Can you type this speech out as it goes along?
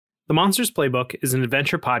The Monsters Playbook is an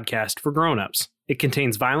adventure podcast for grown-ups. It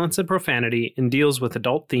contains violence and profanity and deals with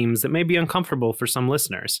adult themes that may be uncomfortable for some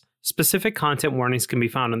listeners. Specific content warnings can be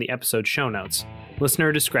found on the episode show notes.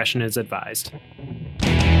 Listener discretion is advised.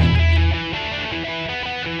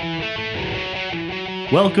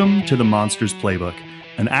 Welcome to The Monsters Playbook,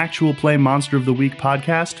 an actual play Monster of the Week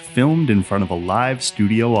podcast filmed in front of a live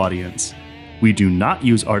studio audience. We do not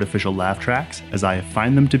use artificial laugh tracks, as I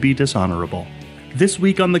find them to be dishonorable. This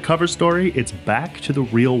week on the cover story, it's back to the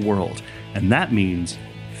real world, and that means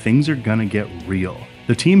things are gonna get real.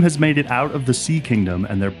 The team has made it out of the Sea Kingdom,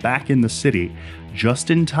 and they're back in the city,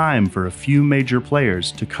 just in time for a few major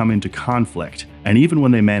players to come into conflict. And even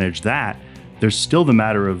when they manage that, there's still the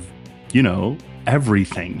matter of,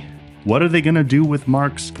 everything. What are they gonna do with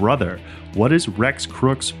Mark's brother? What is Rex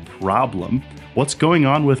Crook's problem? What's going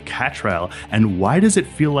on with Catrell? And why does it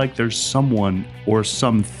feel like there's someone or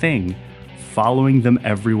something following them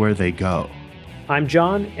everywhere they go? I'm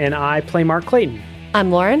John, and I play Mark Clayton.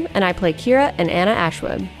 I'm Lauren, and I play Kira and Anna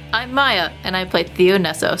Ashwood. I'm Maya, and I play Theo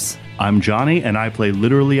Nessos. I'm Johnny, and I play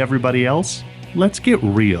literally everybody else. Let's get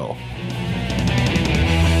real.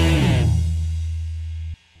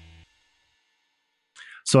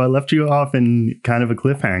 So I left you off in kind of a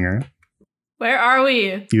cliffhanger. Where are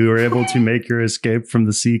we? You were able to make your escape from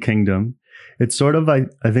the Sea Kingdom. It's sort of, I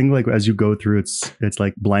think, like as you go through, it's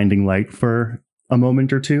like blinding light for a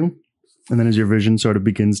moment or two. And then as your vision sort of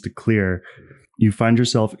begins to clear, you find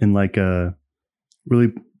yourself in like a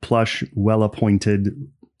really plush, well-appointed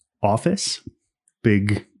office.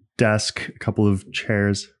 Big desk, a couple of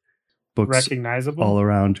chairs, books Recognizable? all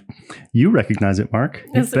around. You recognize it, Mark.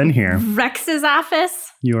 You've been here. Rex's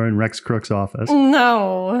office? You are in Rex Crook's office.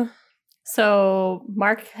 No. So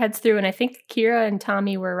Mark heads through, and I think Kira and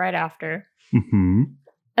Tommy were right after. Mm-hmm.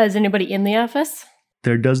 Is anybody in the office?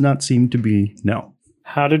 There does not seem to be, no.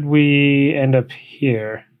 How did we end up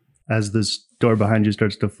here? As this door behind you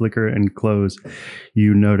starts to flicker and close,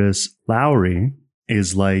 you notice Lowry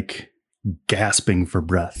is like gasping for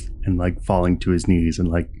breath and like falling to his knees and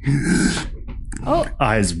like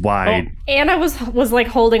eyes wide. Anna was like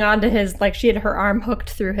holding on to his, like she had her arm hooked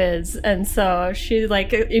through his, and so she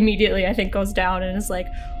like immediately I think goes down and is like,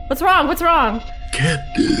 What's wrong? Kid.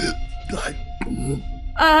 His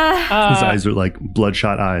eyes are like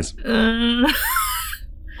bloodshot eyes.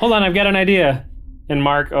 Hold on, I've got an idea. And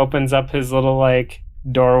Mark opens up his little like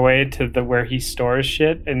doorway to the where he stores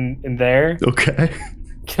shit in there. Okay.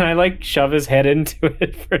 Can I like shove his head into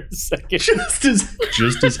it for a second?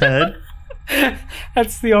 Just his head?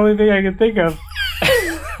 That's the only thing I can think of.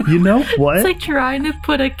 You know what? It's like trying to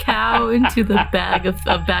put a cow into the bag of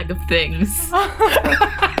things.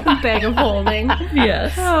 A bag of holding.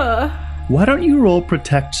 Yes. Why don't you roll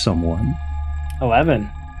protect someone? 11.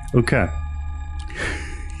 Okay.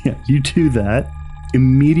 Yeah, you do that.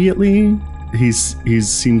 Immediately, he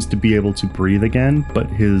seems to be able to breathe again, but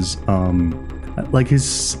his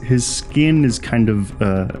his skin is kind of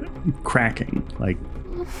cracking, like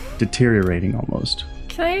deteriorating almost.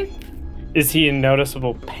 Is he in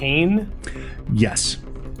noticeable pain? Yes.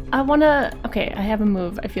 Okay, I have a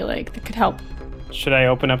move I feel like that could help. Should I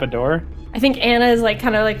open up a door? I think Anna is like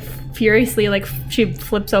kind of like furiously like she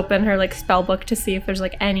flips open her like spell book to see if there's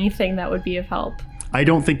like anything that would be of help. I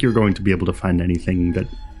don't think you're going to be able to find anything that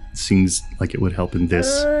seems like it would help in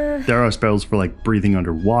this. There are spells for like breathing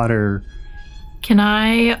underwater. Can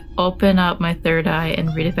I open up my third eye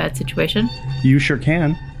and read a bad situation? You sure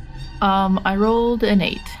can. I rolled an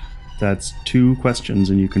 8. That's 2 questions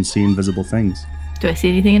and you can see invisible things. Do I see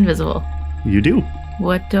anything invisible? You do.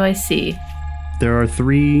 What do I see? There are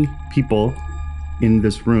 3 people in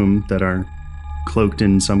this room that are cloaked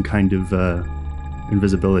in some kind of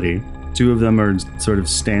invisibility. 2 of them are sort of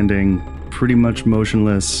standing pretty much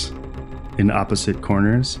motionless in opposite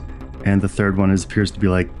corners, and the third one appears to be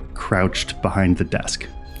like crouched behind the desk.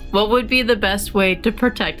 What would be the best way to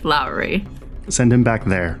protect Lowry? Send him back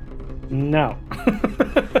there. No.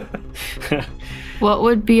 What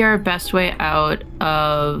would be our best way out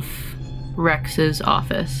of Rex's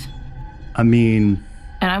office? I mean...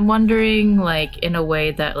 And I'm wondering, like, in a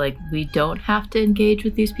way that, like, we don't have to engage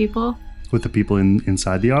with these people? With the people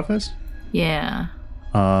inside the office? Yeah.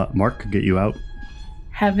 Mark could get you out.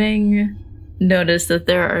 Having noticed that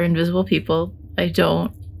there are invisible people, I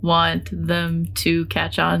don't want them to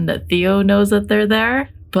catch on that Theo knows that they're there,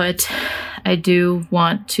 but I do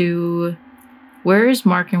want to... Where is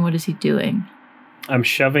Mark and what is he doing? I'm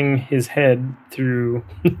shoving his head through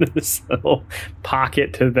this little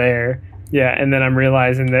pocket to there. Yeah, and then I'm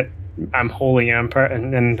realizing that I'm holding him,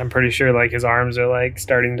 and I'm pretty sure like his arms are like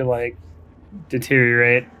starting to like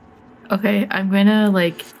deteriorate. Okay, I'm gonna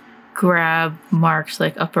like grab Mark's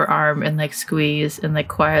like upper arm and like squeeze and like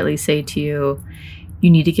quietly say to you, you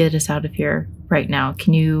need to get us out of here right now.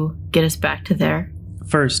 Can you get us back to there?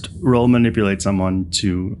 First, roll manipulate someone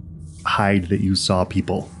to hide that you saw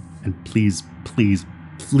people. And please, please,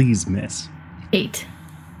 please miss. 8.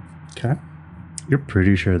 Okay. You're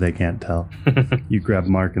pretty sure they can't tell. You grab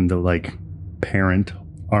Mark in the like parent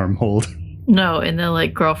arm hold. No, in the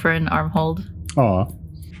like girlfriend arm hold. Aw.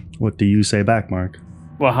 What do you say back, Mark?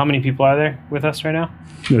 Well, how many people are there with us right now?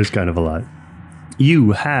 There's kind of a lot.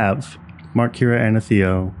 You have Mark, Kira, Anna,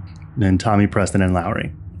 Theo, and Tommy, Preston, and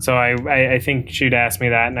Lowry. So I think she'd ask me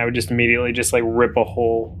that, and I would just immediately just like rip a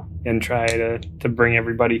hole and try to bring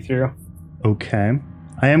everybody through. Okay.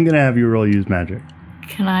 I am going to have you roll use magic.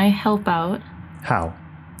 Can I help out? How?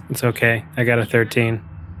 It's okay. I got a 13.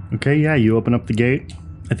 Okay, yeah, you open up the gate.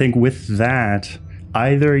 I think with that,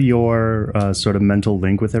 either your sort of mental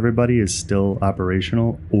link with everybody is still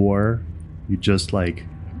operational, or you just like,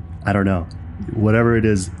 I don't know, whatever it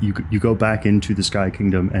is, you go back into the Sky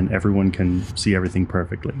Kingdom and everyone can see everything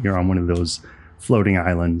perfectly. You're on one of those floating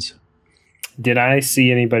islands. Did I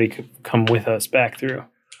see anybody come with us back through?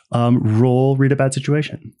 Roll read a bad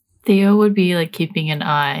situation. Theo would be like keeping an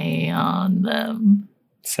eye on them.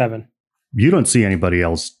 7. You don't see anybody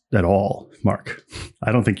else at all, Mark.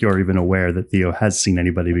 I don't think you're even aware that Theo has seen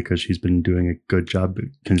anybody because she's been doing a good job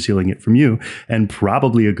concealing it from you, and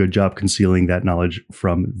probably a good job concealing that knowledge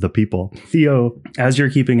from the people. Theo, as you're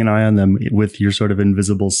keeping an eye on them with your sort of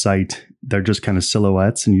invisible sight, they're just kind of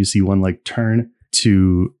silhouettes, and you see one like turn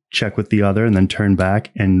to check with the other and then turn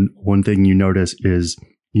back. And one thing you notice is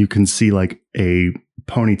you can see like a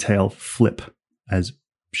ponytail flip as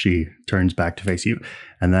she turns back to face you.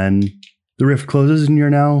 And then the rift closes and you're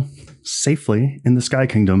now safely in the Sky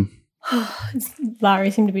Kingdom.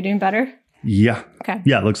 Lowry seemed to be doing better. Yeah. Okay.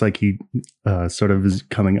 Yeah, it looks like he sort of is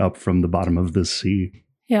coming up from the bottom of the sea.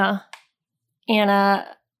 Yeah. Anna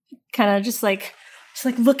kind of just like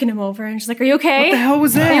looking him over and she's like, "Are you okay? What the hell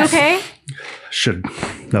was that? Are you okay?"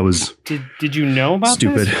 That was Did you know about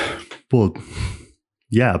stupid. this? Well,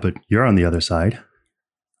 yeah, but you're on the other side.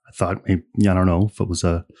 I thought maybe, I don't know if it was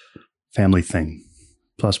a family thing.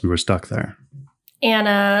 Plus, we were stuck there.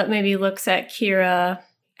 Anna maybe looks at Kira.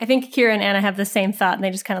 I think Kira and Anna have the same thought, and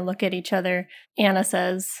they just kind of look at each other. Anna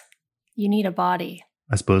says, "You need a body."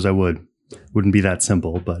 I suppose I would. Wouldn't be that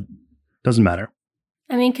simple, but doesn't matter.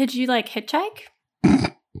 I mean, could you like hitchhike?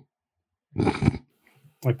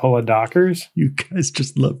 Like pull a Dockers? You guys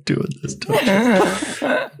just love doing this to me.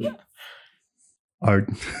 I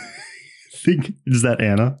think, is that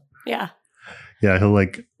Anna? Yeah. Yeah, he'll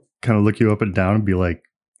like kind of look you up and down and be like,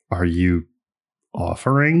 "Are you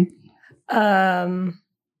offering?"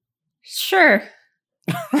 Sure.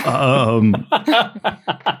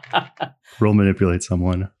 Roll manipulate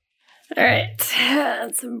someone. All right.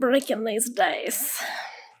 Let's breaking these dice.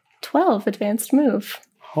 12 advanced move.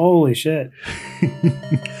 Holy shit.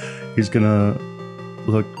 He's gonna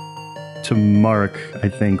look to Mark, I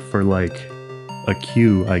think, for like a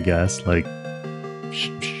cue, I guess. Like,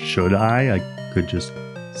 should I? I could just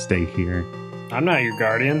stay here. I'm not your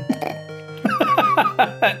guardian.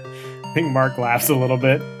 I think Mark laughs a little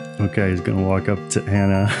bit. Okay, he's gonna walk up to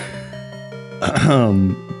Anna.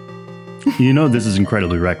 You know this is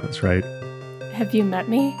incredibly reckless, right? Have you met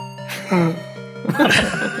me?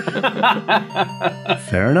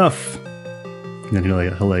 Fair enough. And then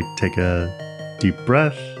he'll like take a deep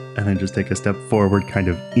breath and then just take a step forward, kind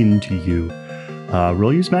of into you.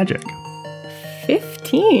 Roll use magic.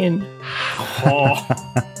 15. Oh.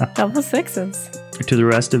 Double sixes. To the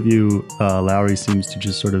rest of you, Lowry seems to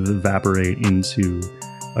just sort of evaporate into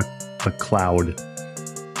a cloud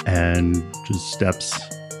and just steps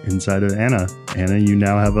inside of Anna. Anna, you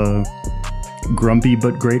now have a grumpy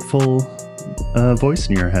but grateful voice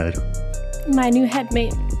in your head. My new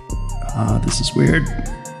headmate. This is weird.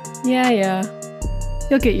 Yeah.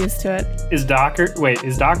 You'll get used to it. Is Dockers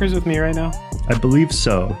with me right now? I believe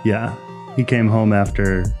so, yeah. He came home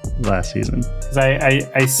after last season. Because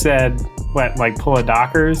I said, what, like pull a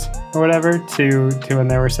Dockers or whatever to when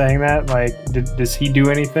they were saying that? Like, does he do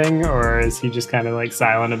anything, or is he just kind of like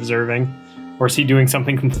silent observing? Or is he doing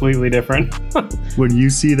something completely different? When you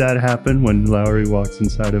see that happen, when Lowry walks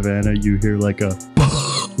inside of Anna, you hear like a,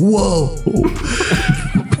 whoa!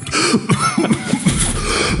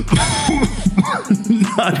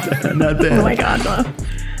 Not bad. Oh my god, no.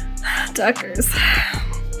 Duckers.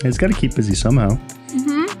 He's got to keep busy somehow.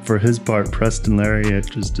 Mm-hmm. For his part, Preston Lariat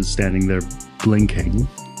just is standing there blinking.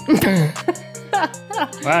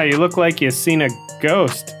 Wow, you look like you've seen a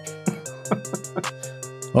ghost.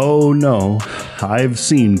 Oh no, I've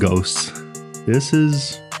seen ghosts. This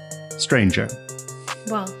is stranger.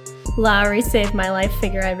 Well, Lowry saved my life.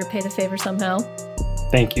 Figure I'd repay the favor somehow.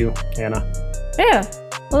 Thank you, Anna. Yeah.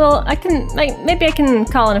 Well, maybe I can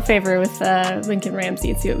call in a favor with Lincoln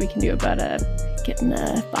Ramsey and see what we can do about getting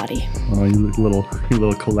the body. Oh, you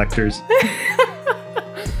little collectors.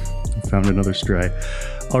 Found another stray.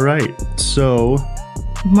 All right, so...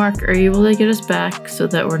 Mark, are you able to get us back so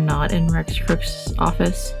that we're not in Rex Crook's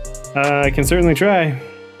office? I can certainly try.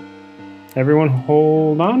 Everyone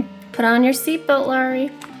hold on. Put on your seatbelt,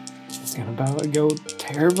 Lowry. It's gonna about to go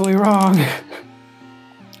terribly wrong.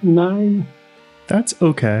 9. That's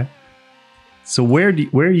okay. So where do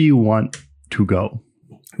you want to go?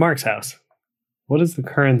 Mark's house. What is the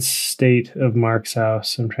current state of Mark's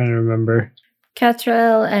house? I'm trying to remember.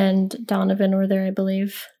 Catrell and Donovan were there, I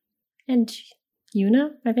believe. And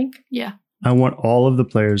Una, I think. Yeah. I want all of the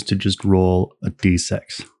players to just roll a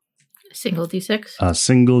d6. A single d6? A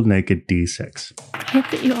single naked d6. I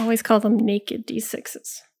hate that you always call them naked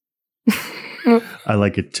d6s. I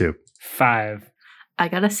like it too. 5. I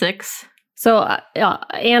got a 6. So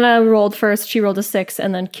Anna rolled first, she rolled a 6,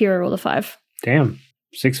 and then Kira rolled a 5. Damn.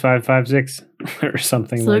 6, 5, 5, 6. Or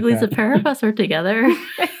something So like at least that. the pair of us are together.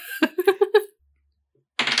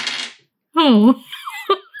 Oh.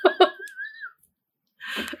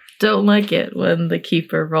 Don't like it when the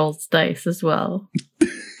keeper rolls dice as well.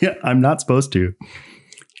 Yeah, I'm not supposed to.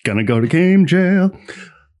 Gonna go to game jail.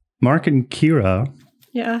 Mark and Kira,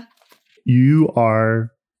 Yeah. you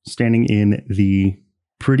are standing in the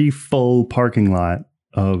pretty full parking lot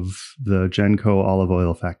of the Genco olive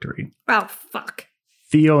oil factory. Oh, fuck.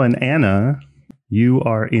 Theo and Anna, you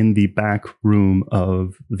are in the back room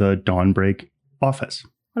of the Dawnbreak office.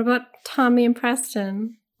 What about Tommy and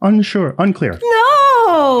Preston? Unclear.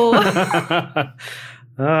 No!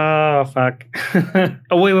 Oh, fuck.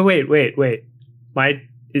 Oh, wait.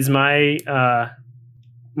 Is my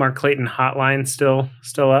Mark Clayton hotline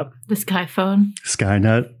still up? The Sky phone.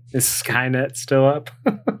 Skynet. Is Skynet still up?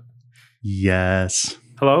 Yes.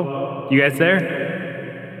 Hello? You guys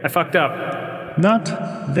there? I fucked up. Not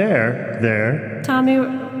there. Tommy,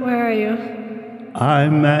 where are you?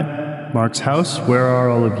 I'm at Mark's house. Where are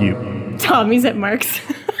all of you? Tommy's at Mark's.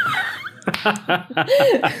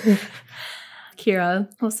 Kira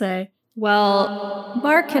will say, well,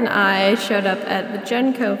 Mark and I showed up at the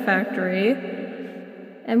Genco factory,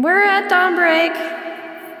 and we're at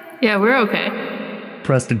Dawnbreak. Yeah, we're okay.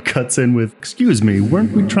 Preston cuts in with, excuse me,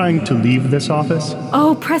 weren't we trying to leave this office?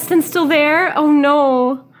 Oh, Preston's still there? Oh,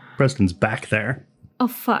 no. Preston's back there. Oh,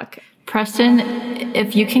 fuck. Preston,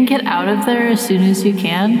 if you can get out of there as soon as you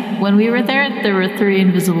can. When we were there were 3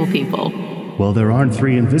 invisible people. Well, there aren't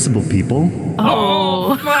 3 invisible people.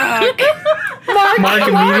 Oh, Fuck! Mark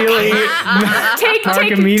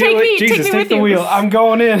immediately. Jesus, take the wheel. I'm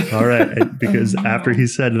going in. All right, because after he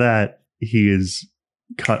said that, he is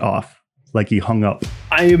cut off. Like he hung up.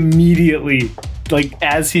 I immediately,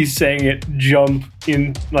 as he's saying it, jump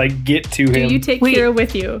in, get to him. Do you take Kira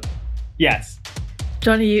with you? Yes.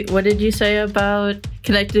 Johnny, what did you say about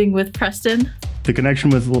connecting with Preston? The connection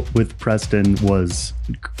with Preston was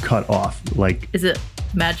cut off. Is it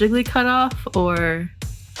magically cut off, or?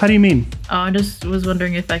 How do you mean? Oh, I just was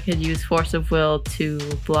wondering if I could use Force of Will to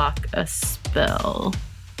block a spell,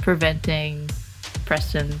 preventing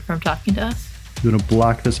Preston from talking to us. You want to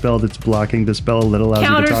block the spell that's blocking the spell that allows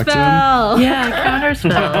you to talk to him? Counterspell! Yeah,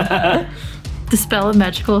 counterspell. Dispel a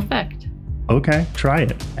magical effect. Okay, try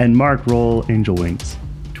it. And Mark, roll Angel Wings.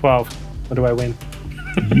 12. What do I win?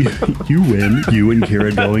 You win. You and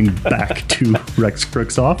Kira going back to Rex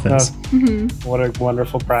Crook's office. What a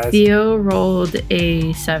wonderful prize. Theo rolled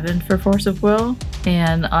a 7 for Force of Will,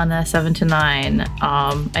 and on a 7 to 9,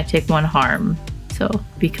 I take 1 harm. So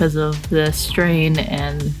because of the strain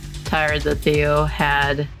and tired that Theo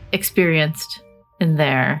had experienced in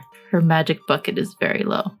there, her magic bucket is very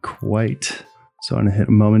low. Quite. So on a hit,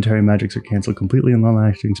 momentary magics are canceled completely and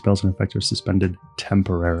long-lasting spells and effects are suspended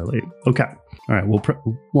temporarily. Okay. All right. Well,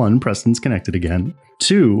 1, Preston's connected again.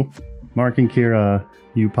 2, Mark and Kira,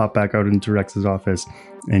 you pop back out into Rex's office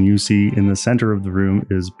and you see in the center of the room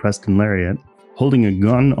is Preston Lariat holding a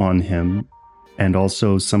gun on him, and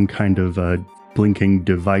also some kind of blinking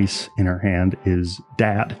device in her hand is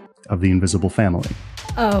Dad of the Invisible Family.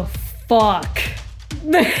 Oh, fuck.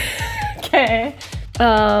 Okay.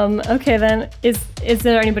 Okay then. Is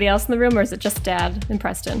there anybody else in the room, or is it just Dad and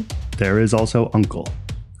Preston? There is also Uncle,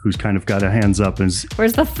 who's kind of got a hands up.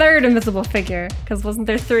 Where's the third invisible figure? Because wasn't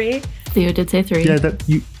there 3? Theo did say 3. Yeah,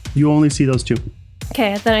 you only see those 2.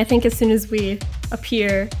 Okay, then I think as soon as we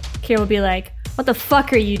appear, Kira will be like, what the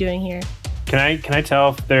fuck are you doing here? Can I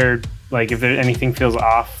tell if they're if there anything feels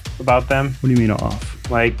off about them? What do you mean off?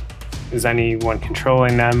 Is anyone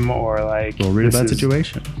controlling them, or like We'll read this about is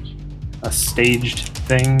situation. a staged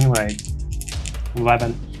thing? Like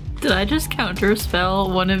 11. Did I just counter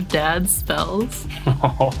spell one of Dad's spells?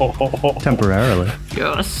 Temporarily.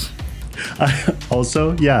 Yes.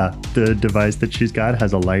 Also, yeah, the device that she's got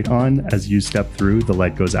has a light on. As you step through, the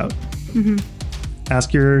light goes out. Mm-hmm.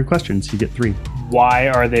 Ask your questions. You get 3. Why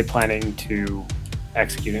are they planning to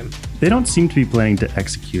execute him? They don't seem to be planning to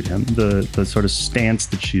execute him. The sort of stance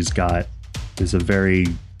that she's got is a very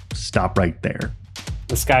stop right there.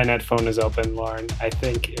 The Skynet phone is open, Lauren. I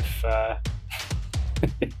think if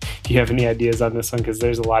you have any ideas on this one, because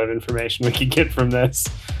there's a lot of information we could get from this.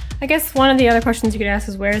 I guess one of the other questions you could ask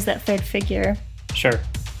is, where is that third figure? Sure.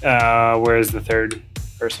 Where is the third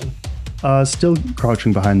person? Still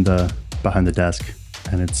crouching behind the desk,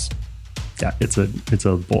 and it's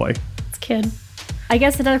a boy. It's a kid. I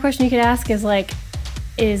guess another question you could ask is like,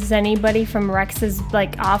 is anybody from Rex's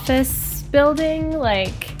like office building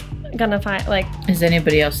like gonna find like? Is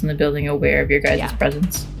anybody else in the building aware of your guys' Yeah.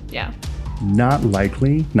 presence? Yeah. Not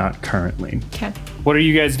likely, not currently. Okay. What are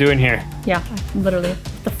you guys doing here? Yeah. Literally,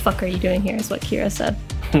 what the fuck are you doing here? Is what Kira said.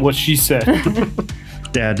 What she said.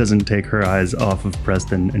 Dad doesn't take her eyes off of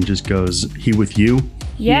Preston and just goes, "He with you?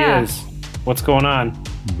 Yeah. He is. What's going on?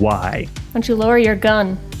 Why? Why don't you lower your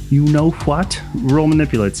gun? You know what? Roll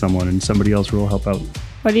manipulate someone, and somebody else will help out."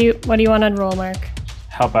 What do you want to roll, Mark?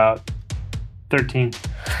 Help out. 13.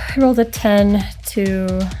 I rolled a 10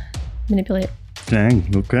 to manipulate.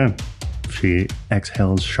 Dang. Okay. She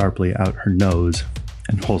exhales sharply out her nose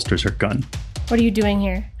and holsters her gun. What are you doing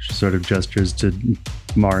here? She sort of gestures to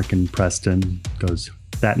Mark and Preston, goes,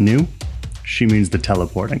 "That new?" She means the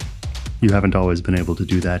teleporting. You haven't always been able to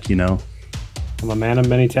do that, you know? I'm a man of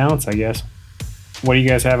many talents, I guess. What do you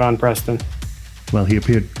guys have on Preston? Well, he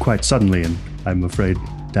appeared quite suddenly, and I'm afraid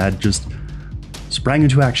Dad just sprang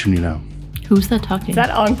into action, you know? Who's that talking? Is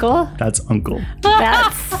that Uncle? That's Uncle.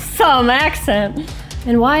 That's some accent.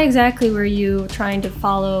 And why exactly were you trying to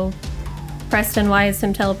follow Preston? Why is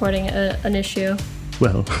him teleporting an issue?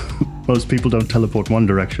 Well, most people don't teleport one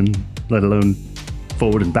direction, let alone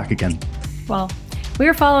forward and back again. Well, we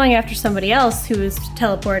were following after somebody else who was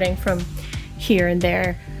teleporting from here and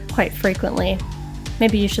there quite frequently.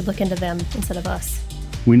 Maybe you should look into them instead of us.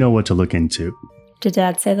 We know what to look into. Did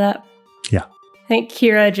Dad say that? Yeah. I think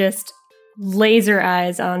Kira just laser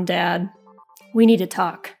eyes on Dad. We need to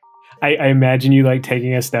talk. I imagine you like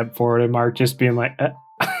taking a step forward and Mark just being like,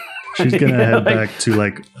 She's gonna You know, head like- back to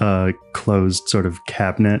like a closed sort of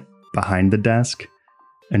cabinet behind the desk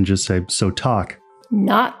and just say, "So talk."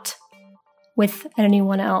 Not with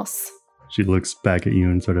anyone else. She looks back at you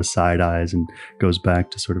and sort of side eyes and goes back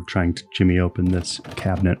to sort of trying to jimmy open this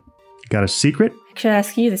cabinet. Got a secret? I should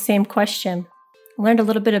ask you the same question. I learned a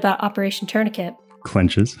little bit about Operation Tourniquet.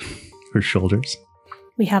 Clenches her shoulders.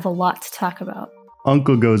 We have a lot to talk about.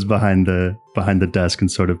 Uncle goes behind the desk and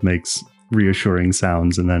sort of makes reassuring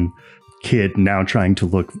sounds, and then Kid, now trying to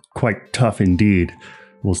look quite tough indeed,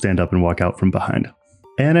 will stand up and walk out from behind.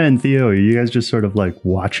 Anna and Theo, are you guys just sort of like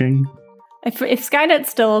watching? If Skynet's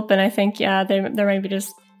still open, I think, yeah, there might be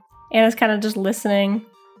just... Anna's kind of just listening.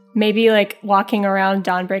 Maybe, like, walking around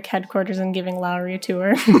Dawnbreak headquarters and giving Lowry a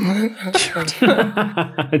tour.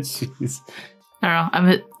 Jeez. I don't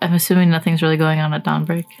know. I'm assuming nothing's really going on at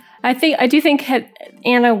Dawnbreak. I do think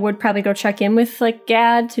Anna would probably go check in with, like,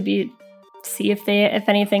 Gad to see if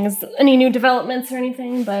anything's... any new developments or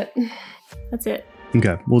anything, but that's it.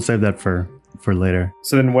 Okay, we'll save that for later.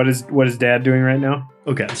 So then what is Dad doing right now?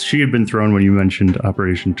 Okay, so she had been thrown when you mentioned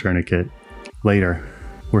Operation Tourniquet. Later,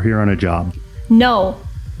 we're here on a job. No,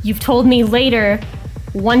 you've told me later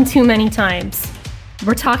one too many times.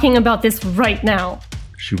 We're talking about this right now.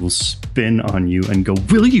 She will spin on you and go,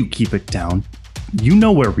 "Will you keep it down? You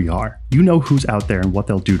know where we are. You know who's out there and what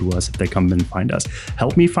they'll do to us if they come and find us.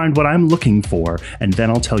 Help me find what I'm looking for, and then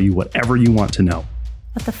I'll tell you whatever you want to know."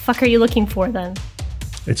 What the fuck are you looking for then?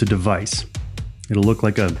 It's a device. It'll look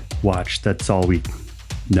like a watch. That's all we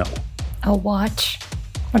know. A watch?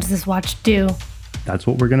 What does this watch do? That's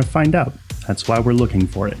what we're going to find out. That's why we're looking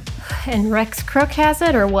for it. And Rex Crook has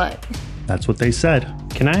it or what? That's what they said.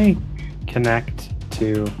 Can I connect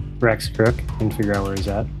to Rex Crook and figure out where he's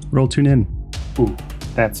at? Roll tune in. Ooh,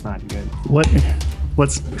 that's not good.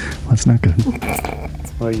 What's not good?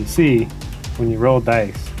 Well, you see, when you roll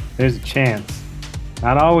dice, there's a chance.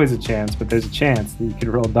 Not always a chance, but there's a chance that you could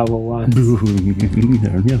roll double ones.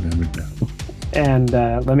 And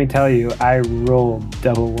let me tell you, I rolled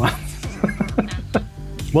double ones.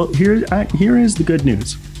 Well, here is the good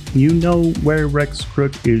news. You know where Rex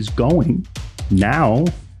Crook is going. Now,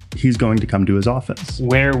 he's going to come to his office.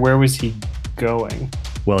 Where was he going?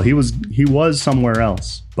 Well, he was somewhere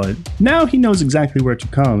else, but now he knows exactly where to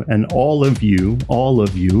come. And all of you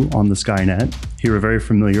on the Skynet hear a very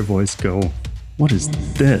familiar voice go, "What is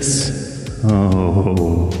this?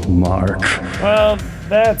 Oh, Mark." Well,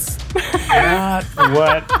 that's not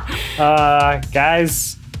what...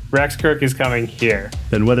 guys, Rex Crook is coming here.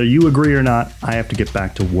 Then whether you agree or not, I have to get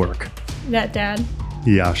back to work. That dad.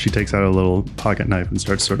 Yeah, she takes out a little pocket knife and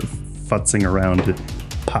starts sort of futzing around. It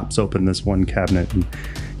pops open this one cabinet, and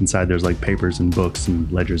inside there's like papers and books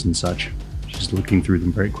and ledgers and such. She's looking through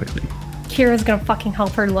them very quickly. Kira's gonna fucking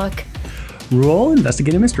help her look. Roll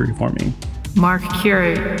investigate a mystery for me. Mark,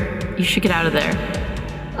 Kira, you should get out of there.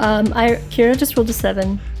 Kira just rolled a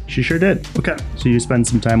 7. She sure did. Okay, so you spend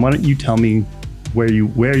some time. Why don't you tell me where do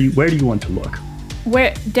you want to look?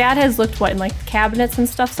 Where Dad has looked in like cabinets and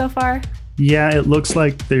stuff so far? Yeah, it looks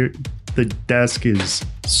like the desk is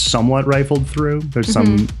somewhat rifled through. There's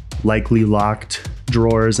some likely locked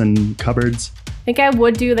drawers and cupboards. I think I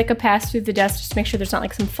would do like a pass through the desk just to make sure there's not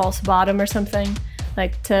like some false bottom or something,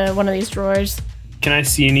 like to one of these drawers. Can I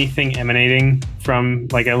see anything emanating from,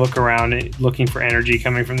 like, I look around looking for energy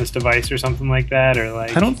coming from this device or something like that, or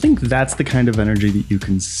like... I don't think that's the kind of energy that you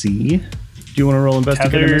can see. Do you want to roll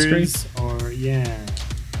investigate a mystery? Or, yeah.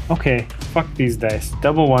 Okay, fuck these dice.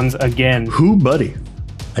 Double ones again. Who, buddy?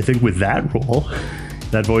 I think with that roll,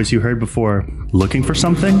 that voice you heard before, looking for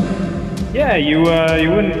something? Yeah, you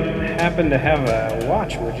wouldn't happen to have a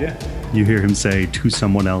watch, would you? You hear him say to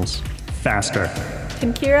someone else, faster.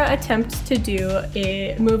 Can Kira attempt to do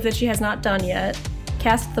a move that she has not done yet?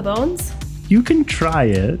 Cast the bones? You can try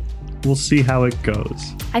it. We'll see how it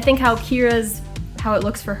goes. I think how it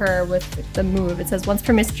looks for her with the move. It says, once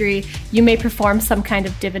per mystery, you may perform some kind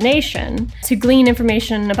of divination to glean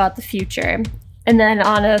information about the future. And then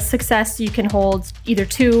on a success, you can hold either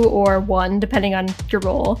 2 or 1, depending on your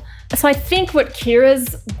roll. So I think what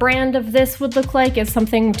Kira's brand of this would look like is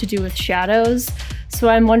something to do with shadows. So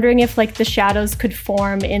I'm wondering if like the shadows could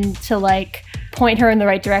form into like point her in the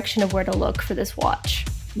right direction of where to look for this watch.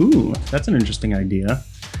 Ooh, that's an interesting idea.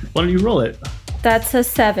 Why don't you roll it? That's a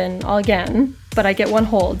 7 again, but I get 1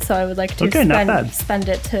 hold, so I would like to spend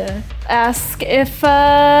it to ask if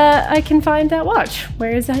I can find that watch.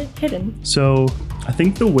 Where is that hidden? So I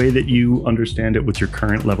think the way that you understand it with your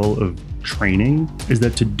current level of training is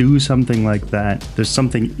that to do something like that, there's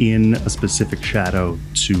something in a specific shadow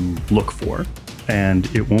to look for.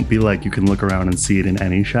 And it won't be like you can look around and see it in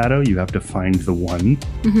any shadow. You have to find the one.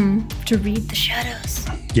 To read the shadows.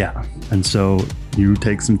 Yeah. And so you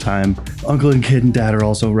take some time. Uncle and Kid and Dad are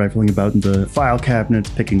also rifling about in the file cabinets,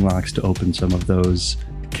 picking locks to open some of those.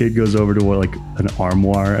 Kid goes over to like an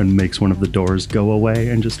armoire and makes one of the doors go away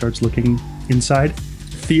and just starts looking inside.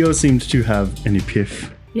 Theo seems to have an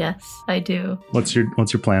epiphany. Yes, I do. What's your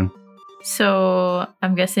plan? So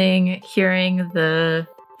I'm guessing hearing the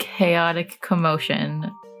chaotic commotion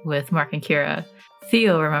with Mark and Kira,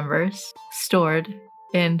 Theo remembers stored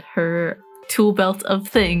in her tool belt of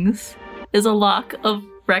things is a lock of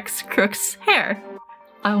Rex Crook's hair.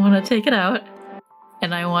 I want to take it out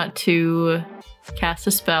and I want to cast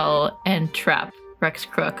a spell and trap Rex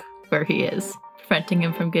Crook where he is, preventing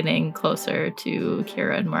him from getting closer to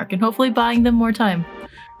Kira and Mark and hopefully buying them more time.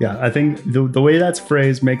 Yeah, I think the way that's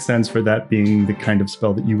phrased makes sense for that being the kind of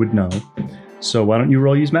spell that you would know. So why don't you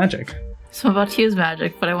roll use magic? So I'm about to use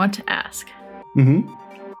magic, but I want to ask.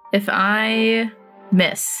 If I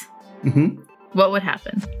miss, what would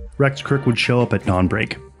happen? Rex Crook would show up at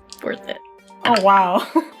dawnbreak. Worth it. Oh, wow.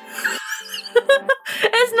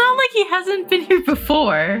 It's not like he hasn't been here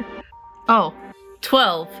before. Oh,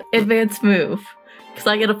 12. Advanced move. Because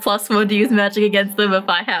I get a +1 to use magic against them if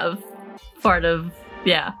I have part of,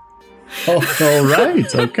 yeah. Oh, all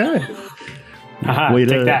right. Okay. Way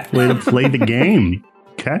to play the game.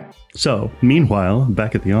 Okay. So, meanwhile,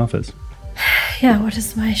 back at the office. Yeah, what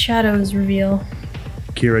does my shadows reveal?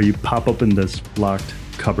 Kira, you pop open this locked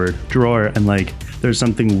cupboard drawer and like there's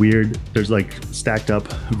something weird. There's like stacked up,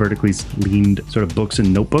 vertically leaned sort of books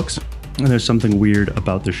and notebooks. And there's something weird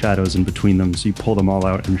about the shadows in between them. So you pull them all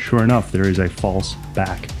out and sure enough, there is a false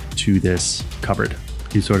back to this cupboard.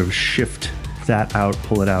 You sort of shift that out,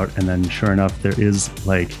 pull it out, and then sure enough, there's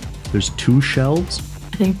 2 shelves.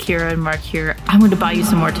 I think Kira and Mark here, I'm going to buy you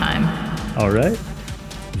some more time. All right.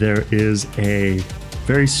 There is a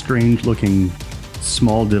very strange looking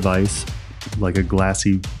small device, like a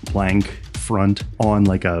glassy blank front on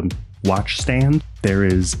like a watch stand. There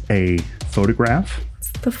is a photograph.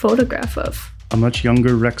 What's the photograph of? A much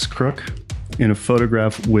younger Rex Crook in a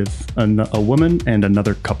photograph with a woman and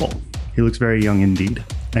another couple. He looks very young indeed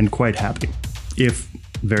and quite happy, if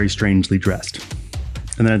very strangely dressed.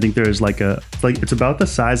 And then I think there's it's about the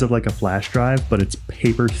size of like a flash drive, but it's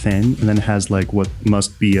paper thin, and then it has like what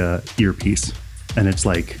must be a earpiece. And it's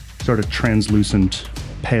like sort of translucent,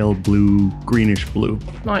 pale blue, greenish blue.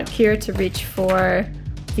 I want Kira to reach for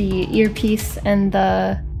the earpiece and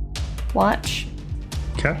the watch.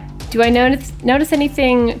 Okay. Do I notice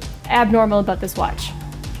anything abnormal about this watch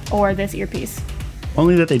or this earpiece?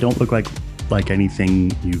 Only that they don't look like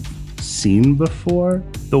anything you've seen before.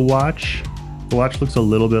 The watch looks a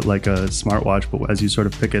little bit like a smartwatch, but as you sort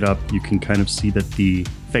of pick it up, you can kind of see that the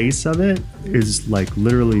face of it is like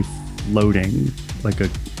literally floating like a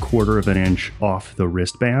quarter of an inch off the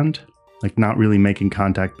wristband, like not really making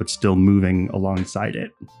contact, but still moving alongside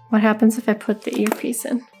it. What happens if I put the earpiece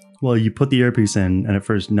in? Well, you put the earpiece in, and at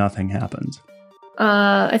first nothing happens.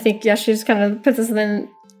 I think, yeah, she just kind of puts the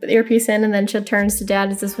earpiece in, and then she turns to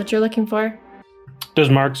Dad. Is this what you're looking for? Does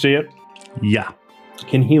Mark see it? Yeah.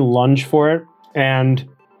 Can he lunge for it and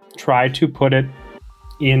try to put it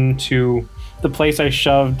into the place I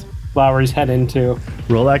shoved Lowry's head into?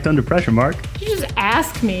 Roll act under pressure, Mark. You just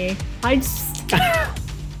ask me. I just...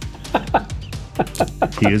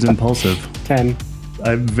 He is impulsive. 10.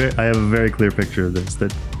 I have a very clear picture of this,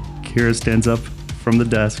 that Kira stands up from the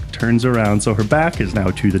desk, turns around, so her back is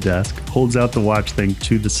now to the desk, holds out the watch thing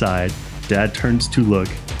to the side. Dad turns to look,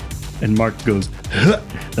 and Mark goes,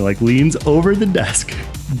 and like leans over the desk,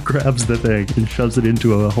 grabs the thing, and shoves it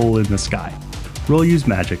into a hole in the sky. Roll use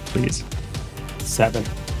magic, please. 7.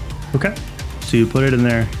 Okay. So you put it in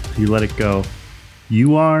there, you let it go.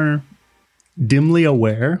 You are dimly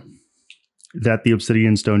aware that the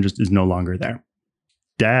obsidian stone just is no longer there.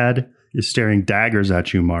 Dad is staring daggers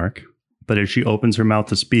at you, Mark, but as she opens her mouth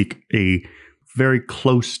to speak, a very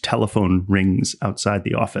close telephone rings outside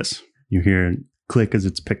the office. You hear a click as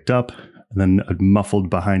it's picked up, and then a muffled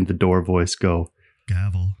behind the door voice go,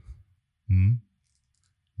 "Gavel.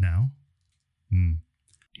 Now?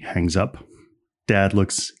 He hangs up. Dad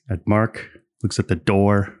looks at Mark, looks at the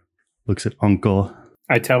door, looks at Uncle.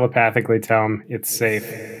 I telepathically tell him it's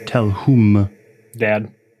safe. Tell whom?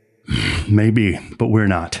 Dad. Maybe, but we're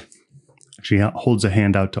not. She holds a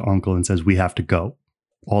hand out to Uncle and says, "We have to go.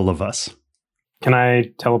 All of us." Can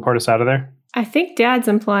I teleport us out of there? I think Dad's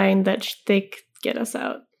implying that they could get us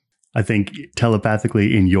out. I think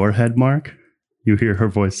telepathically in your head, Mark, you hear her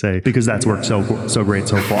voice say, "Because that's worked so great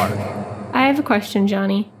so far." I have a question,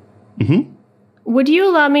 Johnny. Mm-hmm. Would you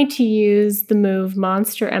allow me to use the move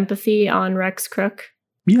Monster Empathy on Rex Crook?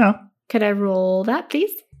 Yeah. Could I roll that,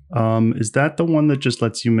 please? Is that the one that just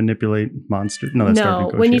lets you manipulate monster? No, that's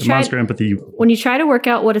no. Monster Empathy. When you try to work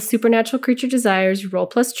out what a supernatural creature desires, you roll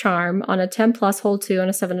plus charm. On a 10 plus, hold 2. On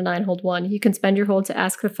a 7 to 9, hold 1. You can spend your hold to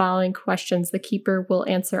ask the following questions. The keeper will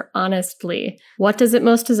answer honestly. What does it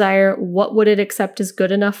most desire? What would it accept as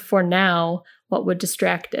good enough for now? What would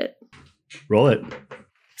distract it? Roll it.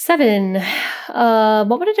 7.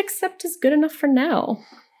 What would it accept as good enough for now?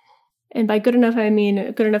 And by good enough, I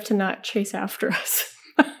mean good enough to not chase after us.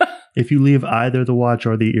 If you leave either the watch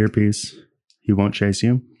or the earpiece, he won't chase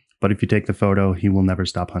you. But if you take the photo, he will never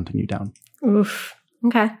stop hunting you down. Oof.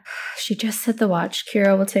 Okay. She just said the watch.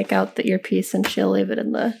 Kira will take out the earpiece and she'll leave it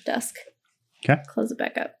in the desk. Okay. Close it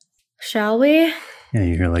back up. Shall we? Yeah,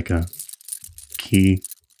 you hear like a key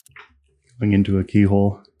going into a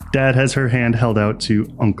keyhole. Dad has her hand held out to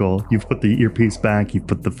Uncle. You've put the earpiece back. You've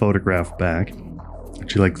put the photograph back.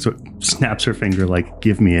 She like sort of snaps her finger like,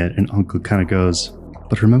 "Give me it." And Uncle kind of goes,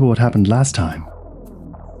 "But remember what happened last time."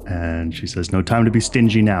 And she says, "No time to be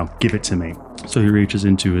stingy now. Give it to me." So he reaches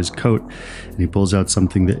into his coat and he pulls out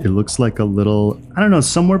something that it looks like a little, I don't know,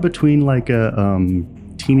 somewhere between like a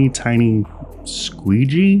teeny tiny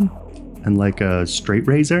squeegee and like a straight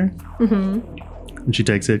razor. Mm-hmm. And she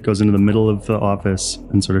takes it, goes into the middle of the office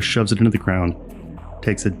and sort of shoves it into the ground,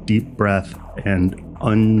 takes a deep breath and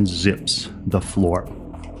unzips the floor.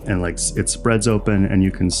 And like it spreads open and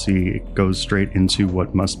you can see it goes straight into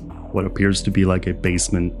what appears to be like a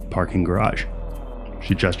basement parking garage.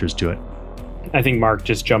 She gestures to it. I think Mark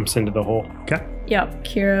just jumps into the hole. Okay. Yep.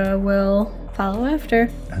 Kira will follow after.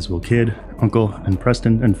 As will Kid, Uncle, and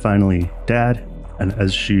Preston, and finally Dad. And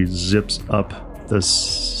as she zips up the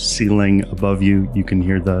ceiling above you, you can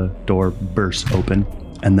hear the door burst open.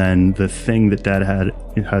 And then the thing that Dad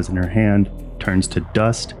has in her hand turns to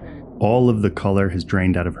dust. All of the color has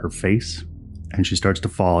drained out of her face, and she starts to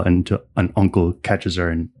fall, and an Uncle catches her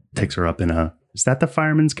and takes her up in a... Is that the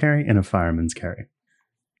fireman's carry? In a fireman's carry.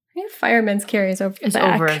 I think fireman's carry is over the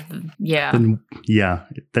back. Yeah.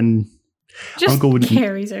 Then just Uncle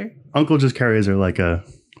carries her. Uncle just carries her like a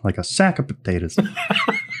sack of potatoes.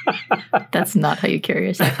 That's not how you carry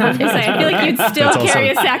a sack of I potatoes. feel like you'd still carry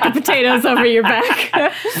a sack of potatoes over your back.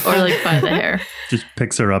 Or like by the hair. Just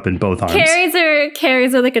picks her up in both arms. Carries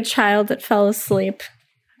her like a child that fell asleep,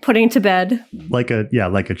 putting to bed. Like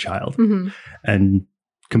a child. Mm-hmm. And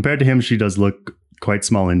compared to him, she does look quite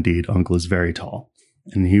small indeed. Uncle is very tall.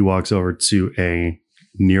 And he walks over to a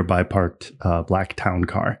nearby parked black town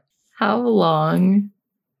car. How long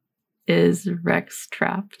is Rex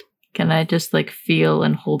trapped? Can I just like feel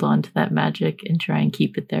and hold on to that magic and try and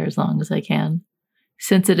keep it there as long as I can?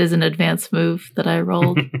 Since it is an advanced move that I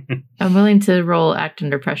rolled, I'm willing to roll act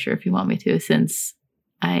under pressure if you want me to, since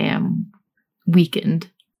I am weakened.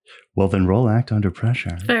 Well, then roll act under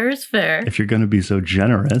pressure. Fair is fair. If you're going to be so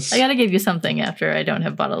generous. I gotta give you something after I don't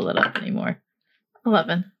have bottle it up anymore.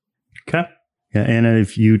 11. Okay. Yeah, Anna,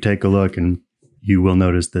 if you take a look, and you will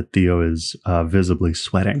notice that Theo is visibly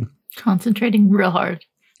sweating. Concentrating real hard.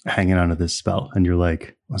 Hanging onto this spell. And you're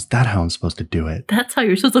like, was that how I'm supposed to do it? That's how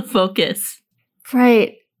you're supposed to focus.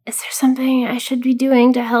 Right. Is there something I should be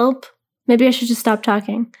doing to help? Maybe I should just stop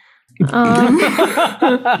talking.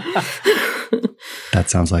 That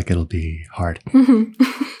sounds like it'll be hard.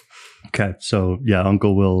 Okay, so yeah,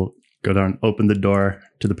 Uncle will go down, open the door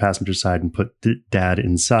to the passenger side and put Dad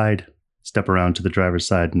inside, step around to the driver's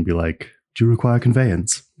side and be like, do you require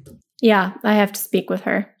conveyance? Yeah, I have to speak with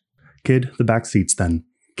her. Kid, the back seats then.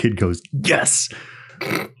 Kid goes, yes!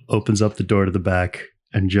 Opens up the door to the back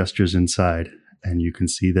and gestures inside. And you can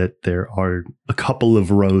see that there are a couple of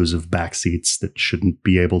rows of back seats that shouldn't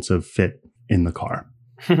be able to fit in the car.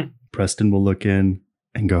 Preston will look in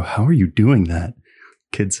and go, how are you doing that?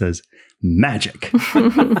 Kid says, magic.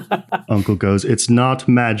 Uncle goes, it's not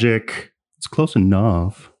magic. It's close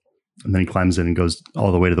enough. And then he climbs in and goes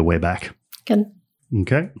all the way to the way back. Good.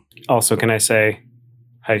 Okay. Also, can I say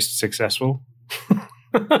heist successful?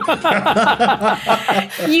 You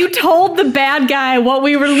told the bad guy what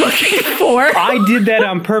we were looking for. I did that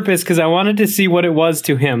on purpose because I wanted to see what it was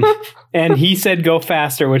to him. And he said go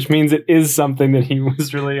faster, which means it is something that he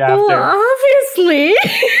was really after. Well, obviously.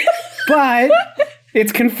 But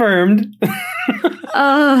it's confirmed.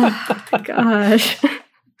 Oh, gosh.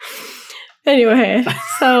 Anyway,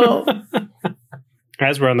 so...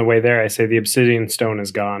 As we're on the way there, I say the obsidian stone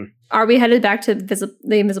is gone. Are we headed back to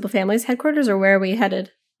the Invisible Family's headquarters, or where are we headed?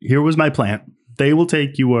 Here was my plan. They will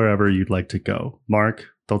take you wherever you'd like to go. Mark,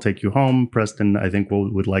 they'll take you home. Preston, I think,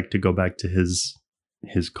 would like to go back to his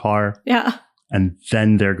car. Yeah. And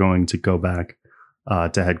then they're going to go back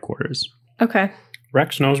to headquarters. Okay.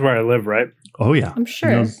 Rex knows where I live, right? Oh, yeah. I'm sure.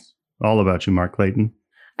 He knows all about you, Mark Clayton.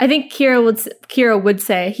 I think Kira would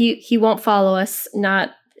say he won't follow us.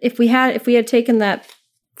 Not if we had taken that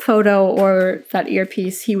photo or that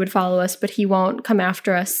earpiece, he would follow us, but he won't come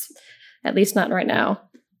after us. At least not right now.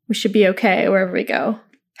 We should be okay wherever we go.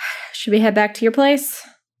 Should we head back to your place?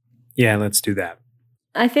 Yeah, let's do that.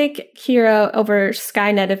 I think Kira over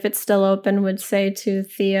Skynet, if it's still open, would say to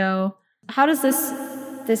Theo, "How does this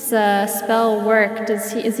spell work?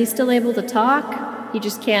 Is he still able to talk? He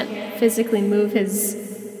just can't physically move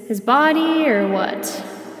his body, or what?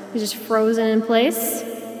 He's just frozen in place?"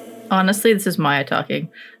 Honestly, this is Maya talking.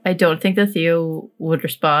 I don't think that Theo would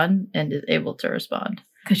respond and is able to respond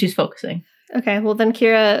because she's focusing. Okay, well then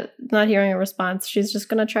Kira, not hearing a response, she's just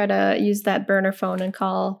going to try to use that burner phone and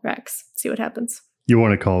call Rex. See what happens. You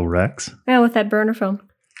want to call Rex? Yeah, with that burner phone.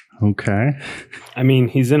 Okay. I mean,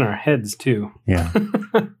 he's in our heads, too. Yeah.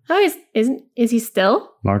 Oh, is he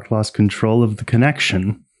still? Mark lost control of the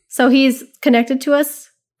connection. So he's connected to us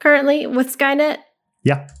currently with Skynet?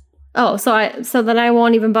 Yeah. Oh, so then I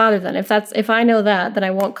won't even bother then. If I know that, then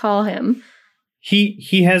I won't call him.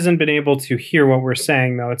 He hasn't been able to hear what we're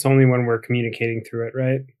saying, though. It's only when we're communicating through it,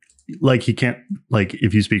 right? Like he can't, like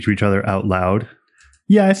if you speak to each other out loud.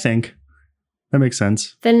 Yeah, I think that makes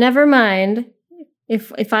sense. Then never mind.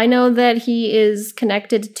 If I know that he is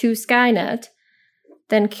connected to Skynet,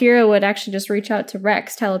 then Kira would actually just reach out to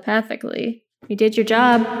Rex telepathically. You did your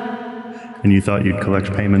job. And you thought you'd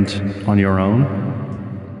collect payment on your own?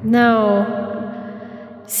 No.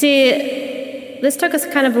 See, this took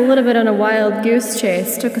us kind of a little bit on a wild goose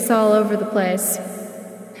chase. Took us all over the place.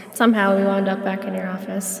 Somehow we wound up back in your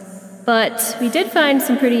office. But we did find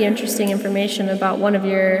some pretty interesting information about one of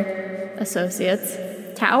your associates.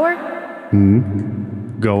 Tower?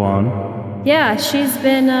 Go on. Yeah, she's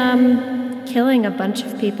been killing a bunch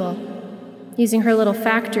of people. Using her little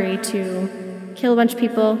factory to kill a bunch of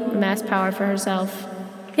people, amass power for herself.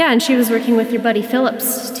 Yeah, and she was working with your buddy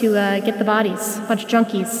Phillips to get the bodies. A bunch of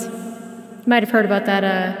junkies. You might have heard about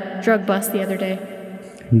that drug bust the other day.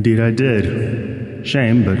 Indeed I did.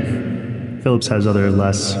 Shame, but Phillips has other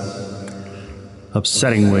less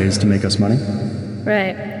upsetting ways to make us money.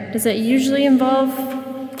 Right. Does it usually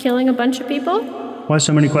involve killing a bunch of people? Why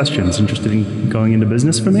so many questions? Interested in going into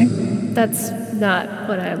business for me? That's not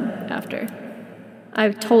what I'm after.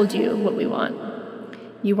 I've told you what we want.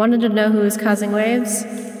 You wanted to know who is causing waves?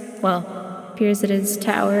 Well, appears it is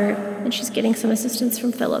Tower, and she's getting some assistance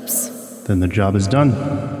from Phillips. Then the job is done,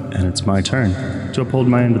 and it's my turn to uphold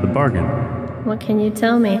my end of the bargain. What can you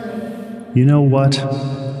tell me? You know what?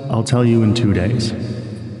 I'll tell you in 2 days.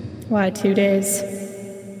 Why 2 days?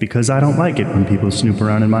 Because I don't like it when people snoop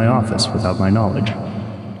around in my office without my knowledge.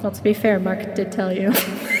 Well, to be fair, Mark did tell you.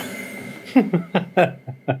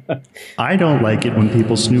 I don't like it when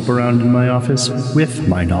people snoop around in my office with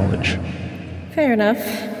my knowledge. Fair enough.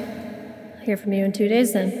 I'll hear from you in 2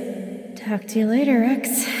 days then. Talk to you later,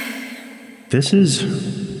 Rex. This is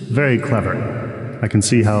very clever. I can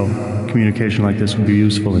see how communication like this would be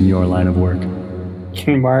useful in your line of work.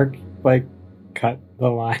 Can Mark, cut the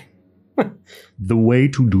line? The way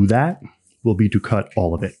to do that will be to cut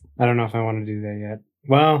all of it. I don't know if I want to do that yet.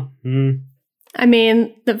 Well, I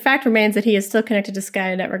mean, the fact remains that he is still connected to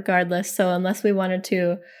Skynet regardless, so unless we wanted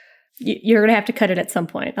to, you're going to have to cut it at some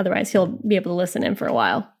point. Otherwise, he'll be able to listen in for a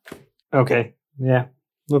while. Okay. Yeah.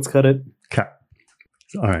 Let's cut it. Cut.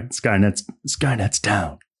 All right. Skynet's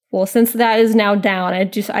down. Well, since that is now down,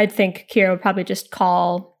 I think Kira would probably just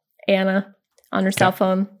call Anna on her cell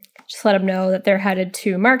phone. Just let them know that they're headed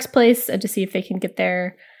to Mark's place and to see if they can get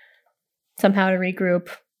there somehow to regroup,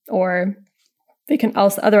 or they can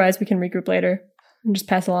also, otherwise we can regroup later and just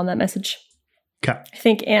pass along that message. Okay. I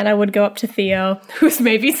think Anna would go up to Theo, who's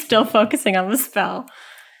maybe still focusing on the spell.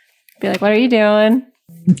 Be like, what are you doing?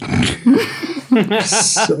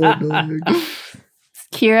 So annoying.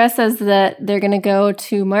 Kira says that they're going to go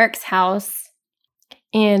to Mark's house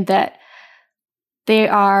and that they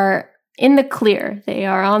are in the clear. They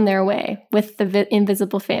are on their way with the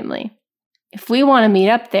invisible family. If we want to meet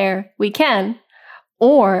up there, we can.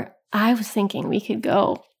 Or I was thinking we could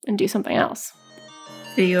go and do something else.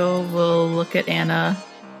 Theo will look at Anna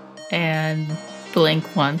and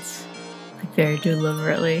blink once, very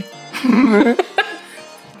deliberately.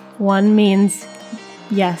 1 means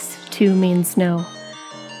yes, 2 means no.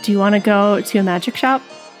 Do you want to go to a magic shop?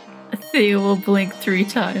 Theo will blink 3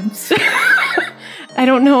 times. I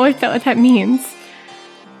don't know what that means.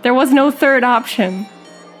 There was no third option.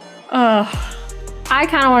 Ugh. I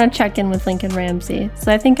kind of want to check in with Lincoln Ramsey,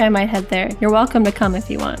 so I think I might head there. You're welcome to come if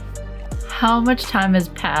you want. How much time has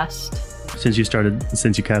passed? Since you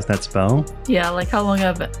cast that spell? Yeah, how long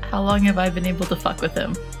have I been able to fuck with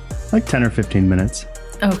him? 10 or 15 minutes.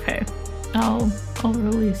 Okay. I'll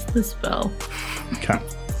release the spell. Okay.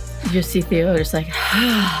 You just see Theo just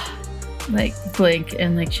blink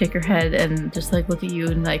and shake her head and just look at you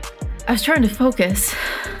and I was trying to focus.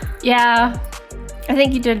 Yeah, I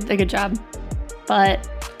think you did a good job. But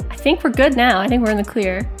I think we're good now. I think we're in the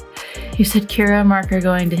clear. You said Kira and Mark are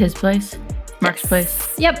going to his place? Mark's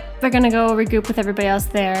place? Yep, they're going to go regroup with everybody else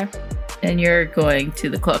there. And you're going to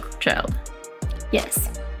the Cloak Child? Yes.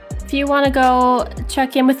 If you want to go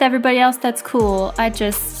check in with everybody else, that's cool. I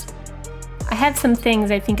have some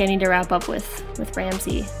things I think I need to wrap up with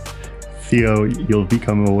Ramsey. Theo, you'll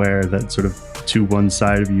become aware that sort of to one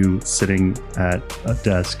side of you, sitting at a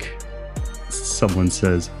desk, someone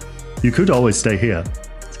says, "You could always stay here."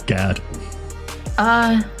 It's Gad.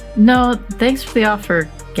 No, thanks for the offer,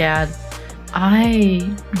 Gad.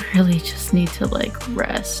 I really just need to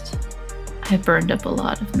rest. I burned up a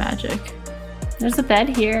lot of magic. There's a bed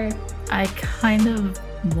here. I kind of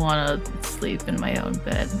want to sleep in my own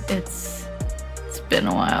bed. It's been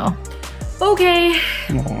a while. Okay.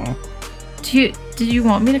 Aww. Did you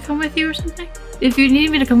want me to come with you or something? If you need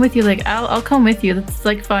me to come with you, I'll come with you.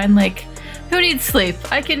 That's fine. Who needs sleep?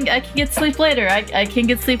 I can get sleep later. I can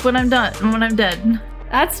get sleep when I'm dead.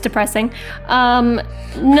 That's depressing.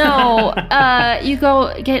 No. You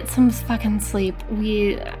go get some fucking sleep.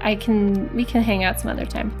 We can hang out some other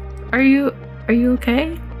time. Are you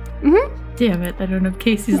okay? Mm-hmm. Damn it! I don't know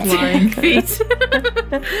Casey's lying feet.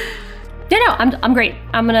 No, I'm great.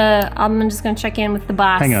 I'm just gonna check in with the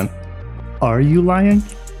boss. Hang on. Are you lying?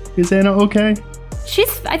 Is Anna okay?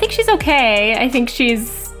 I think she's okay. I think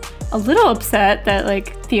she's a little upset that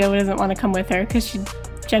Theo doesn't want to come with her because she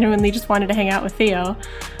genuinely just wanted to hang out with Theo.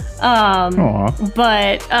 Aww.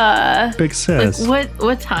 But big sis.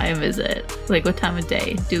 What time is it? What time of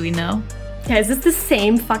day? Do we know? Yeah, is this the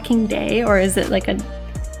same fucking day, or is it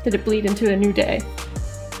did it bleed into a new day?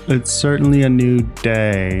 It's certainly a new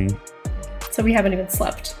day. So we haven't even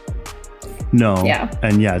slept. No. Yeah.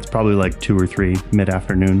 And yeah, it's probably 2 or 3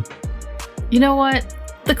 mid-afternoon. You know what?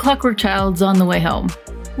 The Clockwork Child's on the way home.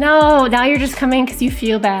 No, now you're just coming because you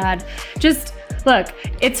feel bad. Just look,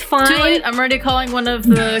 it's fine. Too late. I'm already calling one of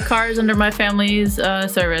the cars under my family's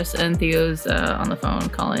service, and Theo's on the phone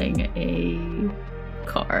calling a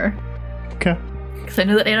car. Okay. Because I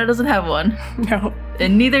know that Anna doesn't have one. No.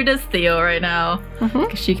 And neither does Theo right now.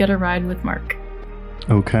 Because she got a ride with Mark.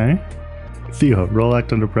 Okay. Theo, roll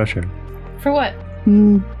act under pressure. For what?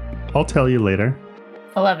 I'll tell you later.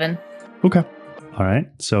 11. Okay. All right.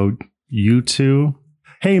 So you two.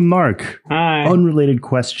 Hey, Mark. Hi. Unrelated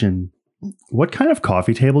question. What kind of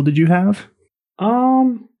coffee table did you have?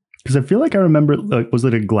 Because I feel like I remember, was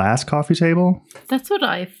it a glass coffee table? That's what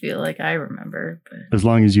I feel like I remember. But As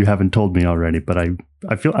long as you haven't told me already, but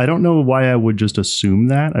I don't know why I would just assume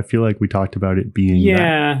that. I feel like we talked about it being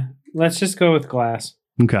Yeah, let's just go with glass.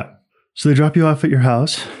 that. Okay. So they drop you off at your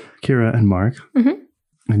house, Kira and Mark,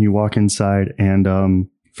 and you walk inside, and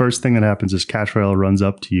first thing that happens is Catrell runs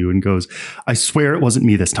up to you and goes, "I swear it wasn't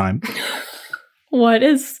me this time." What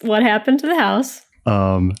happened to the house?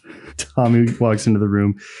 Tommy walks into the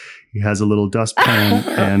room. He has a little dustpan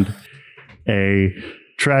and a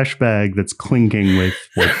trash bag that's clinking with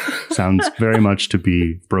what sounds very much to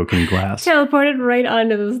be broken glass. Teleported right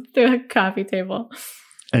onto the coffee table.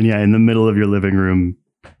 And yeah, in the middle of your living room,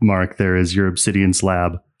 Mark, there is your obsidian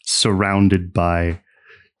slab surrounded by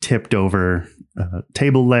tipped over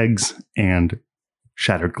table legs and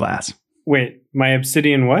shattered glass. Wait, my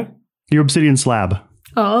obsidian what? Your obsidian slab.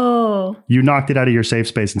 Oh. You knocked it out of your safe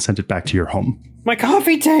space and sent it back to your home. My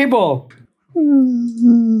coffee table!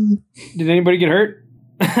 Did anybody get hurt?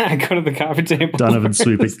 I go to the coffee table. Donovan's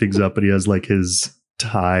sweeping things up, but he has like his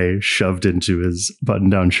tie shoved into his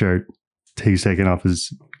button-down shirt. He's taking off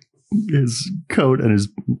his coat and his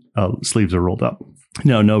sleeves are rolled up.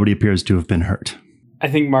 No, nobody appears to have been hurt. I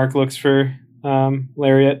think Mark looks for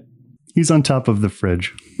Lariat. He's on top of the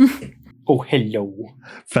fridge. Oh, hello.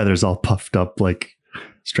 Feathers all puffed up, like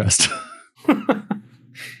stressed.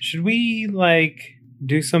 Should we,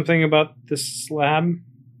 do something about this slab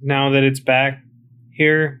now that it's back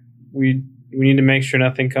here? We need to make sure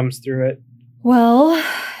nothing comes through it. Well,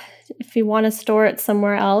 if you want to store it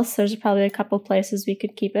somewhere else, there's probably a couple places we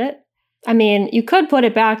could keep it. I mean, you could put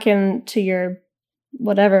it back into your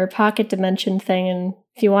whatever pocket dimension thing, and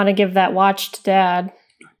if you want to give that watch to Dad.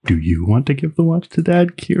 Do you want to give the watch to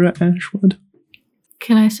Dad, Kira Ashwood?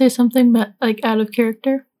 can I say something out of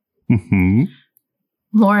character? Mm-hmm.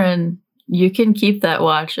 Lauren, you can keep that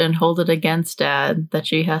watch and hold it against Dad that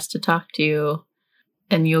she has to talk to you,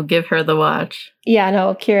 and you'll give her the watch. Yeah,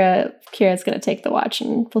 no, Kira's going to take the watch,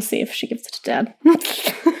 and we'll see if she gives it to Dad.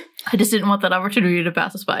 I just didn't want that opportunity to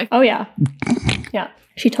pass us by. Oh, yeah. Yeah.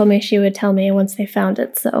 She told me she would tell me once they found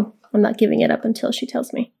it, so I'm not giving it up until she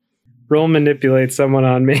tells me. Roll manipulate someone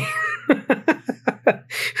on me.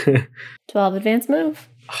 12 advance move.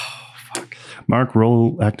 Oh, fuck. Mark,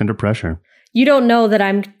 roll act under pressure. You don't know that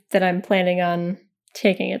I'm planning on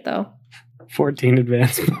taking it, though. 14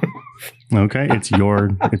 advance move. Okay, it's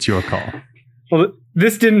your call. Well,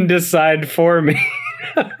 this didn't decide for me.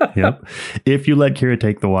 Yep. If you let Kira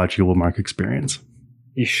take the watch, you will mark experience.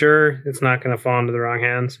 You sure it's not going to fall into the wrong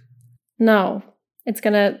hands? No.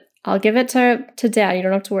 I'll give it to Dad. You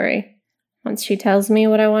don't have to worry. Once she tells me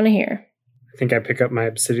what I want to hear. I think I pick up my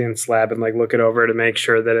obsidian slab and look it over to make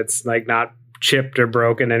sure that it's not chipped or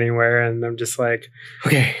broken anywhere. And I'm just like,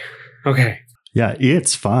 okay. Yeah,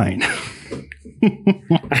 it's fine.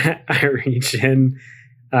 I reach in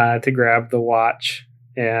to grab the watch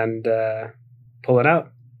and pull it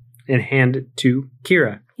out and hand it to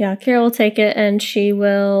Kira. Yeah, Kira will take it and she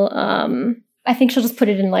will, I think she'll just put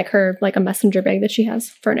it in her a messenger bag that she has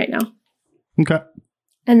for a night now. Okay.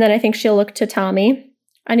 And then I think she'll look to Tommy.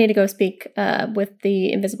 I need to go speak with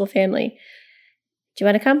the invisible family. Do you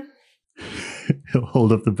want to come? He'll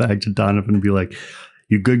hold up the bag to Donovan and be like,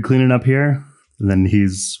 "You good cleaning up here?" And then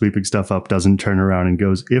he's sweeping stuff up, doesn't turn around and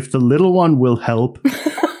goes, "If the little one will help."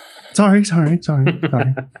 Sorry.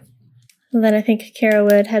 Well, then I think Kara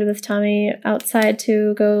would head with Tommy outside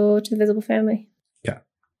to go to the visible family. Yeah.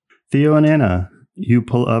 Theo and Anna, you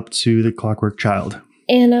pull up to the Clockwork Child.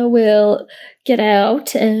 Anna will get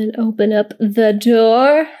out and open up the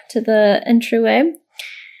door to the entryway.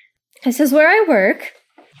 This is where I work.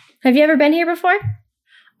 Have you ever been here before?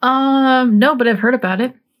 No, but I've heard about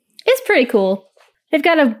it. It's pretty cool. They've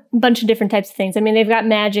got a bunch of different types of things. I mean, they've got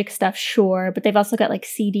magic stuff, sure, but they've also got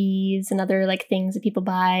CDs and other things that people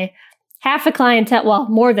buy. Half the clientele, well,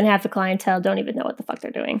 more than half the clientele don't even know what the fuck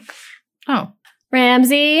they're doing. Oh.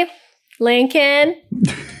 Ramsey, Lincoln.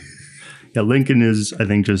 Yeah, Lincoln is, I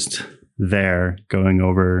think, just there going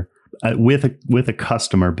over with a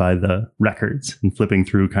customer by the records and flipping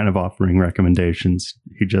through, kind of offering recommendations.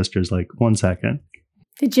 He gestures like, 1 second.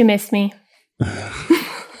 Did you miss me?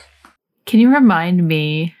 Can you remind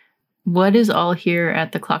me, what is all here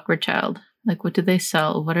at the Clockwork Child? Like, what do they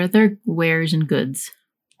sell? What are their wares and goods?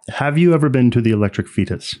 Have you ever been to the Electric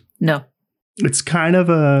Fetus? No. It's kind of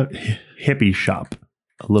a hippie shop,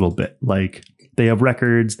 a little bit. Like, they have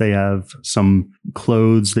records, they have some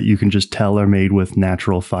clothes that you can just tell are made with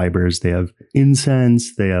natural fibers. They have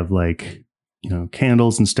incense, they have like,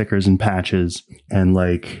 candles and stickers and patches, and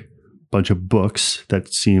like a bunch of books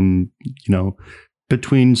that seem,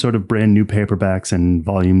 between sort of brand new paperbacks and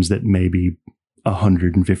volumes that may be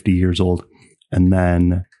 150 years old. And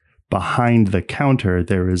then behind the counter,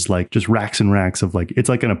 there is like just racks and racks of like, it's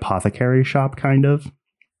like an apothecary shop kind of.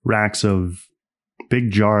 Racks of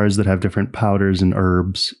big jars that have different powders and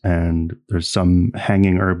herbs. And there's some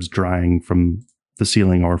hanging herbs drying from the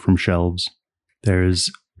ceiling or from shelves. There's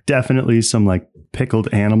definitely some like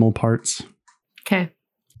pickled animal parts. Okay.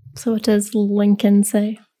 So what does Lincoln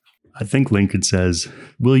say? I think Lincoln says,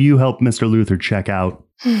 will you help Mr. Luther check out?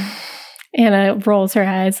 Anna rolls her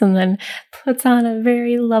eyes and then puts on a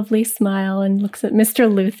very lovely smile and looks at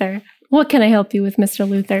Mr. Luther. What can I help you with, Mr.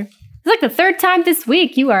 Luther? It's like the third time this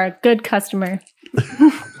week. You are a good customer.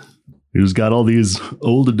 Who's got all these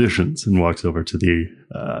old editions, and walks over to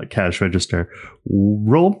the cash register.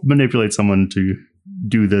 Roll manipulate someone to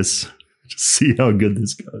do this. Just see how good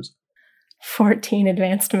this goes. 14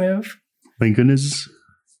 advanced move. Lincoln is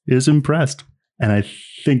impressed. And I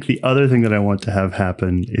think the other thing that I want to have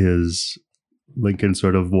happen is Lincoln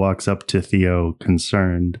sort of walks up to Theo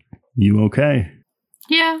concerned. You okay?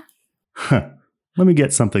 Yeah. Let me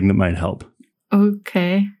get something that might help.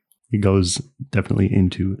 Okay. He goes definitely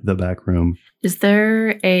into the back room. Is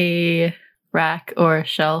there a rack or a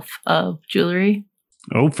shelf of jewelry?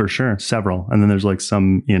 Oh, for sure. Several. And then there's like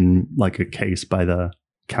some in like a case by the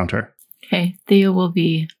counter. Okay. Theo will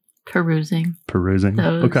be perusing.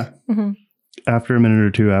 Those. Okay. Mm-hmm. After a minute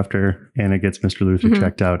or two after Anna gets Mr. Luther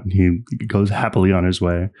checked out, and he goes happily on his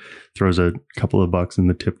way, throws a couple of bucks in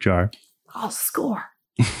the tip jar. I'll score.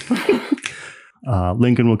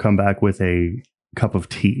 Lincoln will come back with a cup of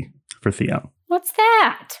tea for Theo. What's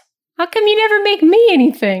that? How come you never make me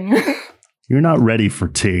anything? You're not ready for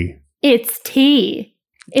tea. It's tea.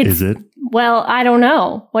 Is it? Well, I don't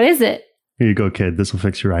know. What is it? Here you go, kid. This will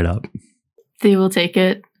fix you right up. Theo will take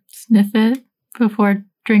it, sniff it before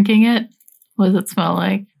drinking it. What does it smell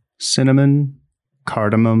like? Cinnamon,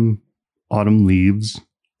 cardamom, autumn leaves,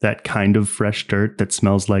 that kind of fresh dirt that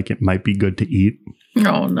smells like it might be good to eat.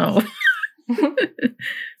 Oh, no.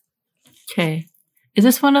 Okay. Is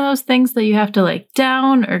this one of those things that you have to like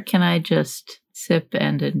down, or can I just sip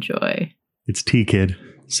and enjoy? It's tea, kid.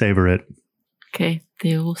 Savor it. Okay.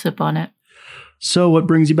 Theo will sip on it. So what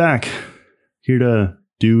brings you back? Here to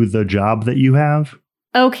do the job that you have?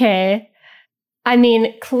 Okay. I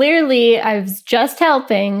mean, clearly I was just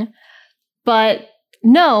helping, but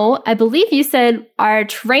no, I believe you said our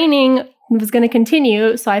training was going to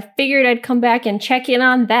continue, so I figured I'd come back and check in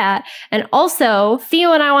on that. And also,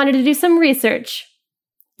 Theo and I wanted to do some research.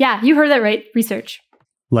 Yeah, you heard that right. Research.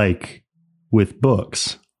 Like with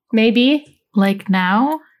books? Maybe. Like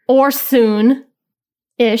now? Or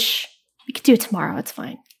soon-ish. We could do it tomorrow. It's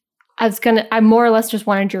fine. I more or less just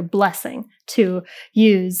wanted your blessing to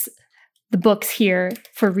use the books here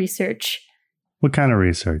for research. What kind of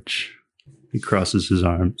research? He crosses his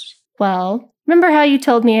arms. Well, remember how you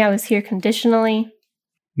told me I was here conditionally?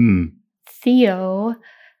 Theo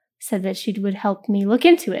said that she would help me look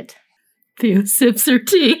into it. Theo sips her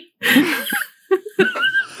tea.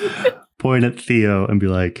 Point at Theo and be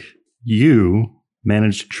like, you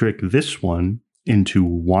managed to trick this one into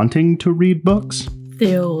wanting to read books?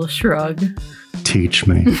 Theo will shrug. Teach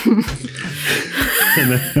me. And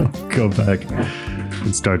then he'll go back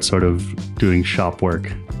and start sort of doing shop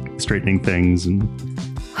work, straightening things. And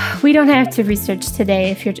we don't have to research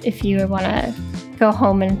today. If you want to go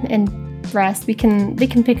home and rest, they can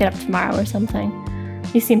pick it up tomorrow or something.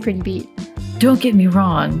 You seem pretty beat. Don't get me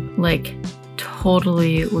wrong. Like,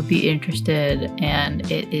 totally would be interested, and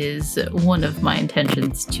it is one of my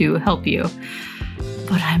intentions to help you.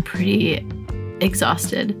 But I'm pretty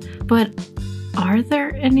exhausted. But are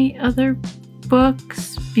there any other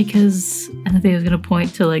books? Because I think I was going to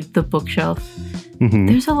point to like the bookshelf. Mm-hmm.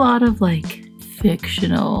 There's a lot of like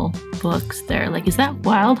fictional books there. Like, is that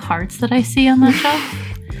Wild Hearts that I see on that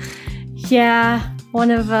shelf? Yeah,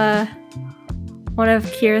 one of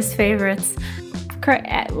Kira's favorites.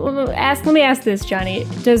 Let me ask this, Johnny.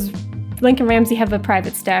 Does Lincoln Ramsey have a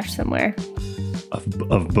private stash somewhere?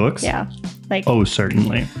 Of books? Yeah. Like, oh,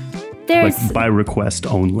 certainly. There's like by request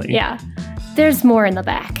only. Yeah. There's more in the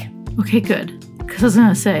back. Okay, good. Because I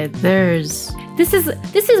was gonna say, there's... This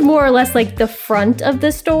is more or less like the front of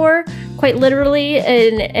the store, quite literally,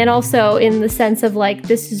 and also in the sense of like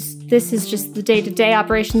this is just the day-to-day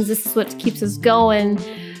operations. This is what keeps us going.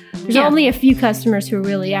 There's only a few customers who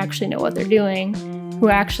really actually know what they're doing, who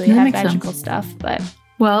actually have magical stuff. But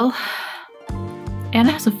well,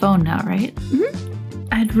 Anna has a phone now, right? Mm-hmm.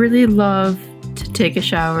 I'd really love to take a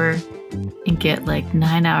shower and get like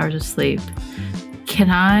 9 hours of sleep.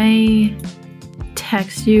 Can I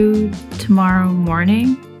text you tomorrow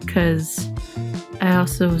morning? Because I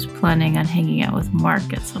also was planning on hanging out with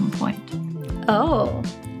Mark at some point. Oh,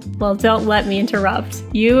 well, don't let me interrupt.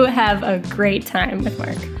 You have a great time with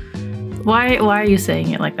Mark. Why are you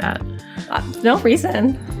saying it like that? No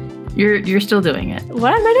reason. You're still doing it.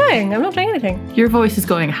 What am I doing? I'm not doing anything. Your voice is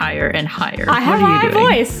going higher and higher. I have a high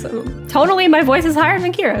voice. Totally, my voice is higher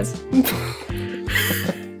than Kira's.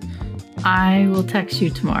 I will text you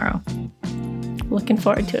tomorrow. Looking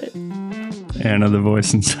forward to it. Anna, the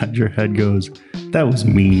voice inside your head goes, that was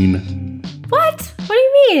mean. What? What do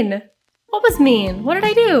you mean? What was mean? What did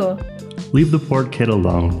I do? Leave the poor kid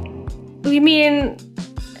alone. You mean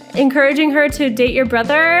encouraging her to date your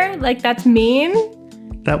brother? Like, that's mean?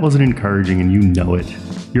 That wasn't encouraging and you know it.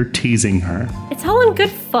 You're teasing her. It's all in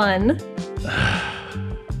good fun.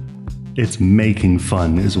 It's making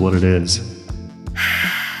fun is what it is.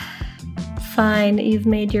 Fine, you've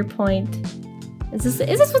made your point. Is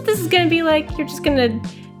this what this is gonna be like? You're just gonna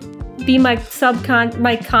be my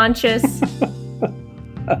conscious.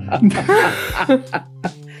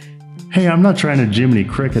 Hey, I'm not trying to Jiminy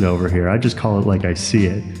Cricket over here. I just call it like I see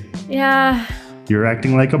it. Yeah. You're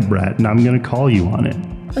acting like a brat, and I'm gonna call you on it.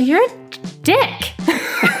 Well, you're a dick.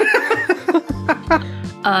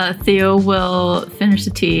 Theo will finish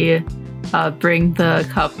the tea, bring the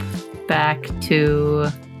cup back to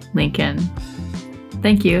Lincoln.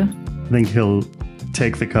 Thank you. I think he'll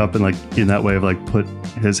take the cup and, like, in that way of, like, put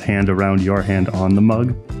his hand around your hand on the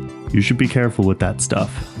mug. You should be careful with that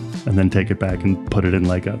stuff. And then take it back and put it in,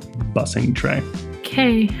 like, a bussing tray.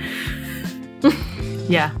 Okay.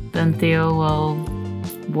 Yeah, then Theo will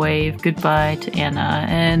wave goodbye to Anna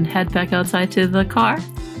and head back outside to the car.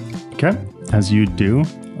 Okay. As you do,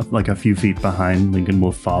 like a few feet behind, Lincoln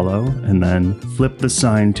will follow and then flip the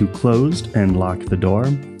sign to closed and lock the door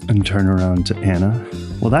and turn around to Anna.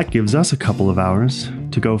 Well, that gives us a couple of hours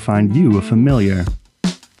to go find you a familiar.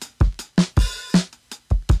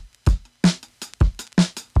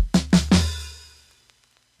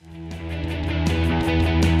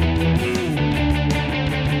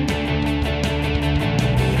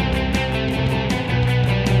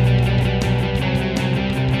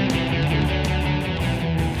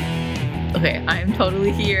 Okay, I'm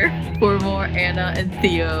totally here for more Anna and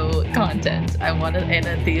Theo content. I want an Anna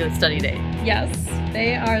and Theo study day. Yes,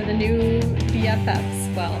 they are the new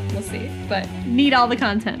BFFs. Well, we'll see, but need all the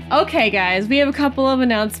content. Okay, guys, we have a couple of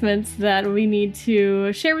announcements that we need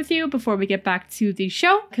to share with you before we get back to the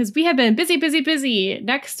show, because we have been busy.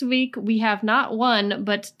 Next week, we have not one,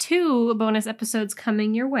 but 2 bonus episodes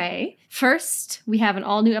coming your way. First, we have an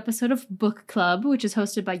all-new episode of Book Club, which is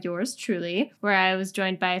hosted by yours truly, where I was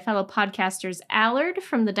joined by fellow podcasters Allard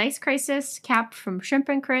from The Dice Crisis, Cap from Shrimp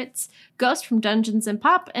and Crits, Ghost from Dungeons and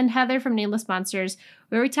Pop, and Heather from Nameless Monsters,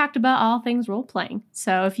 where we talked about all things role-playing.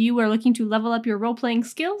 So if you are looking to level up your role-playing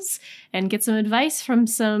skills and get some advice from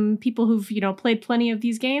some people who've, played plenty of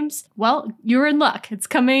these games, well, you're in luck. It's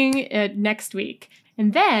coming next week.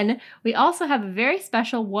 And then we also have a very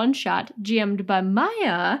special one-shot GM'd by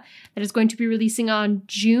Maya that is going to be releasing on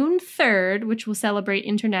June 3rd, which will celebrate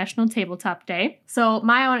International Tabletop Day. So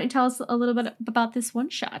Maya, why don't you tell us a little bit about this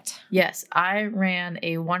one-shot? Yes, I ran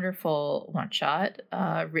a wonderful one-shot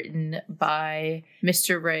written by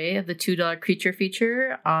Mr. Ray of the $2 Creature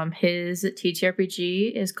Feature. His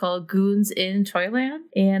TTRPG is called Goons in Toyland,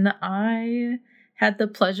 and I had the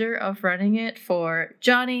pleasure of running it for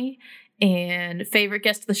Johnny and favorite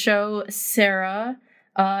guest of the show, Sarah,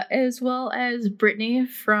 as well as Brittany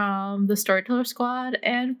from the Storyteller Squad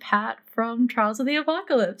and Pat from Trials of the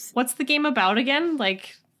Apocalypse. What's the game about again?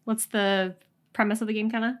 Like, what's the premise of the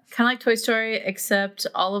game, kind of? Kind of like Toy Story, except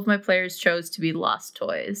all of my players chose to be lost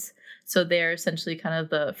toys. So they're essentially kind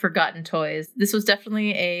of the forgotten toys. This was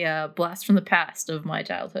definitely a blast from the past of my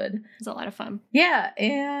childhood. It was a lot of fun. Yeah,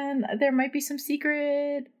 and there might be some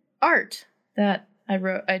secret art that I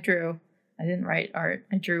drew. I didn't write art.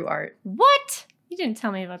 I drew art. What? You didn't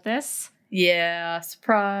tell me about this. Yeah,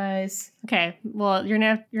 surprise. Okay, well, you're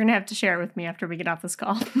gonna have to share it with me after we get off this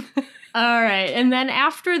call. All right, and then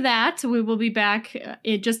after that, we will be back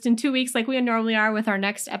just in 2 weeks like we normally are with our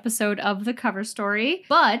next episode of The Cover Story.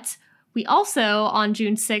 But We also, on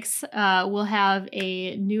June 6th, will have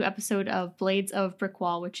a new episode of Blades of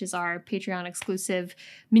Brickwall, which is our Patreon exclusive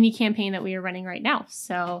mini campaign that we are running right now.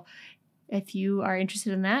 So if you are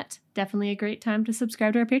interested in that, definitely a great time to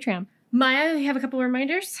subscribe to our Patreon. Maya, you have a couple of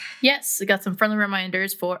reminders? Yes, we got some friendly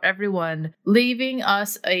reminders for everyone. Leaving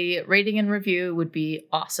us a rating and review would be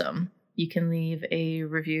awesome. You can leave a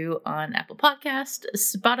review on Apple Podcast,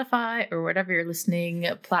 Spotify, or whatever your listening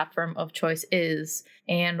platform of choice is.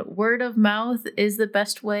 And word of mouth is the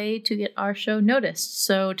best way to get our show noticed.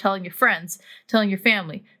 So telling your friends, telling your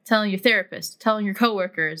family, telling your therapist, telling your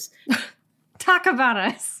coworkers. Talk about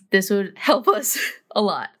us. This would help us a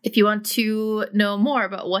lot. If you want to know more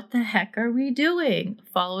about what the heck are we doing,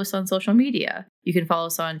 follow us on social media. You can follow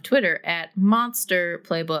us on Twitter at Monster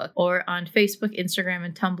Playbook or on Facebook, Instagram,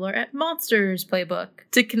 and Tumblr at Monsters Playbook.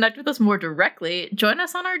 To connect with us more directly, join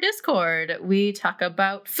us on our Discord. We talk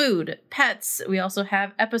about food, pets. We also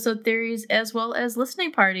have episode theories as well as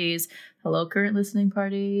listening parties. Hello, current listening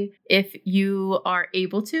party. If you are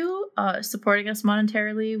able to, supporting us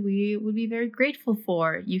monetarily, we would be very grateful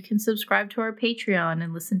for. You can subscribe to our Patreon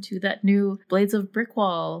and listen to that new Blades of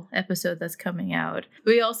Brickwall episode that's coming out.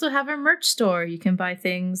 We also have a merch store. You can buy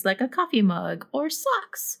things like a coffee mug or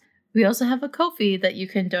socks. We also have a Ko-fi that you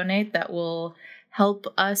can donate that will help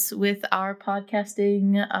us with our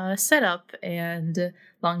podcasting setup and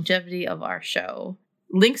longevity of our show.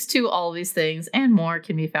 Links to all these things and more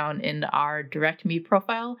can be found in our Direct Me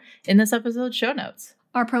profile in this episode's show notes.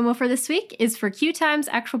 Our promo for this week is for Q Time's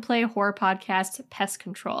actual play horror podcast, Pest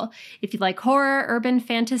Control. If you like horror, urban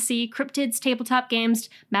fantasy, cryptids, tabletop games,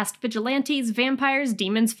 masked vigilantes, vampires,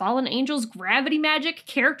 demons, fallen angels, gravity magic,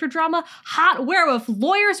 character drama, hot werewolf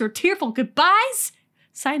lawyers, or tearful goodbyes,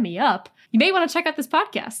 sign me up. You may want to check out this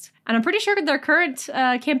podcast. And I'm pretty sure their current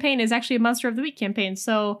campaign is actually a Monster of the Week campaign,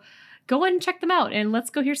 so go and check them out, and let's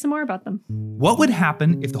go hear some more about them. What would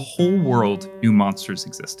happen if the whole world knew monsters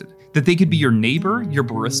existed? That they could be your neighbor, your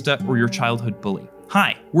barista, or your childhood bully?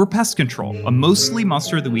 Hi, we're Pest Control, a mostly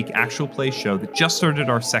Monster of the Week actual play show that just started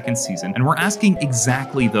our second season, and we're asking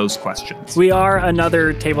exactly those questions. We are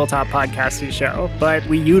another tabletop podcasting show, but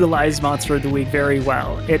we utilize Monster of the Week very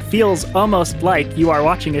well. It feels almost like you are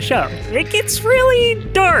watching a show. It gets really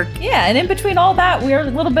dark. Yeah, and in between all that, we're a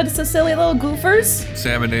little bit of some silly little goofers.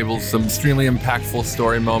 Sam enables some extremely impactful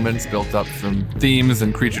story moments built up from themes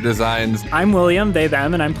and creature designs. I'm William, they,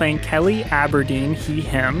 them, and I'm playing Kelly Aberdeen, he,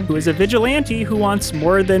 him, who is a vigilante who wants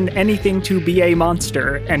more than anything to be a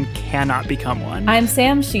monster and cannot become one. I'm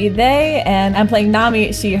Sam, she, they, and I'm playing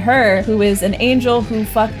Nami, she, her, who is an angel who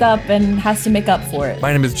fucked up and has to make up for it.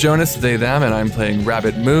 My name is Jonas, they, them, and I'm playing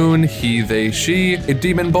Rabbit Moon, he, they, she, a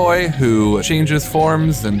demon boy who changes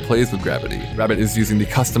forms and plays with gravity. Rabbit is using the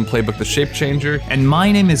custom playbook, The Shape Changer. And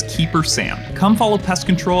my name is Keeper Sam. Come follow Pest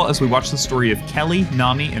Control as we watch the story of Kelly,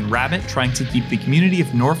 Nami, and Rabbit trying to keep the community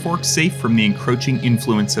of Norfolk safe from the encroaching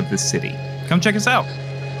influence of the city. Come check us out.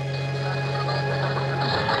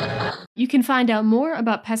 You can find out more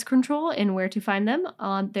about Pest Control and where to find them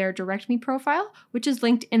on their Direct Me profile, which is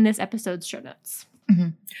linked in this episode's show notes. Mm-hmm.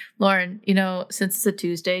 Lauren, you know, since it's a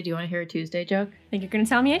Tuesday, do you want to hear a Tuesday joke? I think you're going to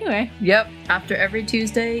tell me anyway. Yep. After every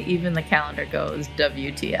Tuesday, even the calendar goes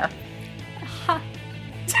WTF. Ha.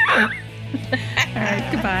 All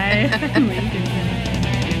right, goodbye. I'm leaving.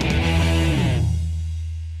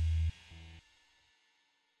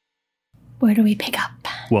 Where do we pick up?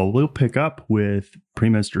 Well, we'll pick up with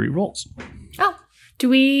pre-mystery rolls. Oh, do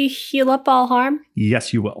we heal up all harm?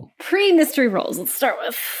 Yes, you will. Pre-mystery rolls. Let's start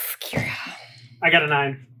with Kira. I got a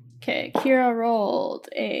 9. Okay, Kira rolled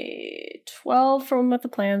a 12 from With the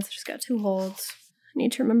Plans. She's got 2 holds. I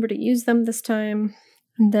need to remember to use them this time.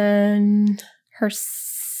 And then her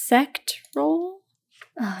sect roll.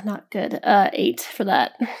 Not good. 8 for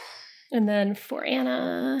that. And then for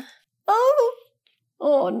Anna.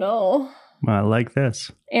 Oh no. I like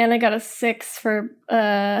this. And I got a 6 for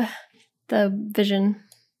the vision,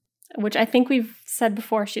 which I think we've said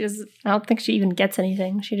before. I don't think she even gets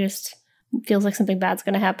anything. She just feels like something bad's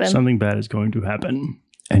going to happen. Something bad is going to happen.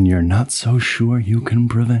 And you're not so sure you can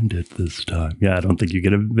prevent it this time. Yeah, I don't think you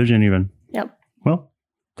get a vision even. Yep. Well,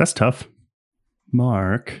 that's tough.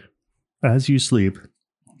 Mark, as you sleep,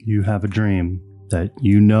 you have a dream that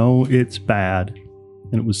you know it's bad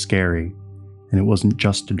and it was scary and it wasn't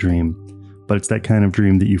just a dream. But it's that kind of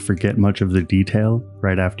dream that you forget much of the detail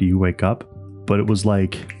right after you wake up. But it was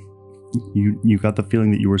like you got the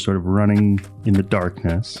feeling that you were sort of running in the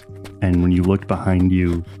darkness. And when you looked behind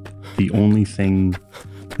you, the only thing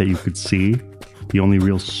that you could see, the only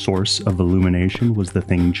real source of illumination was the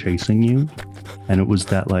thing chasing you. And it was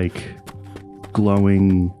that like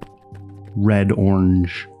glowing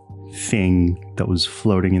red-orange thing that was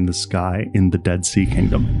floating in the sky in the Dead Sea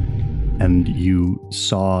Kingdom. And you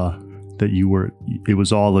saw that it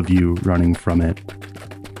was all of you running from it.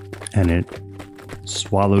 And it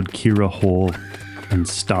swallowed Kira whole and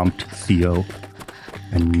stomped Theo.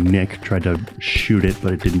 And Nick tried to shoot it,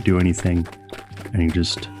 but it didn't do anything. And he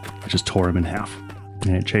just tore him in half.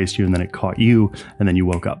 And it chased you, and then it caught you, and then you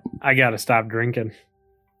woke up. I gotta stop drinking.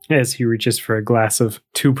 As he reaches for a glass of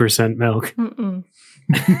 2% milk.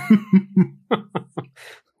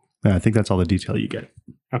 I think that's all the detail you get.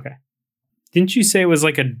 Okay. Didn't you say it was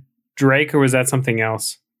like a drake, or was that something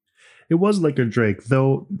else? It was like a drake,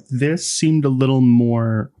 though this seemed a little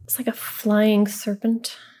more... It's like a flying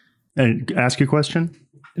serpent. And ask your question?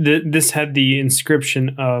 This had the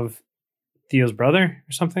inscription of Theo's brother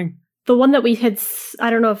or something? The one that we had... I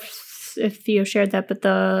don't know if Theo shared that, but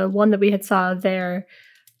the one that we had saw there...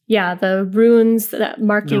 Yeah, the runes, that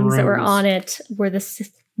markings that were on it were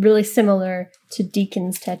really similar to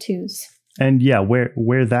Deacon's tattoos. And yeah,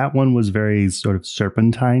 where that one was very sort of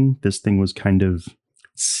serpentine, this thing was kind of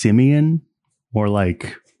simian, or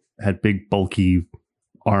like had big bulky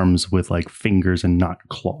arms with like fingers and not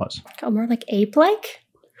claws. Oh, more like ape-like?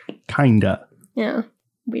 Kinda. Yeah,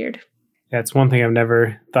 weird. Yeah, it's one thing I've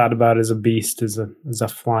never thought about as a beast, as a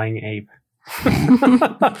flying ape.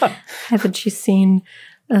 Haven't you seen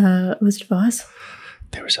Wizard of Oz?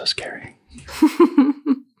 They were so scary.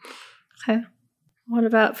 Okay. What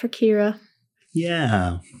about for Kira?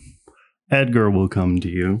 Yeah. Edgar will come to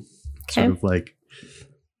you. Okay. Sort of like,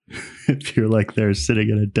 if you're like there sitting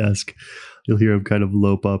at a desk, you'll hear him kind of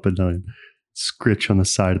lope up and scritch on the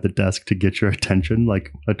side of the desk to get your attention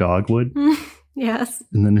like a dog would. Yes.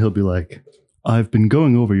 And then he'll be like, I've been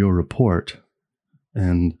going over your report,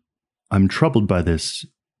 and I'm troubled by this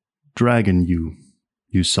dragon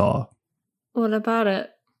you saw. What about it?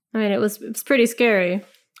 I mean, it was pretty scary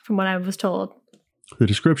from what I was told. The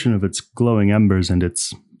description of its glowing embers and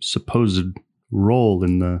its supposed role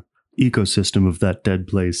in the ecosystem of that dead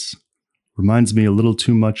place reminds me a little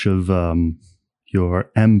too much of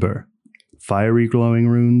your ember. Fiery glowing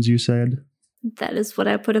runes, you said? That is what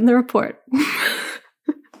I put in the report.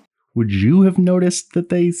 Would you have noticed that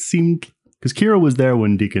they seemed... Because Kira was there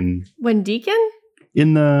when Deacon... When Deacon?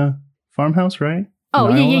 In the farmhouse, right? Oh,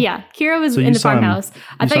 yeah. Kira was in the farmhouse.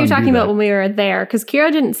 I thought you were talking about when we were there, because Kira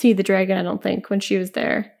didn't see the dragon, I don't think, when she was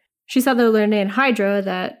there. She saw the Lernaean Hydra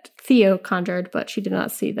that Theo conjured, but she did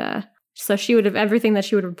not see the... So she would have... Everything that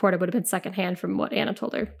she would have reported would have been secondhand from what Anna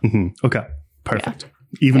told her. Mm-hmm. Okay. Perfect.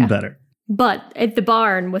 Yeah. Even better. But at the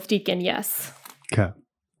barn with Deacon, yes. Okay.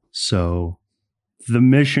 So the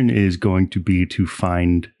mission is going to be to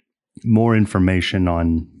find more information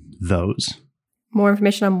on those. More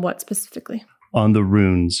information on what specifically? On the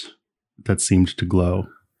runes that seemed to glow.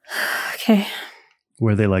 Okay.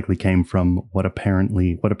 Where they likely came from, what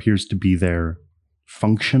appears to be their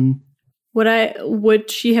function. Would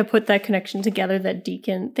she have put that connection together that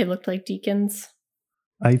they looked like deacons?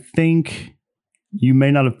 I think you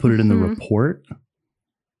may not have put it in the report,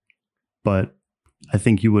 but I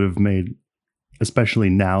think you would have made, especially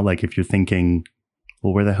now, like if you're thinking,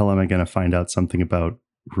 well, where the hell am I going to find out something about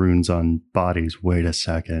runes on bodies? Wait a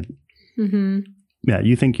second. Mm-hmm. Yeah,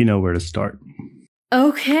 you think you know where to start.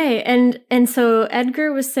 Okay, and so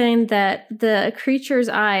Edgar was saying that the creature's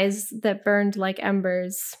eyes that burned like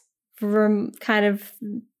embers kind of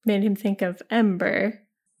made him think of ember.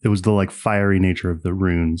 It was the like fiery nature of the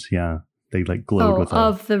runes, yeah. They like glowed with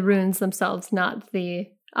of the runes themselves, not the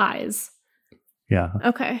eyes. Yeah.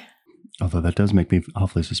 Okay. Although that does make me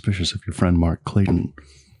awfully suspicious of your friend Mark Clayton.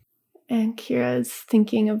 And Kira's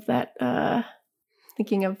thinking of that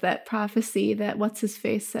prophecy that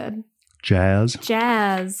what's-his-face said.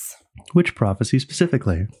 Jazz. Which prophecy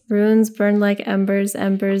specifically? Runes burn like embers.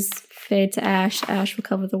 Embers fade to ash. Ash will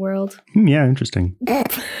cover the world. Yeah, interesting.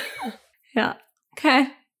 Yeah. Okay.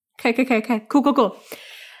 Cool.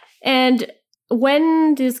 And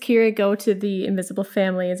when does Kira go to the invisible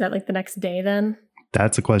family? Is that like the next day then?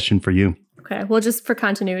 That's a question for you. Okay. Well, just for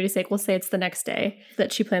continuity's sake, we'll say it's the next day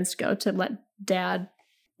that she plans to go to let Dad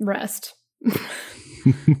rest.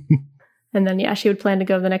 And then, yeah, she would plan to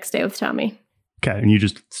go the next day with Tommy. Okay. And you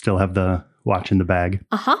just still have the watch in the bag?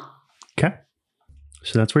 Uh-huh. Okay.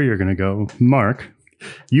 So that's where you're going to go. Mark,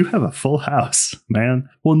 you have a full house, man.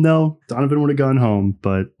 Well, no, Donovan would have gone home,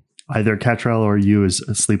 but either Catrell or you is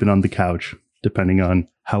sleeping on the couch, depending on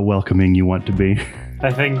how welcoming you want to be.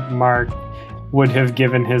 I think Mark would have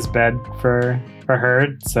given his bed for her.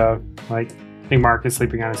 So, I think Mark is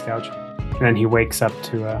sleeping on his couch. And then he wakes up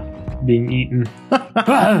to being eaten.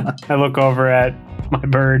 I look over at my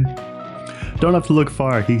bird. don't have to look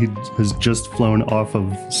far. He has just flown off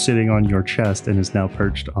of sitting on your chest and is now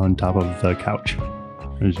perched on top of the couch.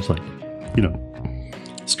 And he's just like,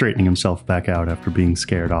 straightening himself back out after being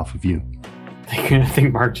scared off of you. I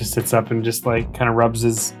think Mark just sits up and just like kind of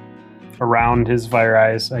rubs around his fire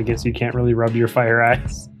eyes. I guess you can't really rub your fire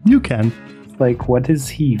eyes. You can. Like, what does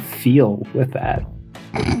he feel with that?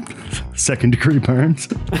 Second-degree burns.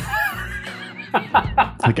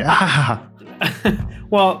 Like, ah.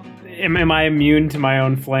 Well, am I immune to my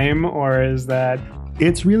own flame, or is that...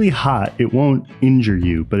 It's really hot. It won't injure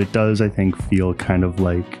you, but it does, I think, feel kind of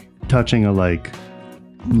like touching a, like,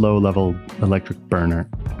 low-level electric burner.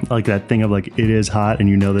 Like that thing of, like, it is hot, and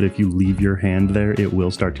you know that if you leave your hand there, it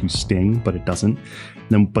will start to sting, but it doesn't.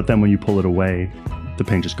 But then when you pull it away, the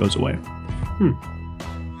pain just goes away.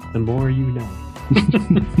 The more you know.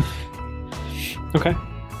 Okay.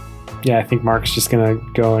 Yeah, I think Mark's just gonna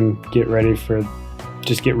go and get ready.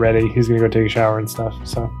 He's gonna go take a shower and stuff,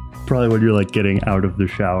 so. Probably when you're like getting out of the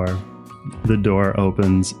shower, the door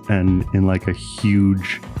opens and in like a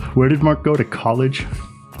huge... Where did Mark go to college?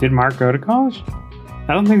 Did Mark go to college?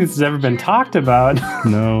 I don't think this has ever been talked about.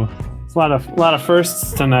 No. It's a lot of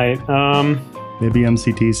firsts tonight. Maybe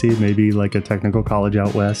MCTC, maybe like a technical college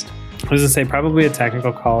out west. I was gonna say probably a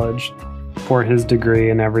technical college for his degree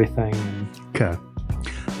and everything. Okay.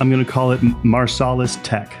 I'm gonna call it Marsalis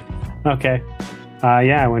Tech. Okay.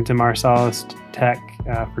 Yeah, I went to Marsalis Tech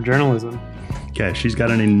for journalism. Okay, she's got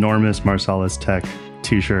an enormous Marsalis Tech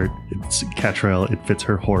t-shirt. It's catrail. It fits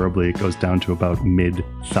her horribly. It goes down to about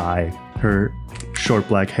mid-thigh. Her short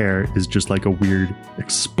black hair is just like a weird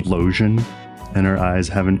explosion, and her eyes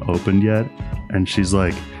haven't opened yet. And she's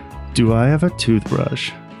like, "Do I have a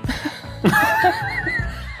toothbrush?"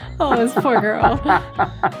 Oh, this poor girl.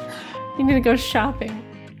 You need to go shopping.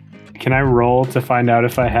 Can I roll to find out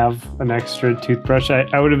if I have an extra toothbrush?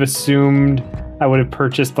 I would have assumed I would have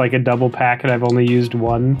purchased like a double pack and I've only used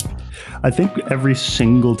one. I think every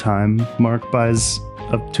single time Mark buys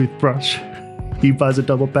a toothbrush, he buys a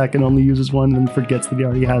double pack and only uses one and forgets that he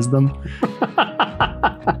already has them.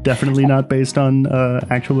 Definitely not based on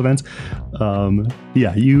actual events.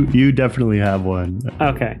 Yeah, you definitely have one.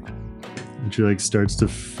 Okay. And she like starts to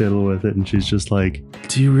fiddle with it and she's just like,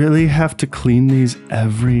 "Do you really have to clean these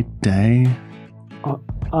every day?"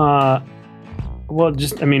 Well,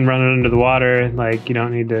 just, run it under the water. Like, you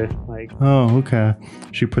don't need to, like... Oh, okay.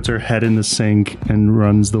 She puts her head in the sink and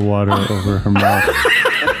runs the water over her mouth.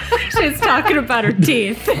 She's talking about her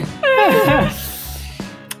teeth.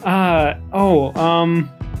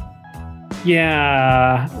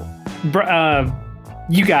 Yeah.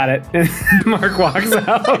 You got it. Mark walks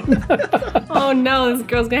out. Oh no, this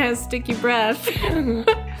girl's gonna have sticky breath.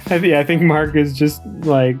 I think Mark is just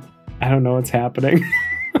like, I don't know what's happening.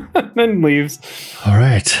 Then leaves. All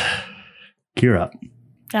right. Kira.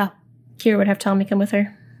 Yeah. Kira would have Tommy come with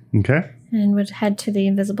her. Okay. And would head to the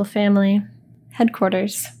Invisible Family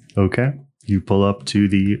headquarters. Okay. You pull up to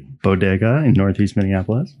the bodega in Northeast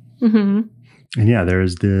Minneapolis. Mm-hmm. And yeah,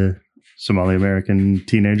 there's the Somali American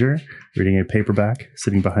teenager reading a paperback,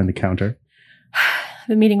 sitting behind the counter.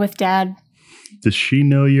 The meeting with Dad. Does she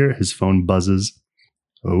know you're... His phone buzzes.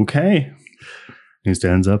 Okay. He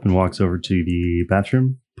stands up and walks over to the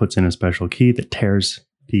bathroom, puts in a special key that tears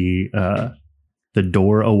the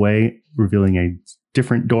door away, revealing a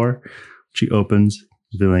different door. She opens,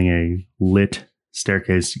 revealing a lit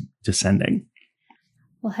staircase descending.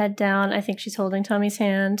 We'll head down. I think she's holding Tommy's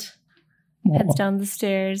hand. Heads down the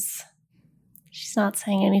stairs. She's not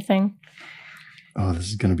saying anything. Oh, this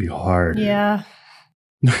is going to be hard. Yeah.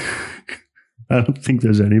 I don't think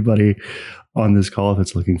there's anybody on this call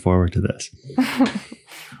that's looking forward to this.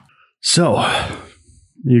 So,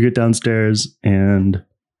 you get downstairs and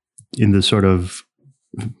in the sort of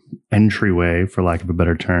entryway, for lack of a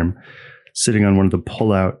better term, sitting on one of the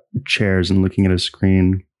pull-out chairs and looking at a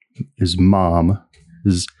screen is Mom.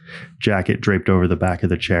 His jacket draped over the back of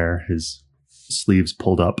the chair, his sleeves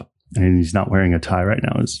pulled up, and he's not wearing a tie right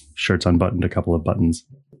now. His shirt's unbuttoned, a couple of buttons.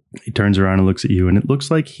 He turns around and looks at you, and it looks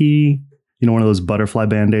like he, one of those butterfly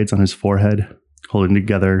band-aids on his forehead, holding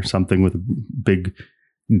together something with a big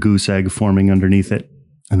goose egg forming underneath it.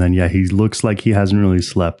 And then, yeah, he looks like he hasn't really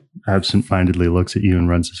slept. Absent-mindedly looks at you and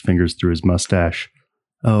runs his fingers through his mustache.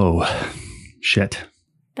 Oh, shit.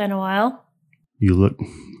 Been a while. You look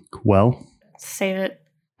well. Save it.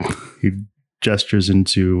 He gestures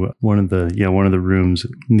into one of the rooms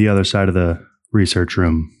on the other side of the research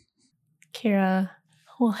room. Kira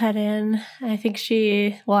will head in. I think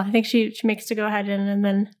she makes to go ahead in, and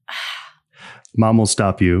then Mom will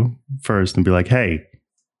stop you first and be like, "Hey,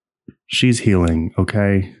 she's healing,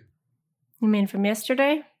 okay?" You mean from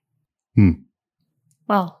yesterday?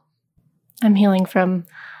 Well, I'm healing from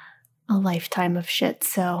a lifetime of shit,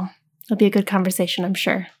 so it'll be a good conversation, I'm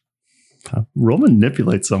sure. Roll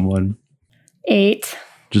manipulate someone. 8.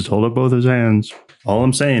 Just hold up both his hands. All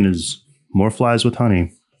I'm saying is more flies with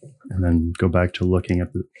honey. And then go back to looking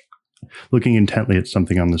intently at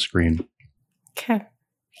something on the screen. Okay.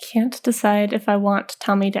 I can't decide if I want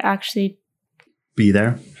Tommy to actually be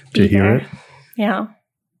there be to hear there. it. Yeah.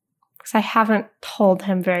 Because I haven't told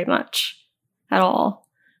him very much at all.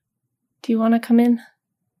 Do you want to come in?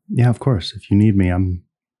 Yeah, of course. If you need me, I'm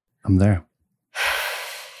there.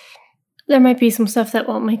 There might be some stuff that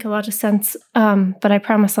won't make a lot of sense, but I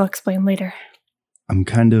promise I'll explain later. I'm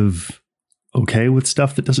kind of okay with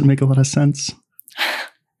stuff that doesn't make a lot of sense.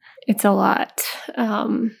 It's a lot.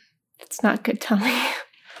 It's not good, Tommy.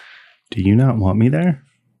 Do you not want me there?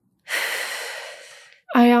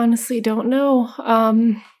 I honestly don't know.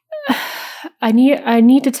 I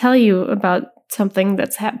need to tell you about something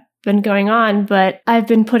that's been going on, but I've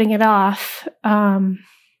been putting it off.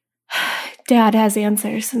 Dad has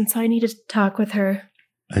answers, and so I need to talk with her.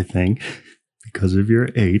 I think because of your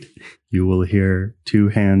 8, you will hear 2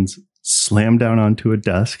 hands slam down onto a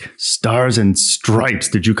desk. Stars and stripes.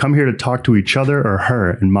 Did you come here to talk to each other or her?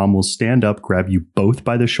 And Mom will stand up, grab you both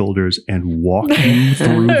by the shoulders, and walk you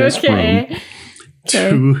through this room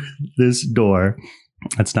to this door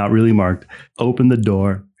that's not really marked. Open the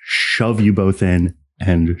door, shove you both in,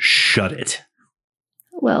 and shut it.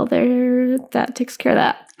 Well, that takes care of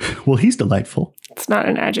that. Well, he's delightful. It's not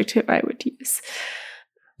an adjective I would use.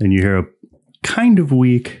 Then you hear a kind of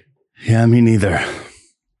weak, yeah, me neither.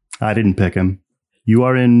 I didn't pick him. You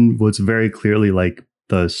are in what's very clearly like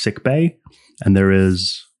the sick bay, and there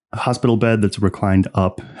is a hospital bed that's reclined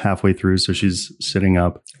up halfway through, so she's sitting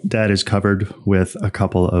up. Dad is covered with a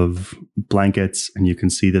couple of blankets, and you can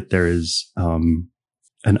see that there is an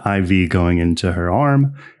IV going into her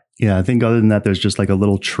arm. Yeah, I think other than that, there's just like a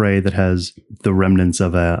little tray that has the remnants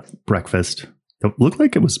of a breakfast. It looked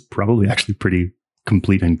like it was probably actually pretty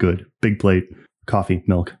complete and good. Big plate, coffee,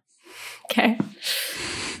 milk. Okay.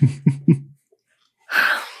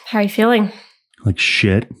 How are you feeling? Like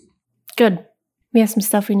shit. Good. We have some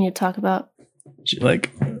stuff we need to talk about. She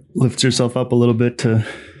like lifts herself up a little bit to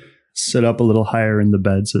sit up a little higher in the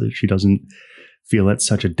bed so that she doesn't feel at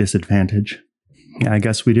such a disadvantage. Yeah, I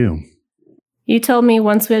guess we do. You told me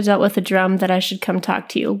once we had dealt with the drum that I should come talk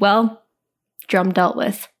to you. Well, drum dealt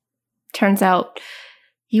with. Turns out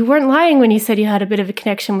you weren't lying when you said you had a bit of a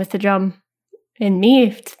connection with the drum. And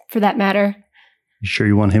me, for that matter. You sure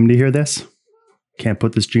you want him to hear this? Can't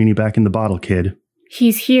put this genie back in the bottle, kid.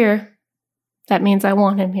 He's here. That means I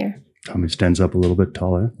want him here. Tommy stands up a little bit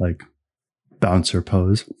taller, like bouncer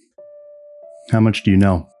pose. How much do you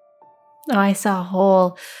know? Oh, I saw a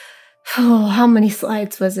whole... Oh, how many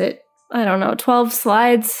slides was it? I don't know, 12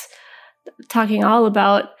 slides talking all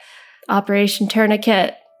about Operation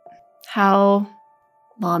Tourniquet, how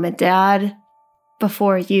Mom and Dad,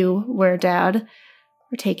 before you were Dad,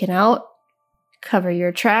 were taken out. Cover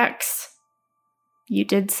your tracks. You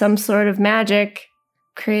did some sort of magic,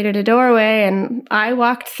 created a doorway, and I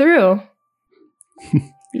walked through.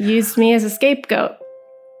 Used me as a scapegoat.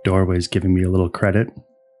 Doorway's giving me a little credit.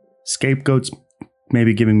 Scapegoat's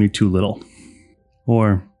maybe giving me too little.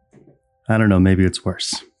 Or, I don't know, maybe it's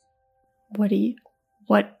worse.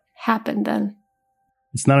 What happened then?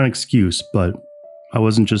 It's not an excuse, but I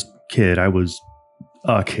wasn't just kid, I was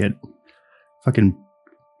a kid. Fucking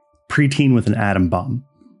preteen with an atom bomb.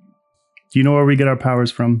 Do you know where we get our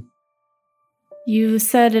powers from? You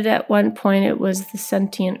said it at one point, it was the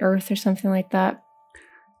sentient earth or something like that.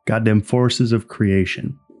 Goddamn forces of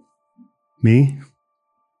creation. Me?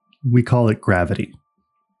 We call it gravity.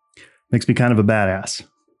 Makes me kind of a badass.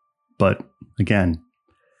 But, again,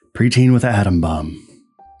 preteen with an atom bomb.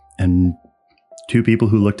 And 2 people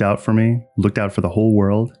who looked out for me, looked out for the whole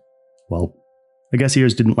world. Well, I guess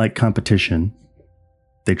yours didn't like competition.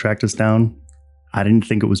 They tracked us down. I didn't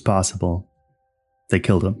think it was possible. They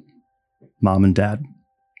killed him. Mom and Dad.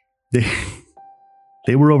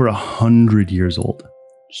 They were over 100 years old.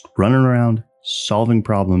 Just running around, solving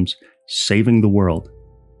problems, saving the world.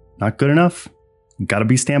 Not good enough? Gotta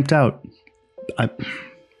be stamped out.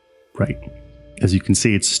 Right. As you can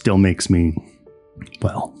see, it still makes me,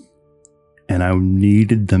 well, and I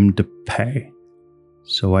needed them to pay.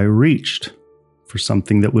 So I reached for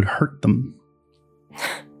something that would hurt them.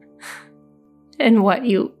 And what,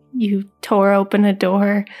 you tore open a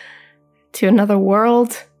door to another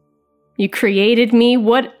world? You created me?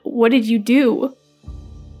 What did you do?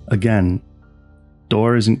 Again,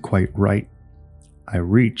 door isn't quite right. I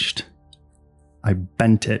reached. I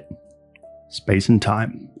bent it. Space and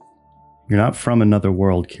time. You're not from another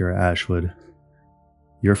world, Kira Ashwood.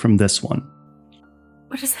 You're from this one.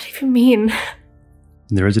 What does that even mean?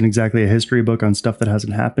 There isn't exactly a history book on stuff that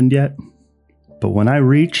hasn't happened yet, but when I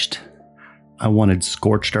reached, I wanted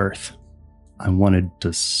scorched earth. I wanted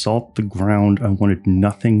to salt the ground. I wanted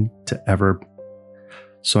nothing to ever...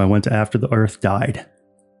 So I went to after the earth died,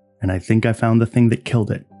 and I think I found the thing that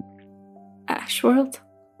killed it. Ashworld?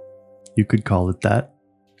 You could call it that.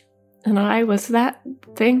 And I was that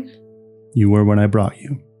thing? You were when I brought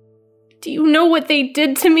you. Do you know what they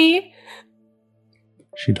did to me?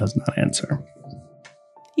 She does not answer.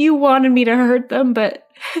 You wanted me to hurt them, but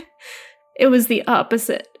it was the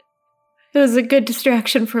opposite. It was a good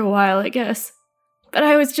distraction for a while, I guess. But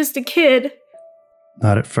I was just a kid.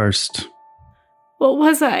 Not at first. What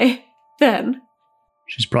was I then?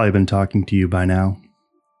 She's probably been talking to you by now.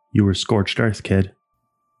 You were scorched earth, kid.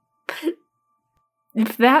 But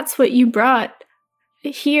if that's what you brought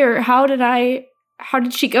here, how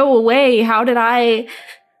did she go away? How did I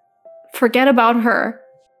forget about her?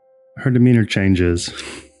 Her demeanor changes,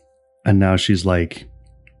 and now she's like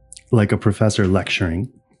a professor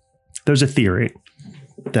lecturing. There's a theory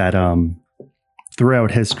that throughout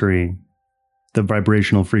history, the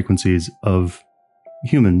vibrational frequencies of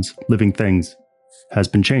humans, living things, has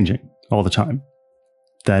been changing all the time.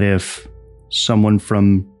 That if someone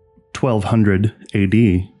from 1200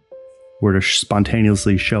 AD were to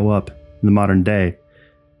spontaneously show up in the modern day,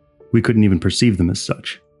 we couldn't even perceive them as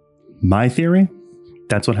such. My theory?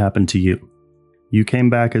 That's what happened to you. You came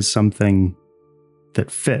back as something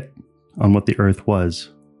that fit on what the Earth was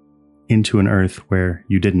into an Earth where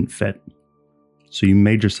you didn't fit. So you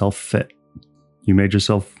made yourself fit. You made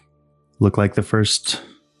yourself look like the first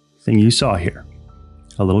thing you saw here.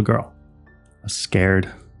 A little girl. A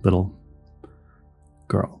scared little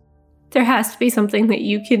girl. There has to be something that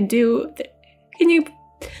you can do.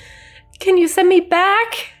 Can you send me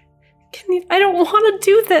back? I don't want to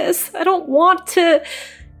do this. I don't want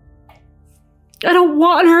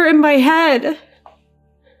her in my head.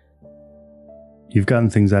 You've gotten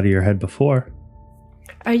things out of your head before.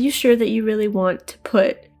 Are you sure that you really want to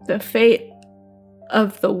put the fate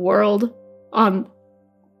of the world on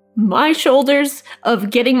my shoulders, of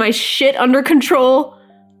getting my shit under control?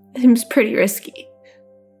 It seems pretty risky.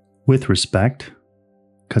 With respect,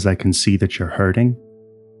 because I can see that you're hurting,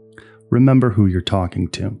 remember who you're talking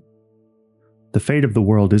to. The fate of the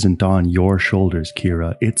world isn't on your shoulders,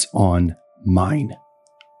 Kira. It's on mine.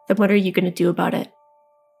 Then what are you going to do about it?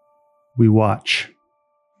 We watch.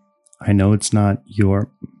 I know it's not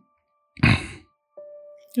your...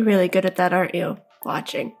 You're really good at that, aren't you?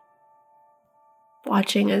 Watching.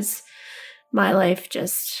 Watching as my life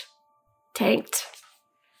just tanked.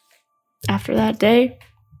 After that day,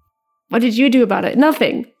 what did you do about it?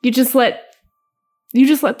 Nothing. You just let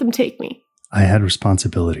them take me. I had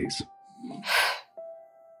responsibilities.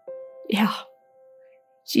 Yeah.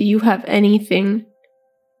 Do you have anything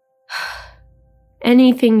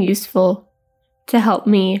useful to help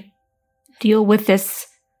me deal with this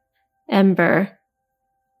Ember?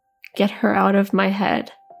 Get her out of my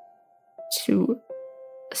head to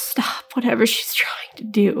stop whatever she's trying to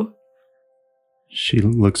do. She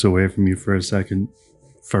looks away from you for a second,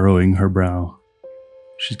 furrowing her brow.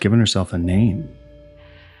 She's given herself a name.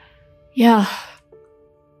 Yeah.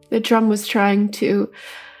 The drum was trying to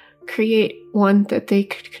create one that they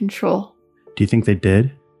could control. Do you think they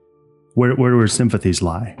did? Where do her sympathies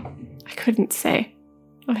lie? I couldn't say.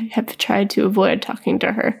 I have tried to avoid talking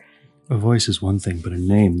to her. A voice is one thing, but a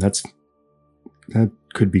name, that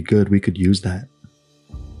could be good. We could use that.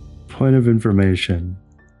 Point of information.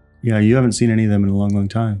 Yeah, you haven't seen any of them in a long, long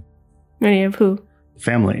time. Any of who?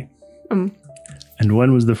 Family. And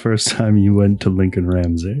when was the first time you went to Lincoln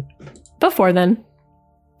Ramsey? Before then.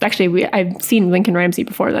 Actually, I've seen Lincoln Ramsey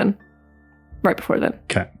before then. Right before then.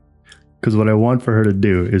 Okay. Because what I want for her to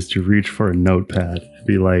do is to reach for a notepad.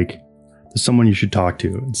 Be like, there's someone you should talk to,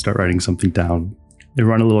 and start writing something down. They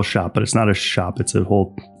run a little shop, but it's not a shop. It's a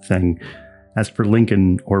whole thing. As for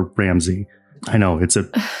Lincoln or Ramsey, I know it's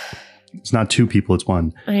not two people, it's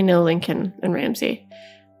one. I know Lincoln and Ramsey.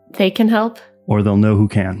 They can help? Or they'll know who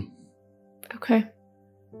can. Okay.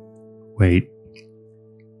 Wait.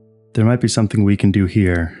 There might be something we can do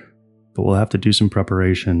here, but we'll have to do some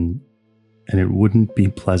preparation, and it wouldn't be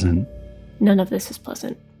pleasant. None of this is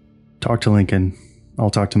pleasant. Talk to Lincoln. I'll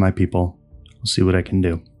talk to my people. I'll see what I can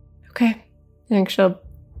do. Okay. I think she'll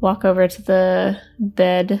walk over to the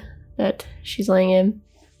bed that she's laying in,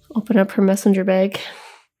 open up her messenger bag.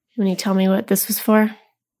 When you tell me what this was for,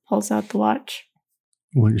 pulls out the watch.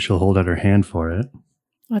 Well, she'll hold out her hand for it.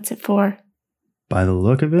 What's it for? By the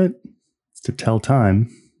look of it, it's to tell time.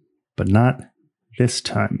 but not this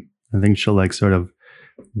time. I think she'll like sort of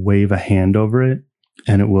wave a hand over it,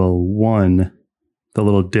 and it will, the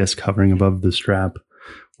little disc hovering above the strap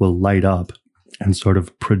will light up and sort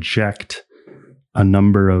of project a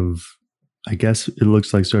number of, I guess it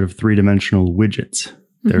looks like sort of three-dimensional widgets.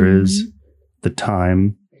 There is the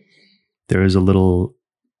time. There is a little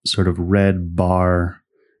sort of red bar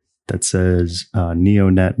that says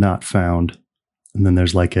Neonet not found. And then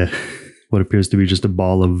there's like what appears to be just a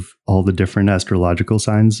ball of all the different astrological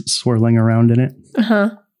signs swirling around in it.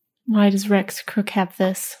 Uh-huh. Why does Rex Crook have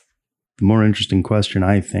this? The more interesting question,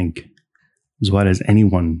 I think, is why does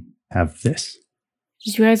anyone have this?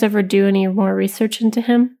 Did you guys ever do any more research into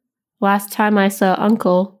him? Last time I saw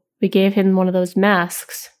Uncle, we gave him one of those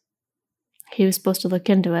masks. He was supposed to look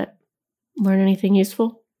into it. Learn anything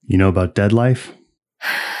useful? You know about dead life?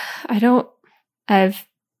 I don't. I've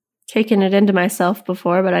taken it into myself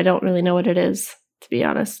before, but I don't really know what it is, to be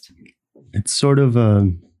honest. It's sort of a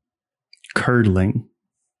curdling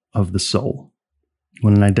of the soul.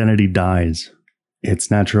 When an identity dies, its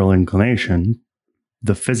natural inclination,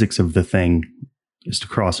 the physics of the thing, is to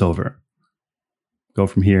cross over. Go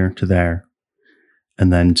from here to there,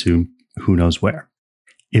 and then to who knows where.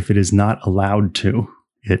 If it is not allowed to,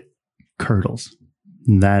 it curdles.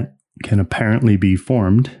 That can apparently be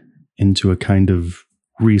formed into a kind of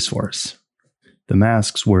resource. The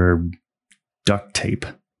masks were duct tape,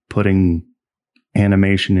 putting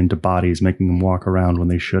animation into bodies, making them walk around when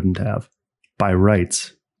they shouldn't have. By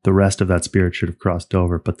rights, the rest of that spirit should have crossed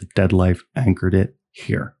over, but the dead life anchored it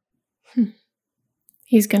here.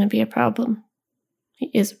 He's going to be a problem.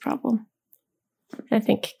 He is a problem. I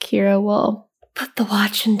think Kira will put the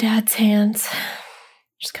watch in Dad's hands.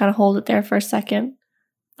 Just kind of hold it there for a second.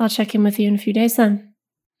 I'll check in with you in a few days then.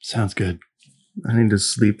 Sounds good. I need to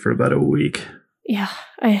sleep for about a week. Yeah,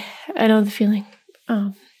 I know the feeling.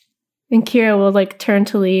 And Kira will like turn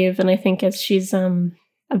to leave, and I think as she's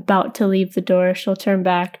about to leave the door, she'll turn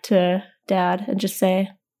back to Dad and just say,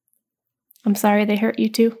 "I'm sorry they hurt you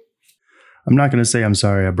too." I'm not going to say I'm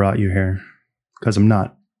sorry I brought you here, because I'm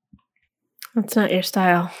not. That's not your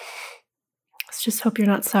style. Let's just hope you're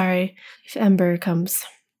not sorry if Ember comes.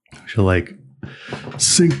 She'll like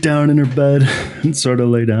sink down in her bed and sort of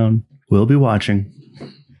lay down. We'll be watching.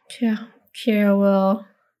 Yeah. Kira will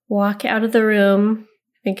walk out of the room.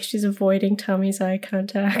 I think she's avoiding Tommy's eye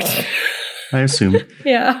contact. I assume.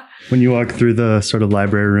 Yeah. When you walk through the sort of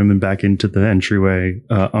library room and back into the entryway,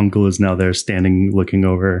 Uncle is now there standing looking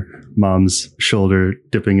over Mom's shoulder,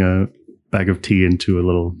 dipping a bag of tea into a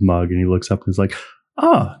little mug, and he looks up and is like,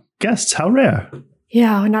 guests, how rare.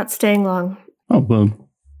 Yeah, we're not staying long. Oh, well,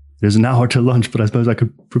 there's an hour to lunch, but I suppose I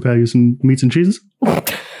could prepare you some meats and cheeses?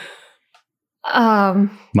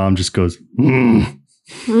 Mom just goes,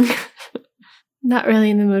 Not really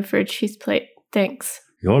in the mood for a cheese plate. Thanks.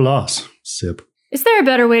 Your loss. Sip. Is there a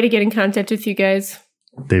better way to get in contact with you guys?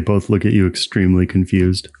 They both look at you extremely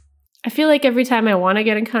confused. I feel like every time I want to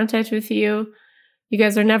get in contact with you, you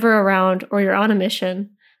guys are never around or you're on a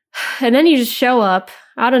mission. And then you just show up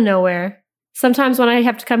out of nowhere. Sometimes when I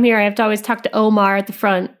have to come here, I have to always talk to Omar at the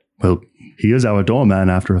front. Well, he is our doorman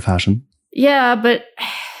after a fashion. Yeah, but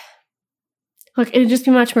look, it'd just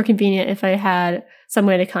be much more convenient if I had some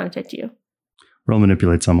way to contact you. Roll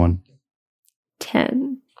manipulate someone.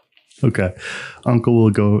 10. Okay. Uncle will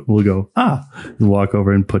go, and walk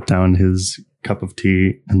over and put down his cup of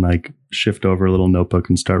tea and like shift over a little notebook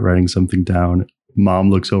and start writing something down. Mom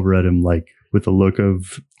looks over at him like with a look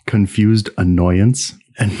of confused annoyance.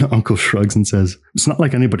 And Uncle shrugs and says, "It's not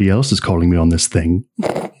like anybody else is calling me on this thing."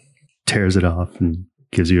 Tears it off and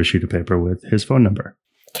gives you a sheet of paper with his phone number.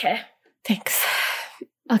 Okay. Thanks.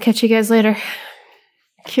 I'll catch you guys later.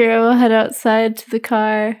 Kira will head outside to the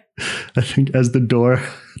car. I think as the door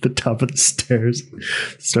at the top of the stairs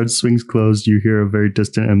swings closed, you hear a very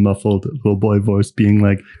distant and muffled little boy voice being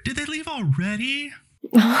like, "Did they leave already?"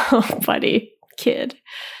 Oh, buddy. Kid.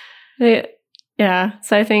 Yeah,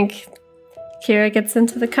 so I think Kira gets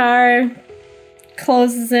into the car,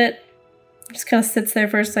 closes it, just kind of sits there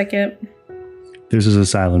for a second. This is a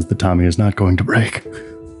silence that Tommy is not going to break.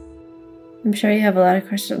 I'm sure you have a lot of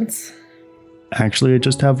questions. Actually, I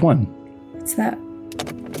just have one. What's that?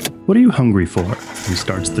 What are you hungry for? He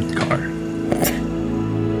starts the car.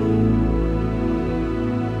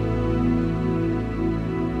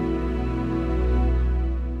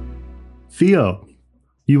 Theo,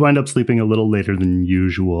 you wind up sleeping a little later than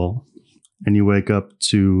usual, and you wake up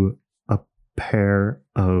to a pair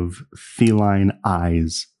of feline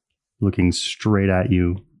eyes looking straight at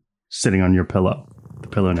you, sitting on your pillow, the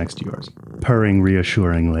pillow next to yours, purring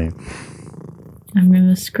reassuringly. I'm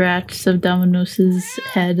gonna scratch Subdominos's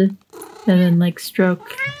head and then like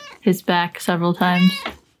stroke his back several times.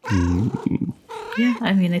 Yeah,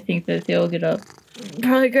 I mean, I think that they'll get up.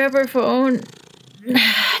 Probably grab her phone.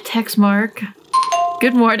 Text Mark.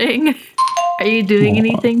 Good morning. Are you doing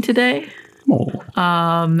anything today?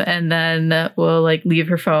 And then we'll like leave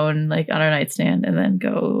her phone like on our nightstand and then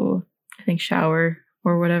go, I think, shower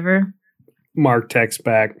or whatever. Mark texts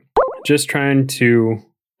back. Just trying to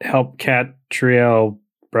help Catriel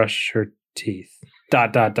brush her teeth. ...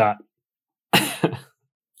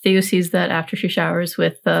 Theo sees that after she showers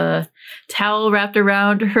with a towel wrapped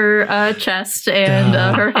around her chest and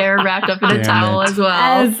her hair wrapped up in a towel as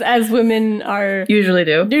well. As women are usually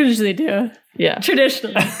do. Yeah.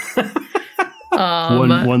 Traditionally.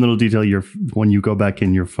 One little detail, when you go back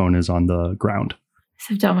in, your phone is on the ground.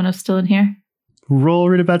 Is Domino's still in here? Roll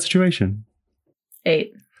rid of that situation.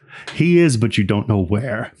 8. He is, but you don't know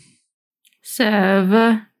where.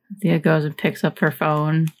 Sev. Thea goes and picks up her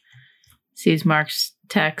phone, sees Mark's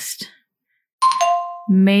text.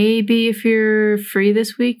 Maybe if you're free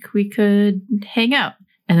this week, we could hang out.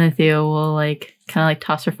 And then Theo will like kind of like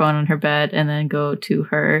toss her phone on her bed and then go to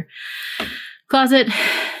her closet,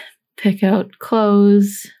 pick out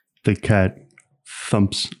clothes. The cat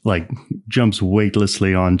jumps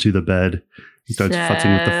weightlessly onto the bed. He starts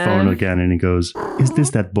futzing with the phone again and he goes, "Is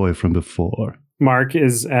this that boy from before?" Mark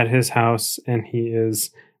is at his house and he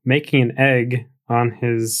is making an egg on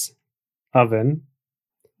his oven.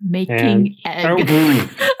 Making egg.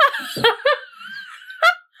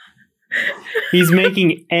 He's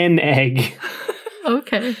making an egg.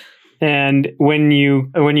 Okay. And when you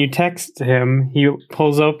text him, he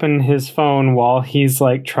pulls open his phone while he's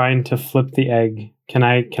like trying to flip the egg. Can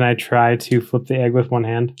I try to flip the egg with one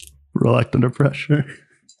hand? Roll act under pressure.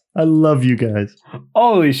 I love you guys.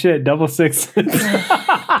 Holy shit, double 6. You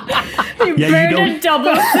burned a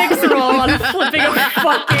double 6 roll on flipping a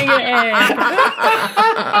fucking egg.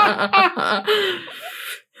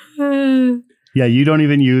 Yeah, you don't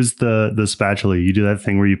even use the spatula. You do that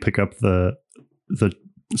thing where you pick up the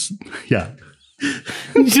yeah.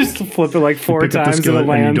 You just flip it like 4 times and it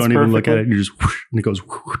lands and you don't even look at it. perfectly. And you just whoosh, and it goes.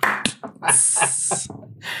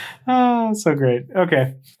 Oh, so great.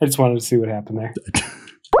 Okay. I just wanted to see what happened there.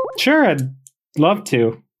 Sure, I'd love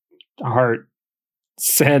to. Heart.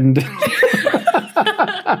 Send.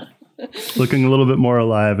 Looking a little bit more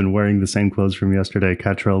alive and wearing the same clothes from yesterday,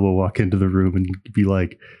 Catrell will walk into the room and be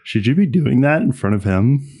like, "Should you be doing that in front of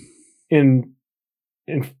him?" In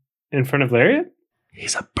front of Lariat?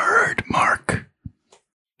 He's a bird, Mark.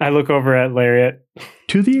 I look over at Lariat.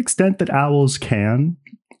 To the extent that owls can,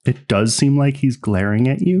 it does seem like he's glaring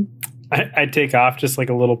at you. I take off just like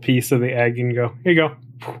a little piece of the egg and go, "Here you go."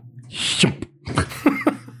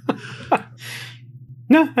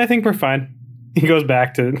 No, I think we're fine. He goes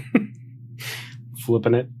back to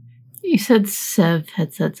flipping it. You said Sev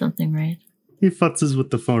had said something, right? He futzes with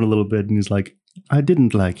the phone a little bit and he's like, "I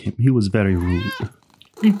didn't like him. He was very rude."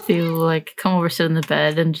 I feel like come over, sit in the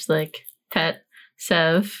bed, and just like pet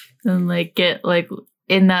Sev and like get like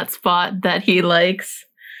in that spot that he likes.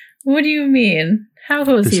 What do you mean? How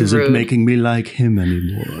was this he rude? This isn't making me like him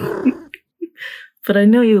anymore. But I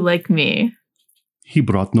know you like me. He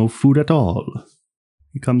brought no food at all.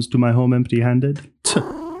 He comes to my home empty-handed.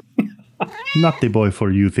 Not the boy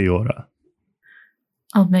for you, Theora.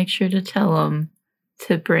 I'll make sure to tell him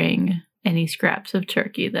to bring any scraps of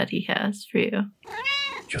turkey that he has for you.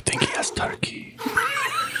 You think he has turkey?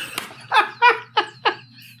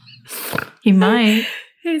 He might.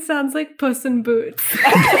 He sounds like Puss in Boots.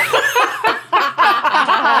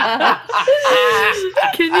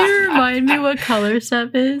 Can you remind me what color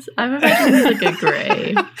Sev is? I'm imagining he's like a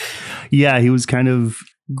gray. Yeah, he was kind of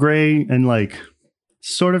gray and like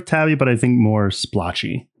sort of tabby, but I think more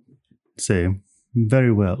splotchy. Say,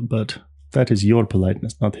 very well, but that is your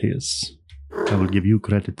politeness, not his. I will give you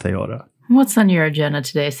credit, Theora. What's on your agenda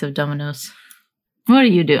today, Subdominos? What are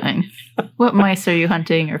you doing? What mice are you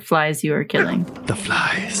hunting or flies you are killing? The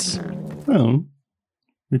flies. Well,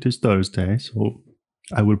 it is Thursday, so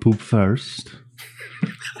I will poop first.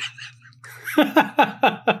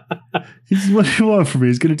 This is what you want from me.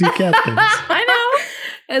 He's going to do cat things. I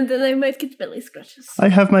know. And then I might get belly scratches. I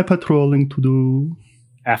have my patrolling to do.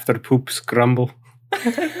 After poops grumble.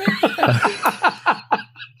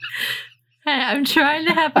 Hey, I'm trying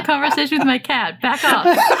to have a conversation with my cat. Back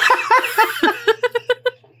off.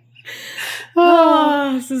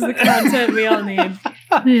 Oh, this is the content we all need.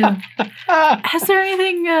 Yeah. Has there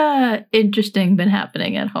anything interesting been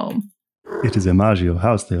happening at home? It is a Maggio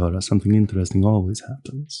house, Theora. Something interesting always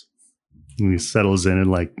happens. And he settles in and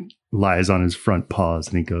like lies on his front paws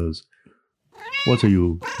and he goes, What are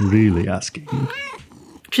you really asking?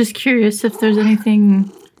 Just curious if there's anything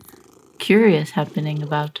curious happening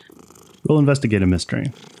about. We'll investigate a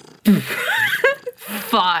mystery.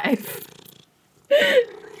 5.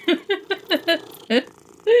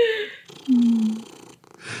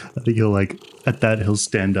 I think he'll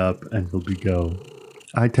stand up and go,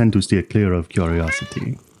 I tend to steer clear of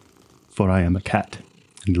curiosity, for I am a cat.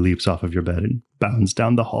 And he leaps off of your bed and bounds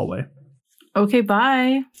down the hallway. Okay,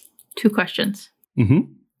 bye. 2 questions. Mm-hmm.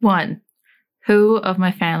 1, who of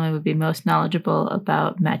my family would be most knowledgeable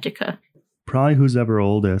about Magicka? Probably who's ever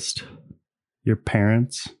oldest. Your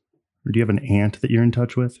parents? Or do you have an aunt that you're in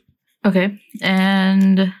touch with? Okay,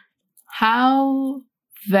 and how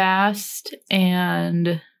vast and,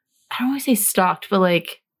 I don't want to say stocked, but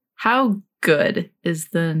like, how good is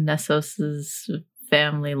the Nessos'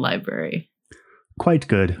 family library? Quite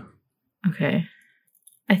good. Okay.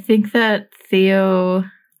 I think that Theo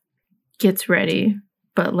gets ready,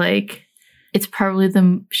 but like, it's probably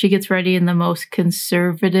she gets ready in the most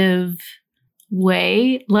conservative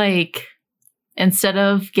way. Like, instead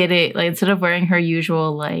of wearing her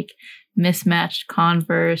usual like mismatched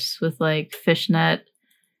Converse with like fishnet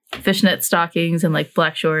stockings and like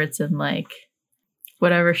black shorts and like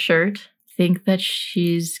whatever shirt, I think that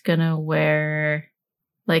she's gonna wear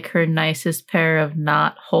like her nicest pair of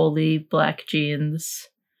not wholly black jeans,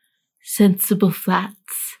 sensible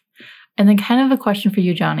flats. And then kind of a question for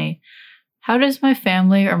you, Johnny. How does my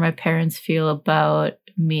family or my parents feel about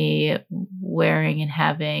me wearing and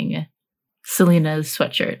having Selena's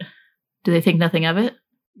sweatshirt? Do they think nothing of it?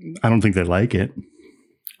 I don't think they like it.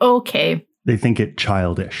 Okay. They think it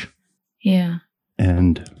childish. Yeah.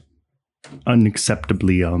 And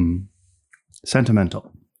unacceptably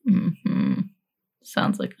sentimental. Mm-hmm.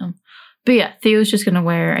 Sounds like them. But yeah, Theo's just going to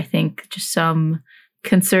wear, I think, just some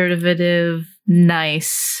conservative,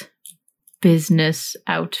 nice business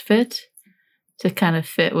outfit to kind of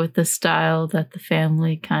fit with the style that the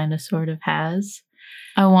family kind of sort of has.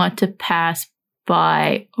 I want to pass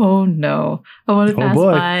by,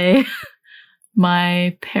 by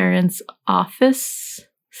my parents' offices,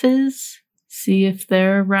 see if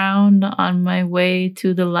they're around on my way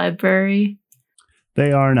to the library.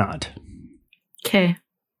 They are not. Okay.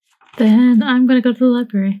 Then I'm going to go to the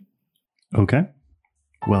library. Okay.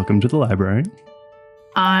 Welcome to the library.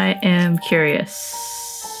 I am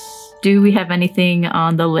curious. Do we have anything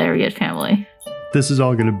on the Lariat family? This is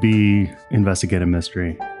all going to be investigative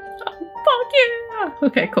mystery. Oh, fuck yeah!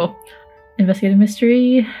 Okay, cool. Investigative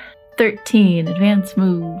mystery. 13. Advanced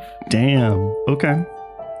move. Damn. Okay.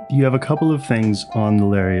 You have a couple of things on the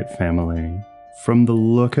Lariat family. From the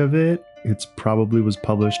look of it, it's probably was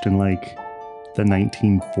published in like the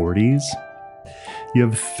 1940s. You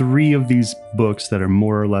have 3 of these books that are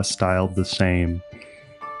more or less styled the same,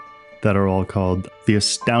 that are all called The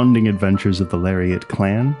Astounding Adventures of the Lariat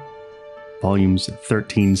Clan, volumes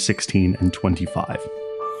 13, 16, and 25.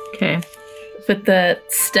 Okay. Put the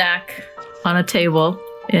stack on a table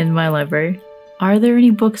in my library. Are there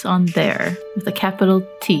any books on there with a capital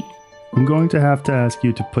T? I'm going to have to ask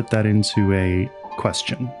you to put that into a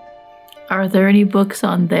question. Are there any books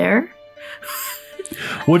on there?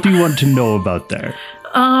 What do you want to know about there?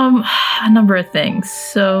 A number of things.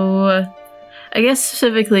 So, I guess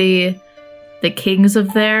specifically the kings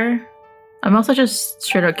of there. I'm also just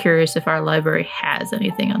straight out curious if our library has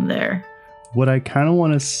anything on there. What I kind of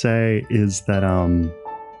want to say is that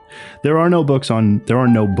there are no books on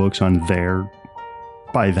there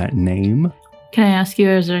by that name. Can I ask you,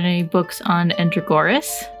 is there any books on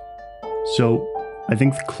Endragoras? So, I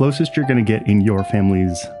think the closest you're going to get in your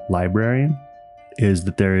family's library is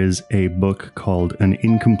that there is a book called An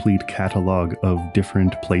Incomplete Catalog of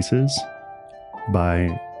Different Places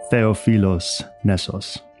by Theophilos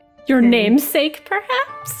Nessos. Your namesake,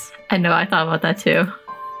 perhaps? I know, I thought about that too.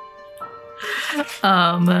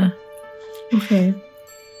 Okay. I'm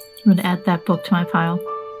gonna add that book to my pile.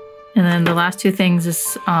 And then the last 2 things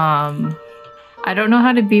is, I don't know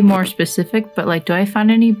how to be more specific, but like, do I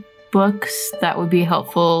find any books that would be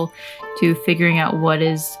helpful to figuring out what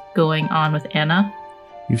is going on with Anna?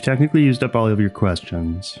 You've technically used up all of your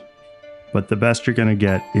questions, but the best you're going to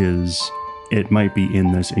get is it might be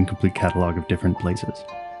in this incomplete catalog of different places.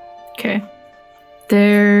 Okay.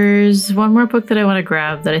 There's one more book that I want to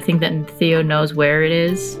grab that I think that Theo knows where it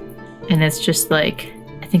is, and it's just like,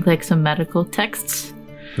 I think like some medical texts.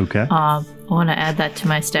 Okay. I want to add that to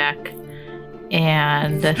my stack.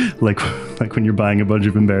 And like when you're buying a bunch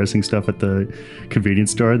of embarrassing stuff at the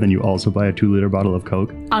convenience store, then you also buy a 2-liter bottle of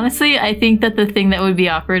Coke. Honestly, I think that the thing that would be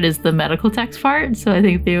awkward is the medical text part. So I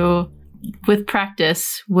think Theo with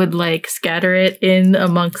practice, would like scatter it in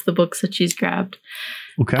amongst the books that she's grabbed.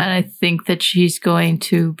 Okay. And I think that she's going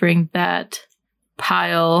to bring that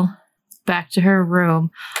pile back to her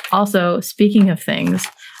room. Also, speaking of things,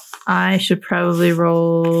 I should probably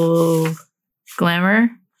roll glamour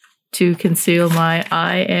to conceal my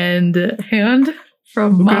eye and hand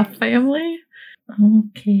from my family.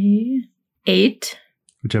 Okay. 8.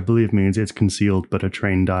 Which I believe means it's concealed, but a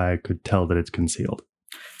trained eye could tell that it's concealed.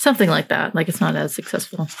 Something like that. Like it's not as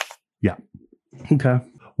successful. Yeah. Okay.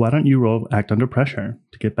 Why don't you roll act under pressure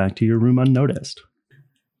to get back to your room unnoticed?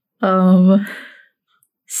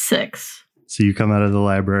 6. So you come out of the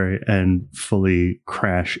library and fully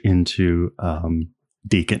crash into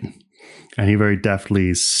Deacon. And he very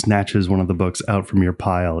deftly snatches one of the books out from your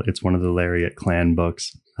pile. It's one of the Lariat clan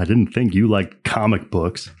books. I didn't think you liked comic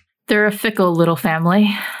books. They're a fickle little family.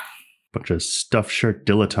 Bunch of stuffed shirt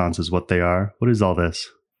dilettantes is what they are. What is all this?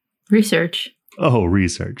 Research. Oh,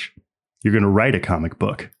 research. You're going to write a comic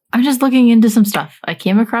book. I'm just looking into some stuff. I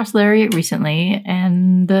came across Lariat recently,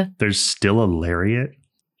 and... There's still a Lariat?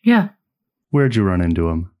 Yeah. Where'd you run into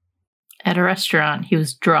him? At a restaurant. He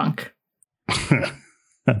was drunk.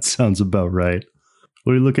 That sounds about right.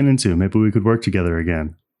 What are you looking into? Maybe we could work together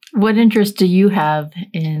again. What interest do you have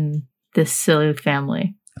in this silly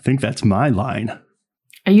family? I think that's my line.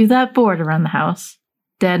 Are you that bored around the house?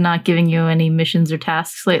 Dad not giving you any missions or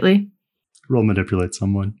tasks lately? Roll manipulate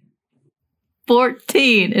someone.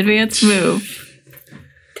 14. Advanced move.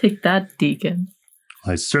 Take that, Deacon.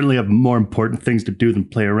 I certainly have more important things to do than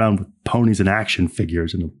play around with ponies and action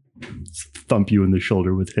figures, and he'll thump you in the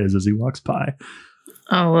shoulder with his as he walks by.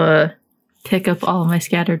 I'll pick up all of my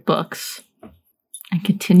scattered books and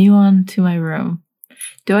continue on to my room.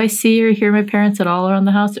 Do I see or hear my parents at all around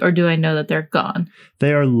the house, or do I know that they're gone?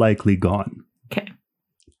 They are likely gone. Okay.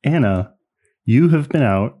 Anna, you have been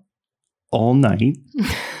out all night.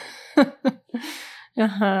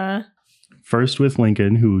 Uh-huh. First with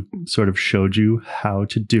Lincoln, who sort of showed you how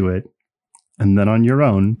to do it, and then on your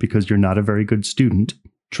own, because you're not a very good student,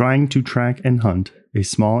 trying to track and hunt a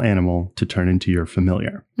small animal to turn into your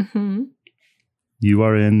familiar. Mm-hmm. You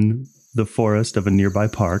are in the forest of a nearby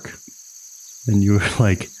park, and you were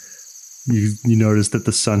like, you notice that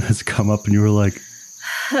the sun has come up, and you were like,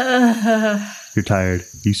 you're tired,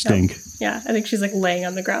 you stink. Yeah, I think she's like laying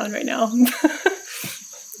on the ground right now.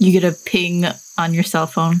 You get a ping on your cell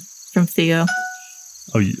phone from Theo.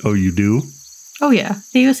 Oh, you do? Oh, yeah.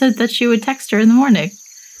 Theo said that she would text her in the morning.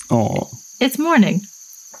 Oh. It's morning.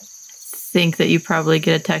 Think that you probably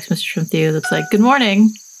get a text message from Theo that's like, good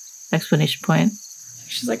morning! Exclamation point.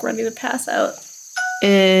 She's like ready to pass out.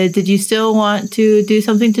 Did you still want to do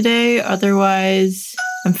something today? Otherwise,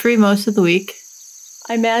 I'm free most of the week.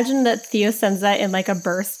 I imagine that Theo sends that in like a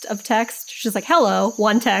burst of text. She's like, hello,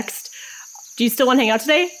 one text. Do you still want to hang out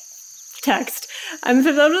today? Text. I'm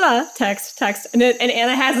blah, blah, blah. Text. And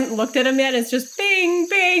Anna hasn't looked at him yet. It's just bing,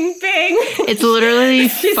 bing, bing. It's literally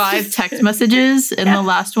 5 text messages, and the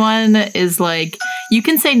last one is like, you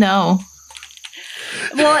can say no.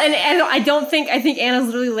 Well, and I think Anna's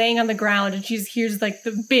literally laying on the ground, and she hears like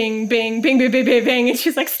the bing, bing, bing, bing, bing, bing, bing, and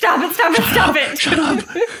she's like, stop it. Shut up.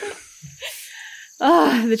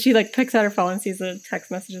 That she like picks out her phone and sees the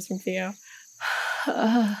text messages from Theo.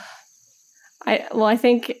 I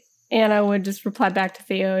think Anna would just reply back to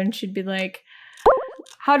Theo, and she'd be like,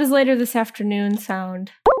 how does later this afternoon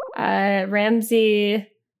sound? Ramsey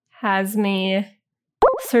has me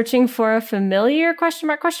searching for a familiar ?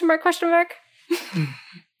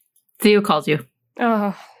 Theo calls you.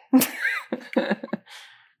 Oh.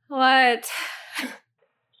 What?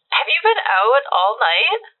 Have you been out all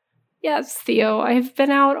night? Yes, Theo, I've been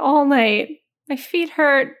out all night. My feet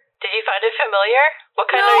hurt. Did you find it familiar? What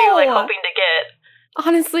kind are you, like, hoping to get?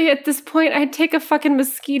 Honestly, at this point, I'd take a fucking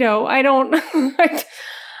mosquito. I don't...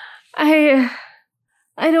 I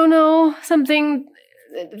don't know. Something...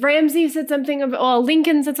 Ramsey said something about... Well,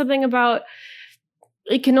 Lincoln said something about...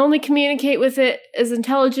 It can only communicate with it as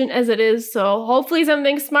intelligent as it is, so hopefully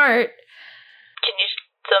something smart. Can you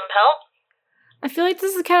some help? I feel like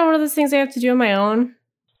this is kind of one of those things I have to do on my own.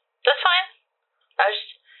 That's fine. I was just...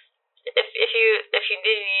 If you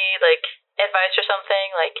need any, like, advice or something,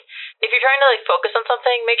 like, if you're trying to, like, focus on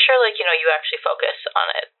something, make sure, like, you know, you actually focus on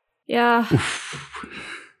it. Yeah.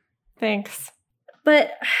 Thanks.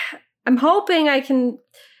 But I'm hoping I can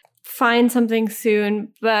find something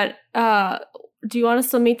soon, but do you want us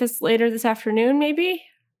to meet this later this afternoon, maybe?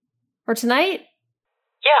 Or tonight?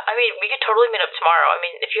 Yeah, I mean, we could totally meet up tomorrow. I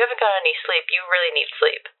mean, if you haven't got any sleep, you really need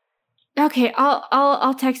sleep. Okay,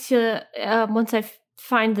 I'll text you once I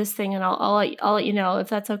find this thing, and I'll let you know if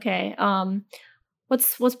that's okay.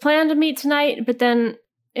 let's plan to meet tonight, but then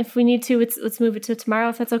if we need to, let's move it to tomorrow,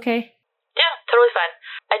 if that's okay. Yeah, totally fine.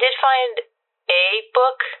 I did find a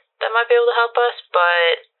book that might be able to help us,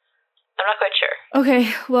 but I'm not quite sure. Okay,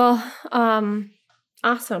 well,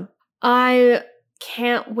 awesome. I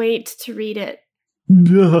can't wait to read it.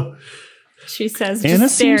 She says, Anna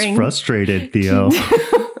just staring. seems frustrated, Theo. Well, good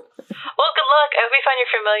luck. I hope you find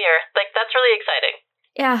you're familiar. Like, that's really exciting.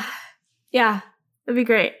 Yeah, that'd be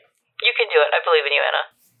great. You can do it. I believe in you, Anna.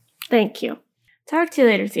 Thank you. Talk to you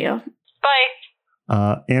later, Theo.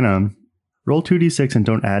 Bye. Anna, roll 2d6 and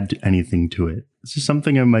don't add anything to it. This is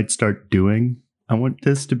something I might start doing. I want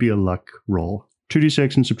this to be a luck roll.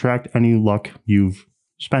 2d6 and subtract any luck you've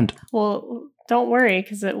spent. Well, don't worry,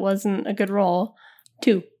 because it wasn't a good roll.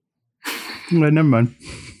 2. Never mind.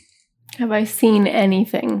 Have I seen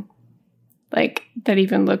anything like that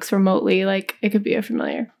even looks remotely like it could be a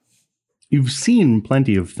familiar? You've seen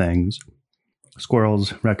plenty of things.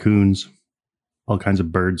 Squirrels, raccoons, all kinds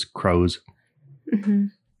of birds, crows. Mm-hmm.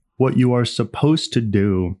 What you are supposed to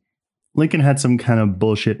do, Lincoln had some kind of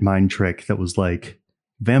bullshit mind trick that was like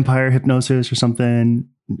vampire hypnosis or something.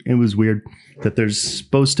 It was weird that there's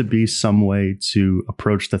supposed to be some way to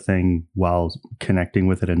approach the thing while connecting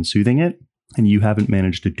with it and soothing it. And you haven't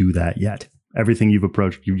managed to do that yet. Everything you've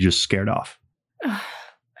approached, you've just scared off. I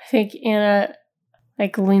think Anna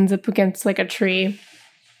leans up against a tree,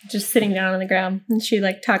 just sitting down on the ground, and she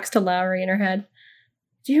talks to Lowry in her head.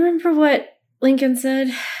 Do you remember what Lincoln said?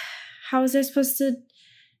 How was I supposed to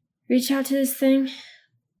reach out to this thing?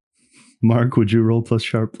 Mark, would you roll plus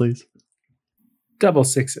sharp, please? Double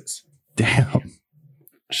 6s. Damn.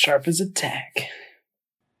 Sharp as a tack.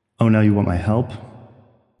 Oh, now you want my help?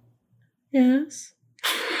 Yes.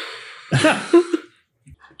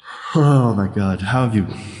 Oh my God. How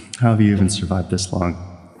have you even survived this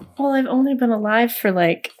long? Well, I've only been alive for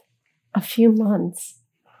a few months.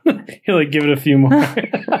 He'll give it a few more.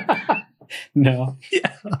 No.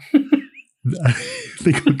 Yeah. I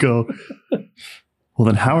think I'll go, well,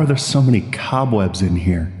 then how are there so many cobwebs in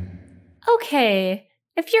here? Okay,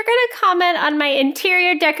 if you're gonna comment on my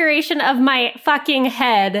interior decoration of my fucking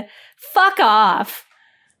head, fuck off.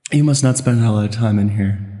 You must not spend a lot of time in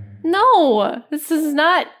here. No, this is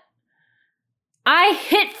not. I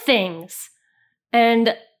hit things,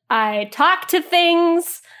 and I talk to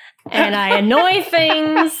things, and I annoy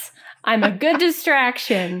things. I'm a good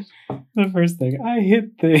distraction. The first thing, I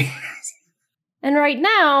hit things. And right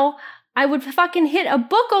now, I would fucking hit a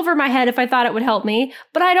book over my head if I thought it would help me,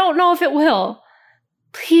 but I don't know if it will.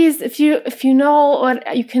 Please, if you know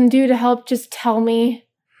what you can do to help, just tell me.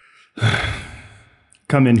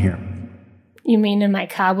 Come in here. You mean in my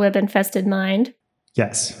cobweb-infested mind?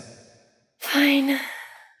 Yes. Fine.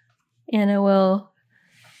 Anna will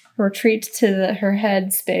retreat to her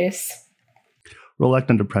head space. Roll act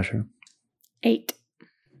under pressure. 8.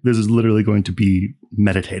 This is literally going to be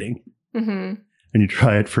meditating. Mm-hmm. And you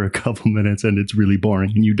try it for a couple minutes and it's really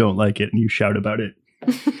boring and you don't like it and you shout about it.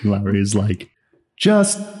 Lowry is like,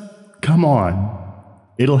 just come on.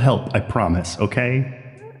 It'll help, I promise,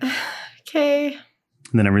 okay? Okay.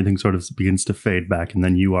 And then everything sort of begins to fade back and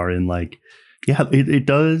then you are in it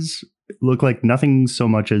does look like nothing so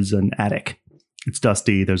much as an attic. It's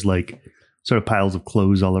dusty. There's sort of piles of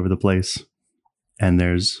clothes all over the place. And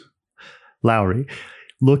there's Lowry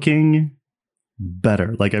looking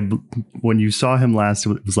better. When you saw him last,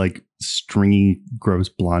 it was stringy, gross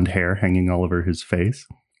blonde hair hanging all over his face.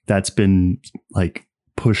 That's been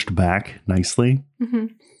pushed back nicely. Mm-hmm.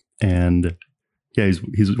 And yeah,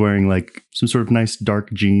 he's wearing some sort of nice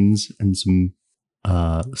dark jeans and some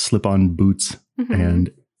slip-on boots. Mm-hmm.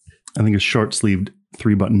 And I think a short-sleeved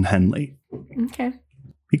 3-button Henley. Okay.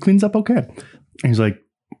 He cleans up okay. And he's like,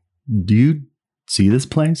 do you see this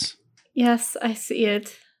place? Yes, I see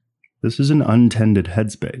it. This is an untended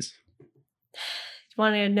headspace.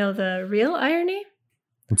 Want to know the real irony?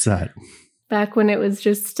 What's that? Back when it was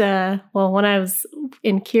just, when I was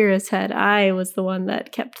in Kira's head, I was the one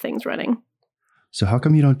that kept things running. So how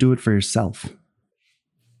come you don't do it for yourself?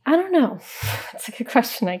 I don't know. It's a good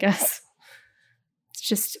question, I guess. It's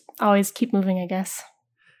just always keep moving, I guess.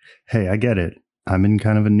 Hey, I get it. I'm in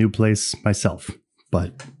kind of a new place myself.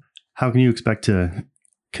 But how can you expect to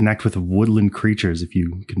connect with woodland creatures if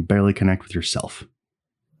you can barely connect with yourself?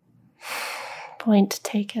 Point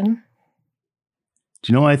taken.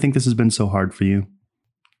 Do you know why I think this has been so hard for you?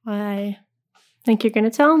 I think you're going to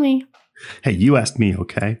tell me. Hey, you asked me,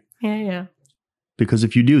 okay? Yeah. Because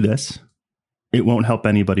if you do this, it won't help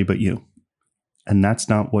anybody but you. And that's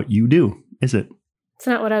not what you do, is it? It's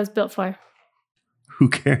not what I was built for. Who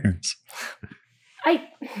cares?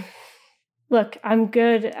 Look, I'm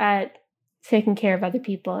good at taking care of other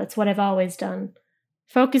people. It's what I've always done.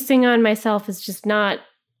 Focusing on myself is just not,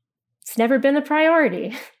 it's never been a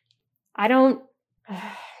priority. I don't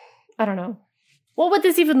know. What would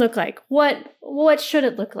this even look like? What should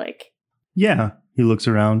it look like? Yeah, he looks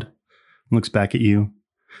around, looks back at you.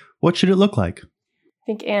 What should it look like? I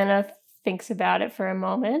think Anna thinks about it for a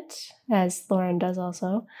moment, as Lauren does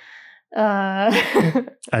also. After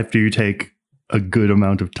you take a good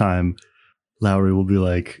amount of time, Lowry will be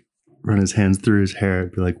like, run his hands through his hair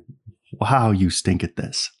and be like, wow, you stink at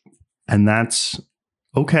this. And that's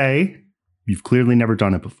okay. You've clearly never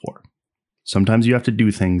done it before. Sometimes you have to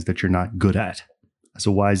do things that you're not good at. As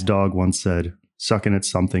a wise dog once said, sucking at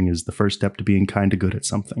something is the first step to being kind of good at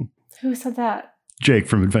something. Who said that? Jake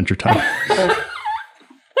from Adventure Time.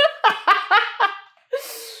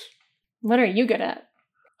 What are you good at?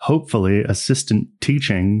 Hopefully, assistant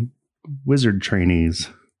teaching wizard trainees.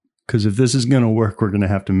 Because if this is going to work, we're going to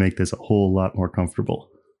have to make this a whole lot more comfortable.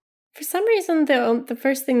 For some reason, though, the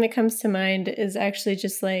first thing that comes to mind is actually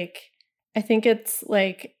just like, I think it's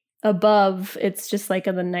like above, it's just like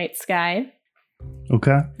in the night sky.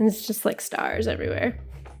 Okay. And it's just like stars everywhere.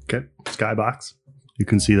 Okay. Skybox. You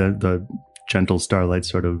can see the gentle starlight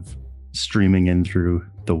sort of streaming in through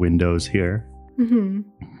the windows here. Mm-hmm.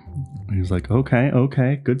 He's like,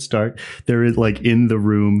 okay, good start. There is like in the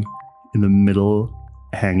room, in the middle,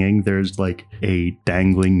 hanging, there's like a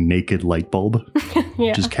dangling naked light bulb.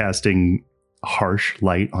 Yeah. Just casting harsh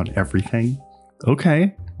light on everything.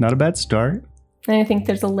 Okay, not a bad start. And I think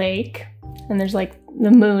there's a lake, and there's like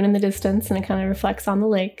the moon in the distance, and it kind of reflects on the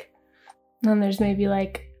lake. And then there's maybe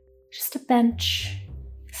like just a bench,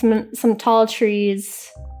 some tall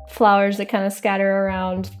trees, flowers that kind of scatter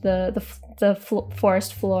around the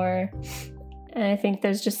forest floor. And I think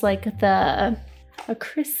there's just like a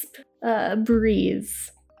crisp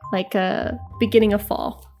breeze, like a beginning of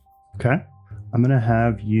fall. Okay. I'm going to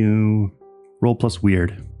have you roll plus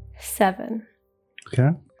weird. 7. Okay.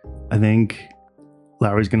 I think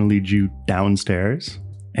Lowry's going to lead you downstairs,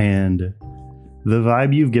 and the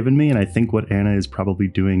vibe you've given me, and I think what Anna is probably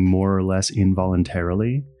doing more or less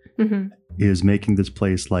involuntarily, is making this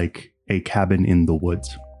place like a cabin in the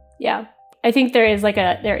woods. Yeah. I think there is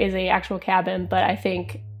a actual cabin, but I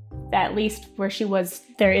think at least where she was,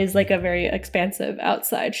 there is like a very expansive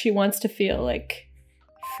outside. She wants to feel like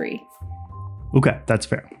free. Okay, that's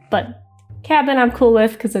fair. But cabin I'm cool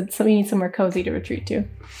with because we need somewhere cozy to retreat to.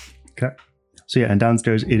 Okay. So yeah, and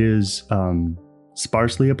downstairs it is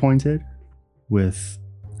sparsely appointed with,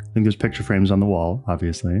 I think there's picture frames on the wall,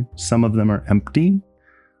 obviously. Some of them are empty.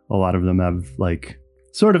 A lot of them have like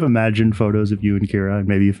sort of imagined photos of you and Kira, and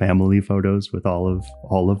maybe family photos with all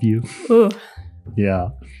of you. Ooh. Yeah.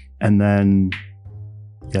 And then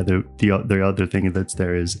yeah, the other thing that's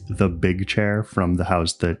there is the big chair from the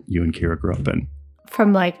house that you and Kira grew up in.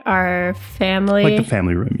 From like our family. Like the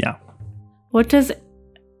family room, yeah. What does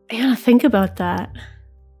Anna think about that?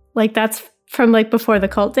 Like that's from like before the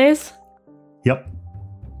cult days? Yep.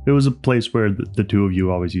 It was a place where the two of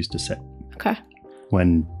you always used to sit. Okay.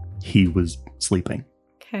 When he was sleeping.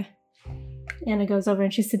 Okay. Anna goes over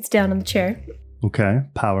and she sits down in the chair. Okay.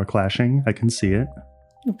 Power clashing. I can see it.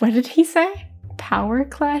 What did he say? Power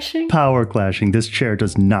clashing? Power clashing. This chair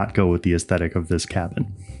does not go with the aesthetic of this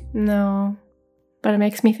cabin. No. But it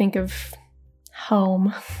makes me think of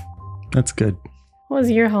home. That's good. What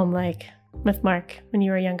was your home like with Mark when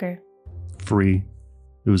you were younger? Free.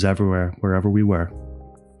 It was everywhere, wherever we were.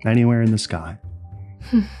 Anywhere in the sky.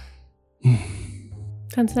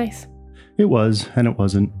 Sounds nice. It was, and it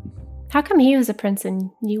wasn't. How come he was a prince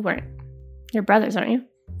and you weren't? You're brothers, aren't you?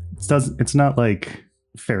 It's not like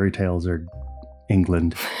fairy tales or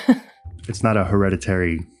England. It's not a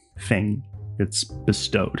hereditary thing. It's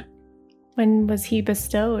bestowed. When was he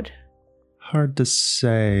bestowed? Hard to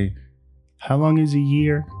say. How long is a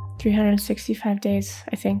year? 365 days,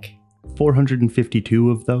 I think. 452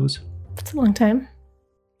 of those. That's a long time.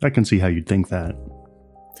 I can see how you'd think that.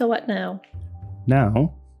 So what now?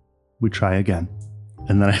 Now, we try again.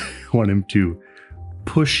 And then I want him to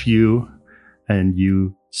push you, and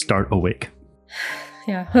you start awake.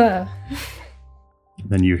 Yeah.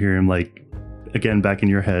 Then you hear him, like, again back in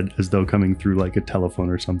your head, as though coming through like a telephone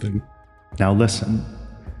or something. Now listen.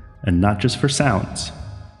 And not just for sounds.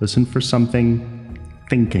 Listen for something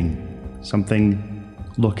thinking. Something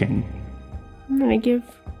looking. I'm gonna give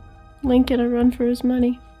Lincoln a run for his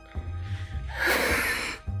money.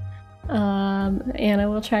 Anna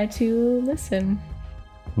will try to listen.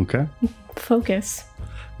 Okay. Focus.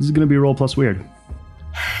 This is going to be roll plus weird.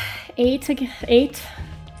 8 again. 8.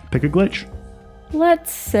 Pick a glitch.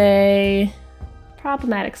 Let's say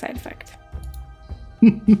problematic side effect.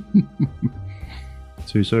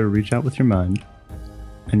 So you sort of reach out with your mind,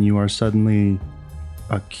 and you are suddenly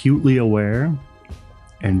acutely aware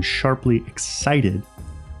and sharply excited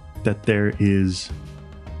that there is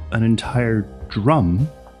an entire drum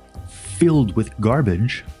filled with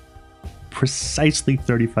garbage precisely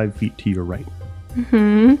 35 feet to your right.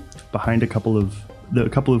 Mm-hmm. Behind a couple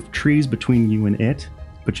of trees between you and it,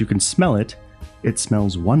 but you can smell it. It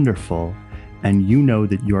smells wonderful, and you know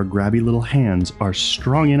that your grabby little hands are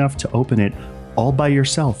strong enough to open it all by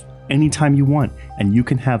yourself anytime you want, and you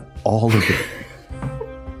can have all of it.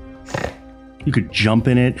 You could jump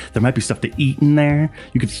in it. There might be stuff to eat in there.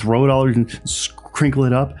 You could throw it all and crinkle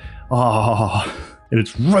it up. Oh, and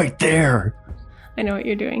it's right there. I know what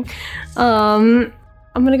you're doing. I'm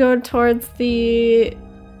gonna go towards the...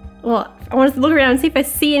 Well, I want to look around and see if I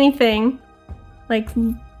see anything. Like,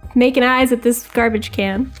 making eyes at this garbage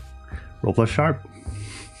can. Roll plus sharp.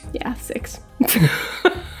 Yeah, 6.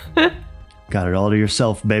 Got it all to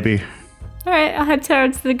yourself, baby. All right, I'll head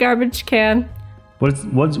towards the garbage can.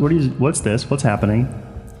 What's this? What's happening?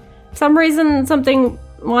 For some reason, something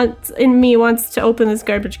wants to open this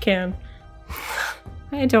garbage can.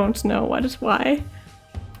 I don't know why.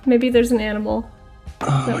 Maybe there's an animal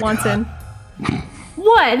that wants in.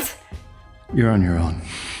 What? You're on your own.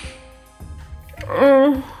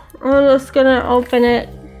 I'm just gonna open it.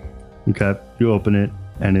 Okay, you open it,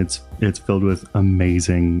 and it's filled with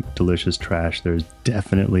amazing, delicious trash. There's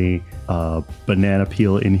definitely a banana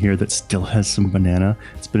peel in here that still has some banana.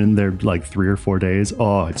 It's been in there like 3 or 4 days.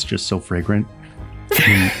 Oh, it's just so fragrant.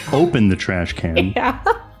 You open the trash can. Yeah.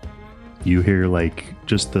 You hear like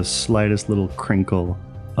just the slightest little crinkle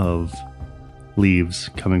of leaves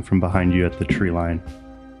coming from behind you at the tree line.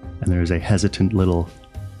 And there's a hesitant little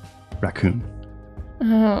raccoon.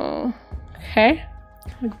 Oh, okay.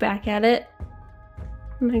 Look back at it.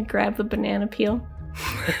 I'm gonna grab the banana peel.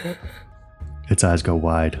 Its eyes go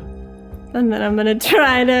wide. And then I'm gonna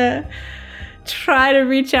try to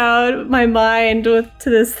reach out my mind to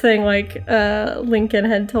this thing like Lincoln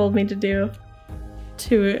had told me to do.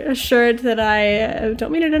 To assure it that I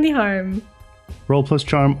don't mean it any harm. Roll plus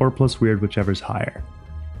charm or plus weird, whichever's higher.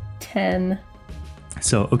 10.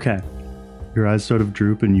 So, okay. Your eyes sort of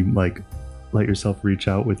droop and you like let yourself reach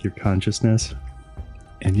out with your consciousness.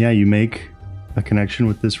 And yeah, you make a connection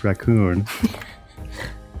with this raccoon.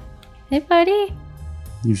 Hey, buddy.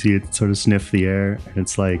 You see it sort of sniff the air and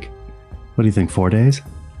it's like, what do you think, 4 days?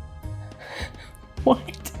 What?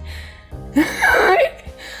 She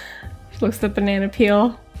looks at the banana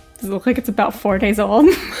peel. Does it look like it's about 4 days old?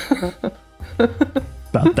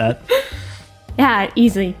 About that. Yeah,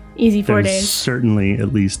 easy 4 There's days. certainly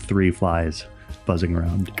at least 3 flies buzzing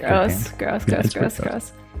around. Gross. Yeah, it's pretty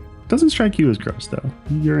gross. Doesn't strike you as gross, though.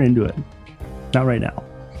 You're into it. Not right now.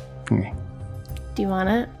 Okay. Do you want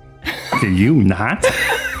it? Do you not?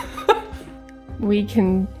 We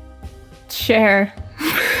can share.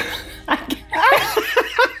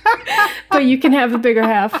 But you can have the bigger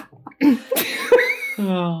half.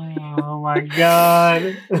 Oh my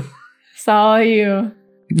god. It's all you.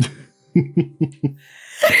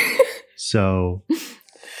 So,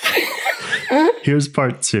 here's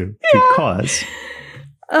part 2. Because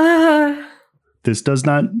this does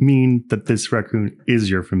not mean that this raccoon is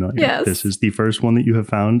your familiar. Yes. This is the first one that you have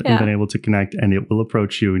found and been able to connect, and it will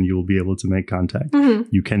approach you and you will be able to make contact. Mm-hmm.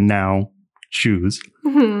 You can now choose.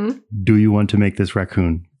 Mm-hmm. Do you want to make this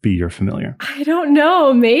raccoon be your familiar? I don't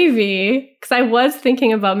know, maybe. Because I was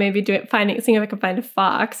thinking about maybe seeing if I can find a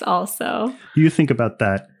fox also. You think about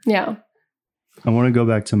that. Yeah. I want to go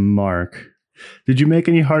back to Mark. Did you make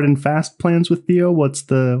any hard and fast plans with Theo?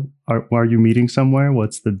 Are you meeting somewhere?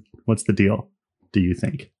 What's the deal, do you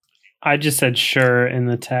think? I just said sure in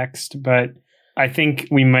the text, but I think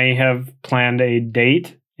we may have planned a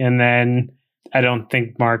date, and then I don't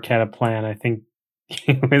think Mark had a plan. I think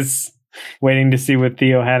he was waiting to see what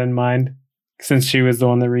Theo had in mind, since she was the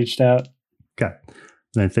one that reached out. Okay.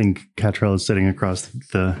 And I think Catrell is sitting across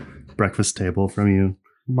the breakfast table from you.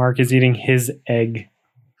 Mark is eating his egg.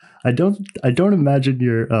 I don't imagine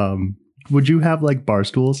you're would you have like bar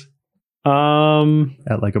stools?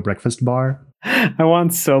 At like a breakfast bar? I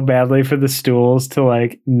want so badly for the stools to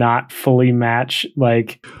like not fully match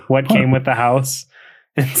like what came with the house.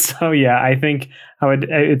 And so yeah, I think I would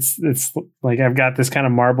it's like I've got this kind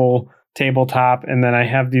of marble tabletop, and then I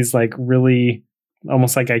have these like really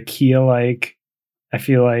almost like IKEA like I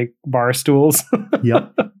feel like bar stools.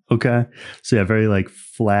 Yep. Okay. So yeah, very like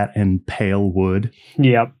flat and pale wood.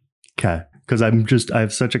 Yep. Okay. Because I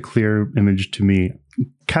have such a clear image to me.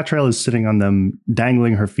 Catrell is sitting on them,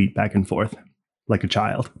 dangling her feet back and forth like a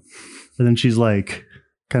child. And then she's like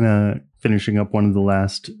kind of finishing up one of the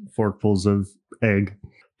last forkfuls of egg.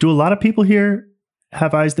 Do a lot of people here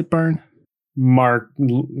have eyes that burn? Mark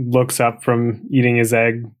looks up from eating his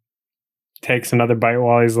egg, takes another bite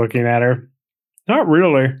while he's looking at her. Not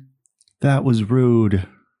really. That was rude.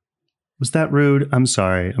 Was that rude? I'm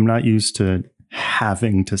sorry. I'm not used to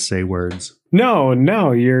having to say words. No,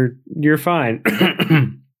 you're fine.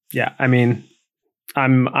 Yeah, I mean,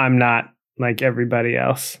 I'm not like everybody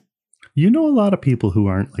else. You know a lot of people who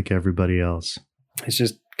aren't like everybody else. It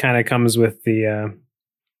just kind of comes with the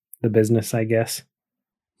business, I guess.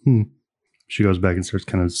 She goes back and starts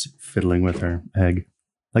kind of fiddling with her egg.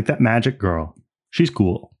 Like that magic girl. She's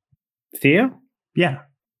cool. Theo? Yeah.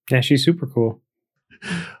 Yeah, she's super cool.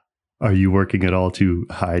 Are you working at all to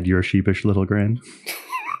hide your sheepish little grin?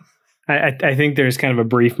 I think there's kind of a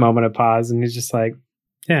brief moment of pause, and he's just like,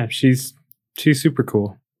 yeah, she's super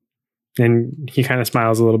cool. And he kind of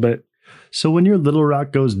smiles a little bit. So when your little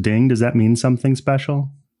rock goes ding, does that mean something special?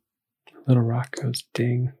 Little rock goes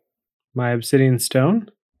ding. My obsidian stone?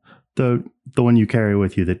 The one you carry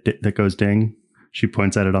with you that goes ding. She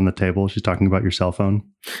points at it on the table. She's talking about your cell phone.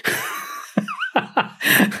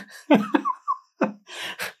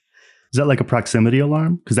 Is that like a proximity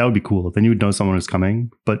alarm? Because that would be cool. Then you would know someone is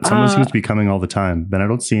coming. But someone seems to be coming all the time. Then I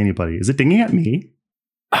don't see anybody. Is it dinging at me?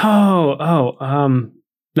 No,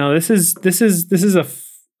 this is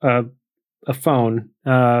a phone.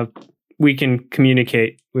 We can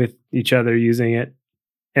communicate with each other using it.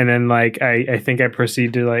 And then like I think I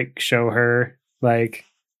proceed to like show her like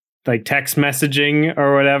text messaging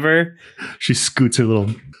or whatever. She scoots her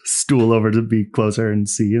little stool over to be closer and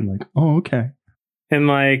see, and like, oh, okay. And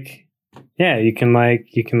like, yeah, you can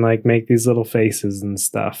make these little faces and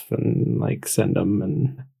stuff and like send them,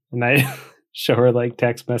 and I show her like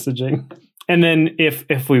text messaging. And then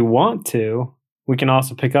if we want to, we can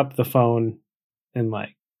also pick up the phone and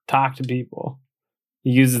like talk to people.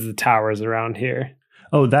 He uses the towers around here.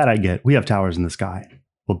 Oh, that I get. We have towers in the sky.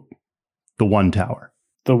 Well, the one tower.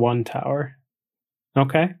 The one tower.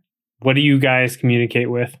 Okay. What do you guys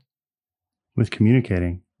communicate with? With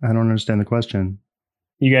communicating? I don't understand the question.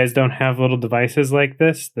 You guys don't have little devices like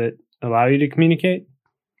this that allow you to communicate?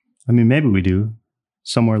 I mean, maybe we do.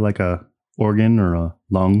 Somewhere like a organ or a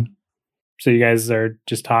lung. So you guys are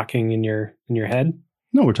just talking in your head?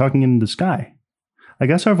 No, we're talking in the sky. I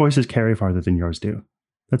guess our voices carry farther than yours do.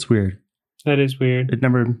 That's weird. That is weird.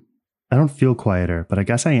 I don't feel quieter, but I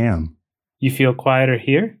guess I am. You feel quieter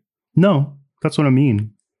here? No, that's what I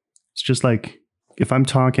mean. It's just like, if I'm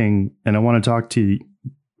talking and I want to talk to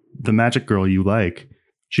the magic girl you like,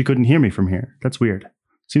 she couldn't hear me from here. That's weird.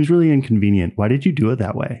 Seems really inconvenient. Why did you do it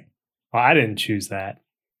that way? Well, I didn't choose that.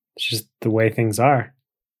 It's just the way things are.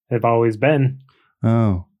 They've always been.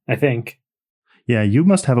 Oh. I think. Yeah, you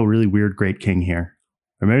must have a really weird great king here.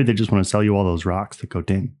 Or maybe they just want to sell you all those rocks that go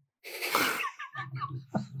ding.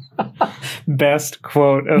 Best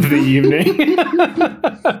quote of the evening.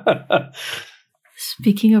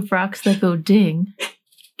 Speaking of rocks that go ding,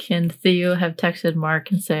 can Theo have texted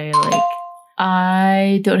Mark and say, like,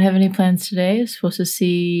 I don't have any plans today. I'm supposed to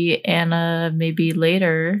see Anna maybe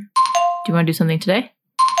later. Do you want to do something today?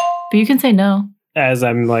 But you can say no. As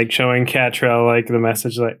I'm like showing Catrell like the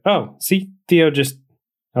message, like, oh, see, Theo just,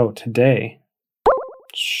 oh, today.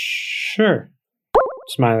 Sure.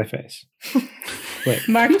 Smiley face. Wait.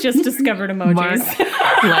 Mark just discovered emojis. Mark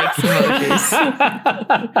likes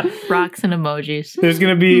emojis. Rocks and emojis. There's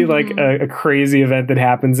going to be like a crazy event that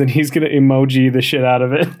happens and he's going to emoji the shit out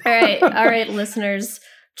of it. All right, listeners.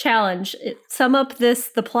 Challenge. Sum up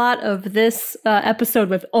the plot of this episode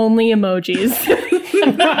with only emojis.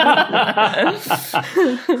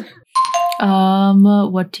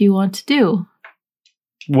 What do you want to do?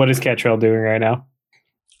 What is Catrell doing right now?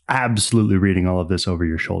 Absolutely reading all of this over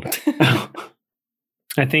your shoulder.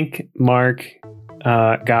 I think Mark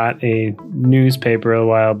got a newspaper a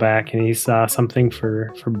while back and he saw something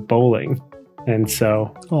for bowling. And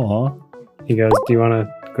so he goes, do you want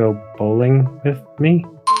to go bowling with me?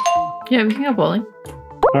 Yeah, we can go bowling.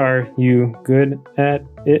 Are you good at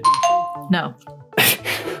it? No.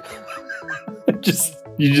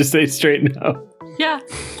 You just say straight no. Yeah.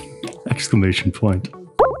 Exclamation point.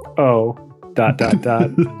 Oh, ... dot, dot,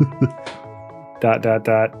 dot.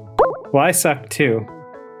 Well, I suck too.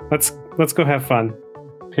 Let's go have fun.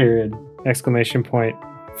 Period. Exclamation point.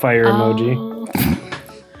 Fire emoji.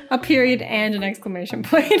 A period and an exclamation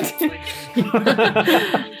point.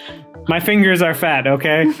 My fingers are fat,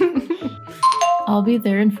 okay? I'll be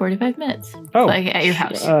there in 45 minutes. Oh. Like at your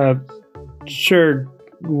house. Sure.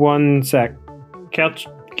 One sec.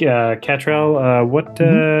 Catrell, what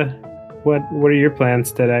are your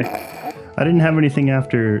plans today? I didn't have anything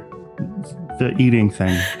after the eating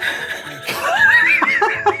thing.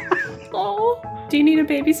 Oh, do you need a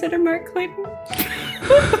babysitter, Mark Clayton?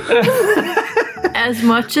 As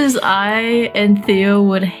much as I and Theo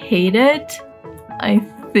would hate it, I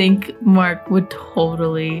think Mark would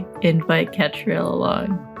totally invite Catriel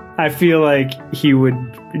along. I feel like he would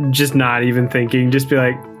just not even thinking, just be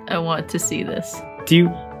like, I want to see this. Do you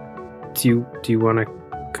want to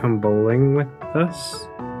come bowling with us?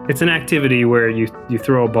 It's an activity where you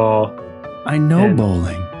throw a ball. I know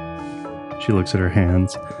bowling. She looks at her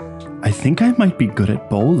hands. I think I might be good at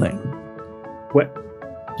bowling. What?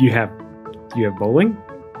 You have bowling?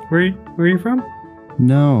 Where are you from?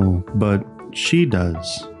 No, but she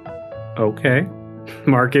does. Okay.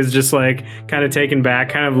 Mark is just like kind of taken back,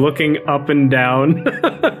 kind of looking up and down.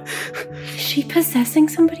 Is she possessing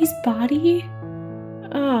somebody's body?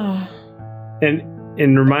 Oh.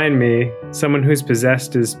 And remind me, someone who's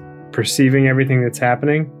possessed is perceiving everything that's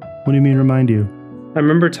happening? What do you mean remind you? I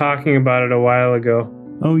remember talking about it a while ago.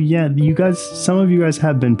 Oh yeah, some of you guys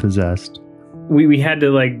have been possessed. We had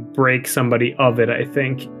to like break somebody of it, I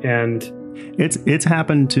think, and it's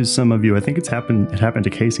happened to some of you. I think it happened to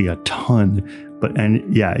Casey a ton.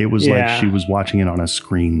 It was like she was watching it on a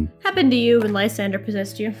screen. Happened to you when Lysander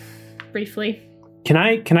possessed you, briefly. Can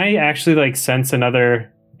I actually like sense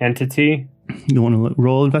another entity? You want to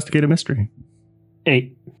roll investigate a mystery?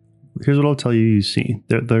 8. Here's what I'll tell you see.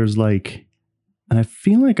 There's like, and I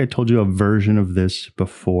feel like I told you a version of this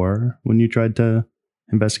before when you tried to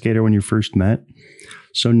investigate her when you first met.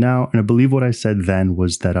 So now, and I believe what I said then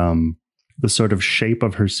was that the sort of shape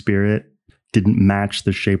of her spirit didn't match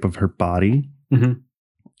the shape of her body. Mm-hmm.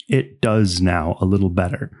 It does now a little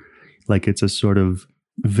better. Like it's a sort of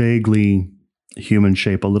vaguely human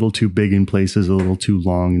shape, a little too big in places, a little too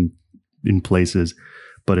long in places,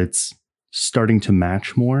 but it's starting to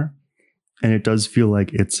match more. And it does feel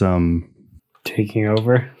like it's taking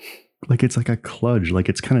over. Like it's like a kludge, like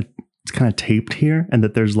it's kind of taped here, and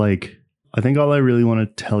that there's like, I think all I really want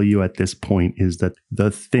to tell you at this point is that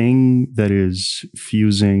the thing that is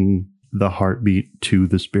fusing the heartbeat to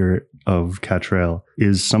the spirit of Catriel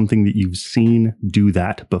is something that you've seen do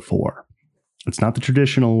that before. It's not the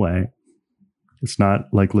traditional way. It's not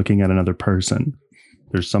like looking at another person.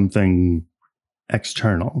 There's something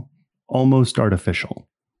external, almost artificial.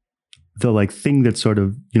 The like thing that sort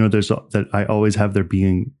of, there's that I always have there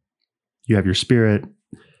being, you have your spirit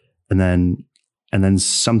and then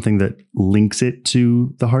something that links it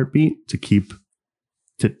to the heartbeat to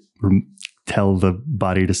tell the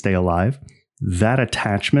body to stay alive. That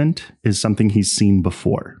attachment is something he's seen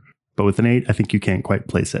before. But with an 8, I think you can't quite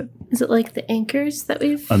place it. Is it like the anchors that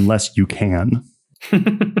we've... Unless you can.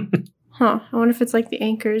 Huh. I wonder if it's like the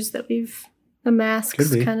anchors that we've... The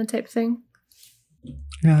masks kind of type thing.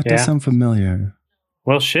 Yeah, it does sound familiar.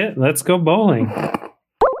 Well, shit. Let's go bowling.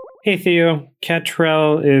 Hey, Theo.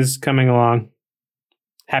 Catriel is coming along.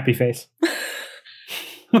 Happy face.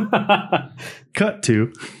 Cut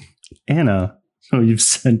to Anna. So you've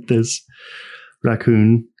sent this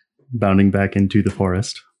raccoon bounding back into the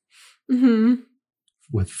forest. Mm-hmm.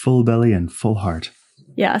 With full belly and full heart.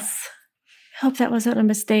 Yes. I hope that wasn't a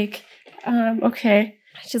mistake. Okay.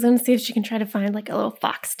 She's going to see if she can try to find like a little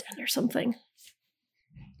fox den or something.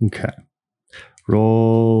 Okay.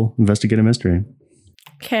 Roll investigate a mystery.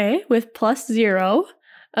 Okay. With +0.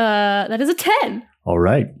 That is a 10. All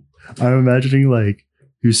right. I'm imagining like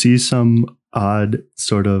you see some odd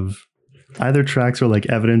sort of either tracks or like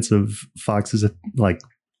evidence of foxes, like,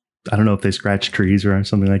 I don't know if they scratch trees or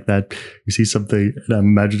something like that. You see something, and I'm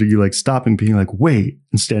imagining you like stopping, being like, wait,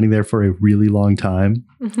 and standing there for a really long time.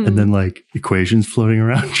 Mm-hmm. And then like equations floating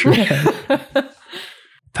around your head.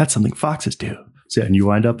 That's something foxes do. So, and you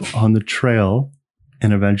wind up on the trail,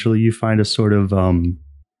 and eventually you find a sort of,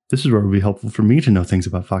 this is where it would be helpful for me to know things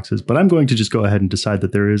about foxes, but I'm going to just go ahead and decide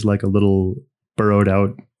that there is like a little burrowed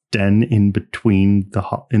out den in between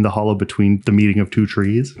in the hollow between the meeting of two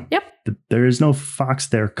trees. Yep. There is no fox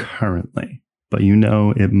there currently, but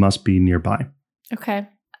it must be nearby. Okay.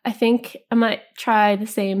 I think I might try the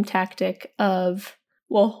same tactic of,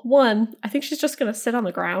 well, one, I think she's just going to sit on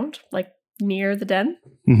the ground, like near the den.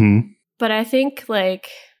 Mm-hmm. But I think like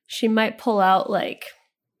she might pull out like,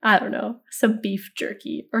 I don't know, some beef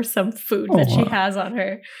jerky or some food that she has on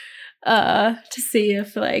her to see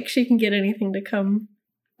if like she can get anything to come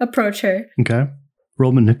approach her. Okay.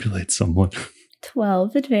 Roll manipulate someone.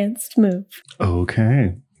 12 advanced move.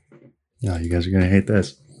 Okay. Yeah, you guys are going to hate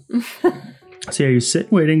this. So yeah, you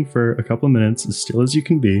sit waiting for a couple of minutes, as still as you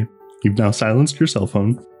can be. You've now silenced your cell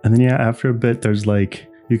phone. And then after a bit, there's like,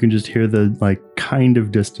 you can just hear the like kind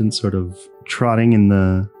of distant sort of trotting in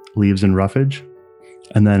the leaves and roughage.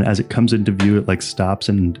 And then as it comes into view, it like stops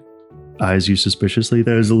and eyes you suspiciously.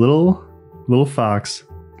 There's a little fox.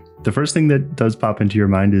 The first thing that does pop into your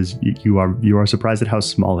mind is you are surprised at how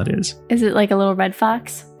small it is. Is it like a little red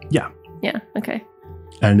fox? Yeah. Yeah, okay.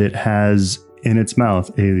 And it has in its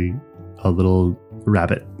mouth a little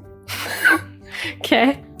rabbit.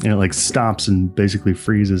 Okay. And it like stops and basically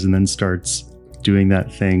freezes and then starts doing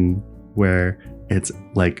that thing where it's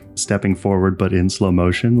like stepping forward but in slow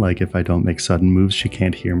motion. Like if I don't make sudden moves, she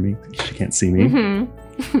can't hear me. She can't see me.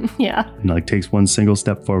 Mm-hmm. Yeah. And like takes one single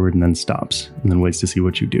step forward and then stops and then waits to see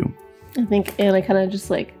what you do. I think Ayla kind of just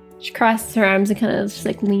like, she crosses her arms and kind of just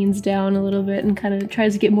like leans down a little bit and kind of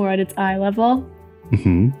tries to get more at its eye level.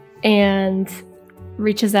 Mm-hmm. And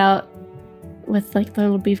reaches out with like the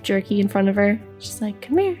little beef jerky in front of her. She's like,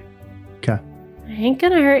 come here. Okay. I ain't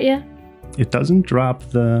gonna hurt you. It doesn't drop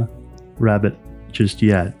the rabbit just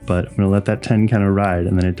yet, but I'm going to let that 10 kind of ride.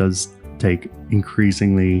 And then it does take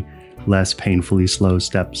increasingly less painfully slow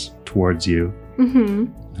steps towards you. Mm-hmm.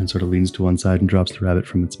 And sort of leans to one side and drops the rabbit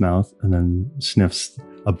from its mouth and then sniffs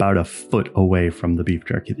about a foot away from the beef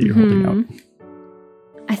jerky that you're holding out.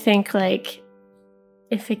 I think like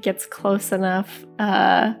if it gets close enough,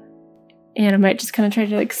 Anna might just kind of try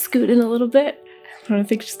to like scoot in a little bit. But I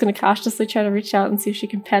think she's going to cautiously try to reach out and see if she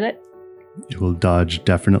can pet it. It will dodge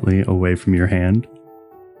definitely away from your hand.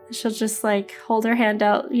 She'll just like hold her hand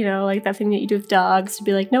out, you know, like that thing that you do with dogs to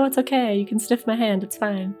be like, no, it's okay. You can sniff my hand. It's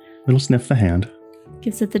fine. It'll sniff the hand.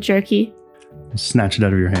 Gives it the jerky. Snatch it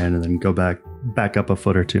out of your hand and then go back up a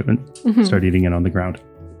foot or two and start eating it on the ground.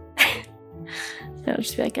 I'll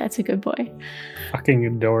just be like, that's a good boy. Fucking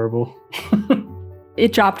adorable.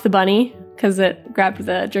 It dropped the bunny because it grabbed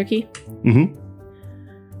the jerky. Mm-hmm.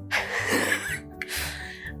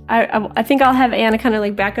 I think I'll have Anna kind of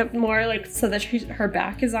like back up more, like so that her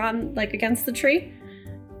back is on like against the tree,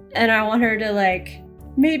 and I want her to like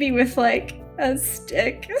maybe with like a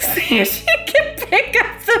stick see if she can pick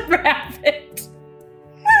up the rabbit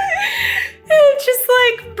and just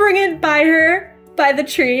like bring it by her by the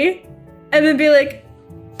tree, and then be like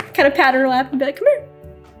kind of pat her lap and be like, come here.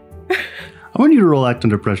 I want you to roll act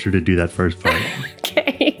under pressure to do that first part.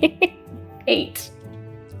 Okay. 8.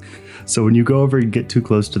 So when you go over and get too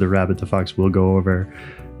close to the rabbit, the fox will go over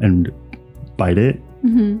and bite it.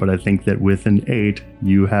 Mm-hmm. But I think that with an 8,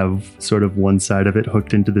 you have sort of one side of it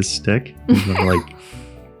hooked into the stick, and sort of like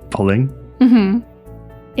pulling. Mm-hmm.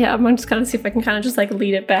 Yeah, I'm just kind of see if I can kind of just like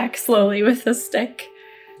lead it back slowly with the stick.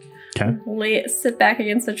 Okay. Sit back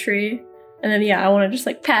against the tree, and then I want to just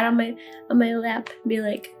like pat on my lap and be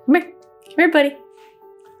like, come here, buddy.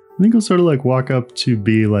 I think I'll sort of like walk up to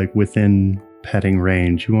be like within petting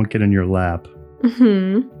range. You won't get in your lap.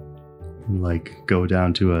 Mm-hmm. Like go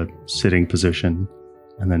down to a sitting position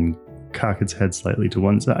and then cock its head slightly to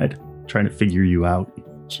one side, trying to figure you out.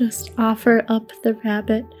 Just offer up the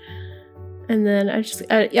rabbit. And then I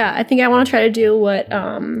think I want to try to do what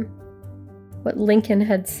Lincoln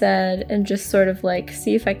had said and just sort of like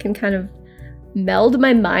see if I can kind of meld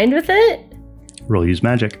my mind with it. Roll use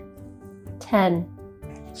magic. 10.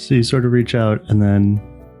 So you sort of reach out, and then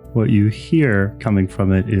what you hear coming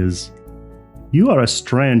from it is, you are a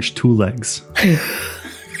strange 2 legs.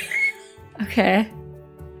 Okay.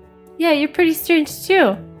 Yeah, you're pretty strange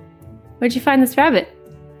too. Where'd you find this rabbit?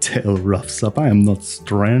 Tail roughs up. I am not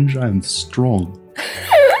strange, I am strong.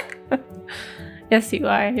 Yes, you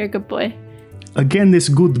are. You're a good boy. Again, this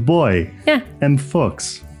good boy. Yeah. And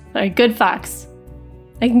fox. All right, good fox.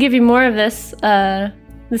 I can give you more of this kind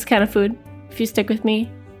of food if you stick with me.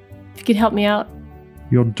 If you could help me out.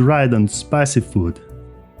 Your dried and spicy food.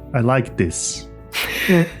 I like this.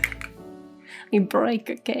 You break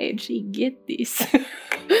a cage, you get this.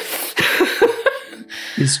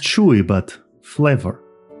 It's chewy, but flavor.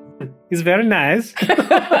 He's very nice.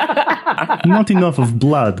 Not enough of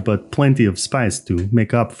blood, but plenty of spice to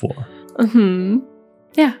make up for. Mm-hmm.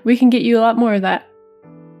 Yeah, we can get you a lot more of that.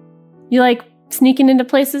 You like sneaking into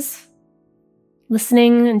places?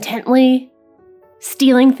 Listening intently?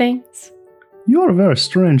 Stealing things? You are a very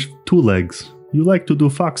strange 2 legs. You like to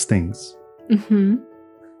do fox things. Mm-hmm.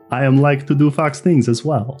 I am like to do fox things as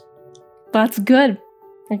well. That's good.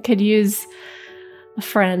 I could use a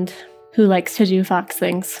friend who likes to do fox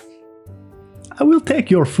things. I will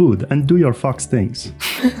take your food and do your fox things.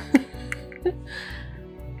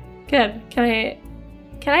 Good. Can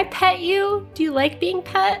I pet you? Do you like being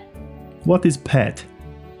pet? What is pet?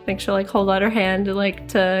 I think she'll like hold out her hand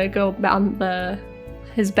to go on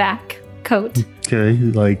his back coat. Okay,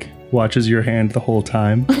 he like watches your hand the whole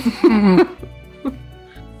time.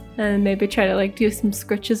 And maybe try to like do some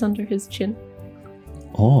scritches under his chin.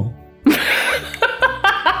 Oh.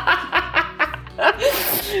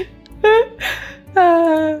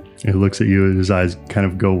 He looks at you and his eyes kind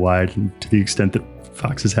of go wide, and to the extent that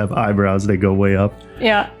foxes have eyebrows, they go way up.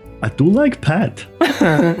 Yeah. I do like pet.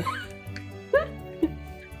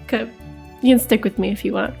 Okay. You can stick with me if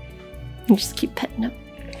you want. And just keep petting him.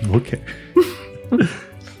 Okay.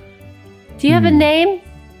 Do you have a name?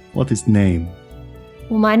 What is name?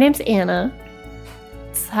 Well, my name's Anna.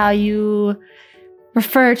 It's how you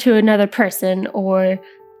refer to another person or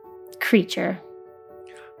creature.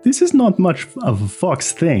 This is not much of a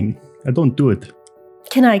fox thing. I don't do it.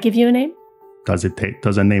 Can I give you a name? Does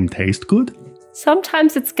a name taste good?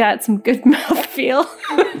 Sometimes it's got some good mouthfeel.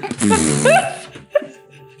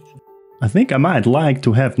 I think I might like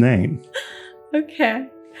to have name. Okay.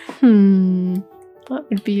 What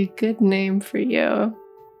would be a good name for you?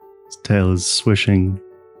 His tail is swishing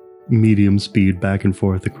medium speed back and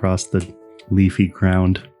forth across the leafy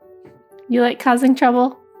ground. You like causing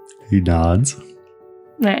trouble? He nods.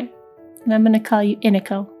 Right. And I'm going to call you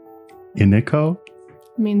Iniko. Iniko?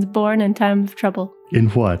 It means born in time of trouble. In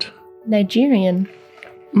what? Nigerian.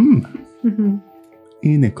 Mm-hmm.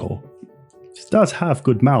 Iniko. She does have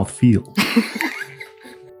good mouth feel.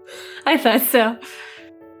 I thought so.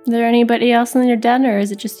 Is there anybody else in your den, or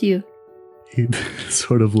is it just you? He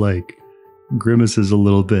sort of like grimaces a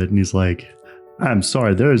little bit, and he's like, I'm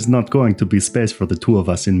sorry, there is not going to be space for the two of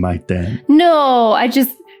us in my den. No, I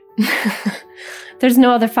just... There's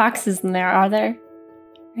no other foxes in there, are there?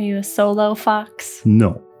 Are you a solo fox?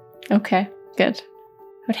 No. Okay, good.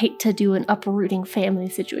 I would hate to do an uprooting family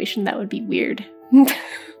situation. That would be weird.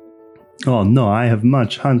 Oh no, I have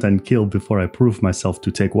much hunt and kill before I prove myself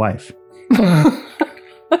to take wife.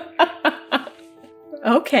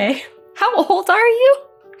 Okay. How old are you?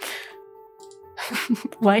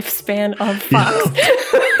 Lifespan of fox.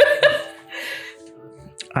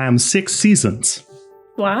 I am 6 seasons.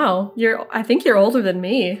 Wow. I think you're older than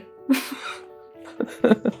me.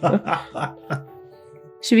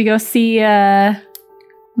 Should we go see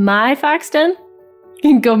my fox den?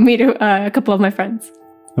 You can go meet a couple of my friends.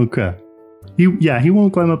 Okay. He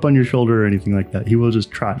won't climb up on your shoulder or anything like that. He will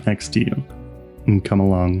just trot next to you and come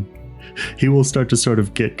along. He will start to sort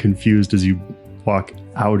of get confused as you walk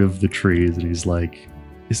out of the trees, and he's like,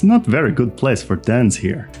 it's not a very good place for dens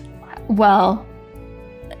here. Well,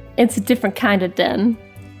 it's a different kind of den.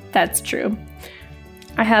 That's true.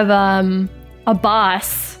 I have a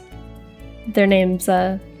boss. Their name's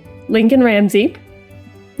Lincoln Ramsey.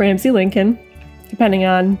 Ramsey Lincoln, depending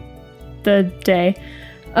on the day.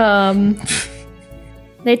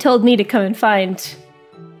 They told me to come and find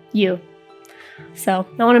you. So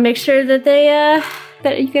I want to make sure that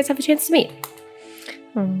that you guys have a chance to meet.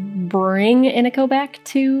 Bring Iniko back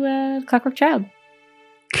to Clockwork Child.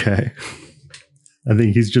 Okay. I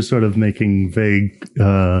think he's just sort of making vague,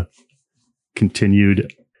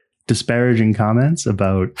 continued disparaging comments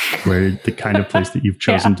about where the kind of place that you've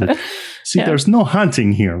chosen to see. There's no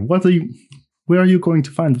hunting here. Where are you going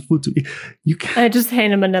to find the food to eat? You can't. I just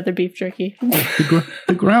hand him another beef jerky.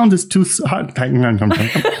 The ground is too hot.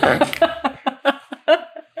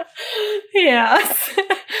 Yes.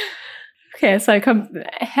 Okay, so I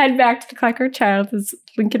head back to the Clockwork Child. Is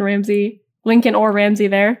Lincoln or Ramsey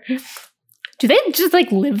there? Do they just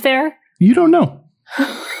like live there? You don't know.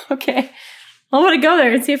 Okay. I want to go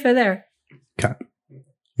there and see if they're there. Okay.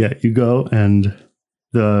 Yeah, you go and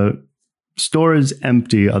the store is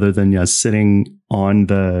empty other than sitting on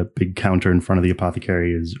the big counter in front of the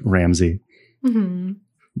apothecary is Ramsey. Mm-hmm.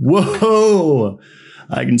 Whoa!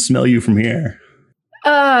 I can smell you from here.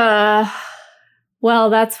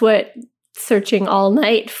 Well, that's what searching all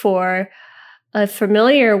night for a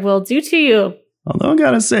familiar will do to you. Although I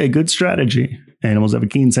gotta say, good strategy. Animals have a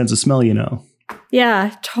keen sense of smell, you know.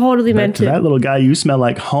 Yeah, totally meant to. That little guy, you smell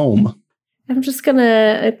like home. I'm just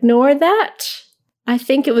gonna ignore that. I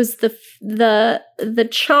think it was the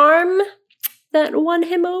charm that won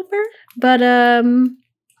him over. But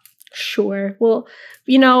sure. Well,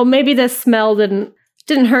 maybe the smell didn't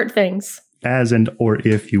hurt things. As and or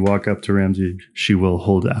if you walk up to Ramsey, she will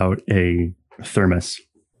hold out a thermos.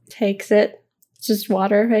 Takes it. It's just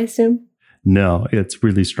water, I assume. No, it's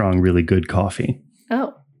really strong, really good coffee.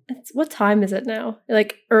 Oh, what time is it now?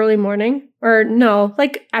 Like early morning? Or no,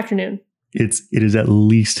 like afternoon? It is at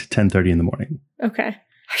least 10:30 in the morning. Okay.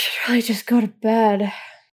 I should really just go to bed.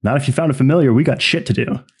 Not if you found a familiar. We got shit to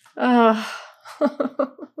do.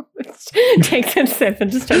 Takes a sip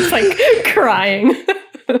and just starts like crying.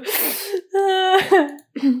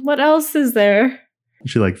 What else is there?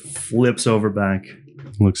 She like flips over back,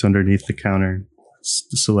 looks underneath the counter,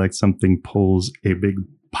 selects something, pulls a big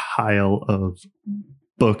pile of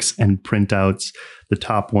books and printouts. The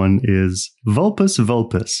top one is Vulpus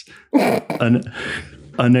Vulpus,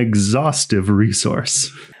 an exhaustive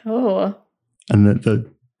resource. Oh. And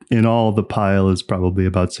that in all, the pile is probably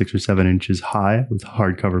about 6 or 7 inches high with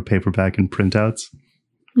hardcover paperback and printouts.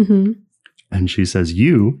 Mm-hmm. And she says,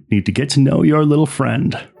 you need to get to know your little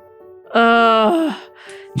friend.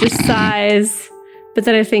 Just sighs. But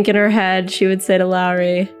then I think in her head, she would say to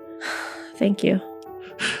Lowry, thank you.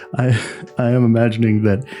 I am imagining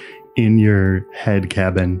that in your head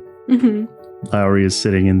cabin, Lowry is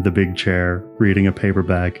sitting in the big chair, reading a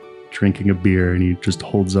paperback, drinking a beer, and he just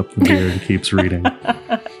holds up the beer and keeps reading.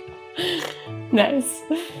 Nice.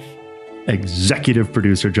 Executive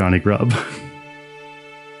producer Johnny Grubb.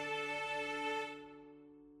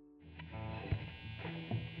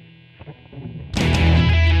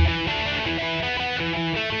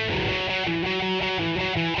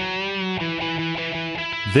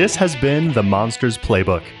 This has been The Monsters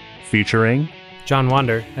Playbook, featuring John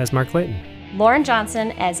Wander as Mark Layton. Lauren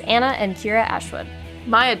Johnson as Anna and Kira Ashwood.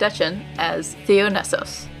 Maya Detchen as Theo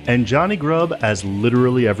Nessos. and Johnny Grubb as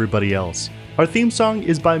literally everybody else. Our theme song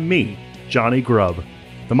is by me, Johnny Grubb.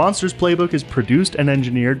 The Monsters Playbook is produced and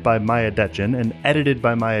engineered by Maya Detchen and edited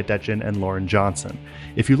by Maya Detchen and Lauren Johnson.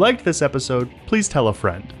 If you liked this episode, please tell a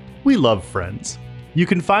friend. We love friends. You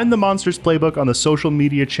can find the Monsters Playbook on the social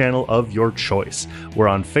media channel of your choice. We're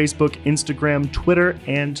on Facebook, Instagram, Twitter,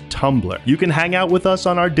 and Tumblr. You can hang out with us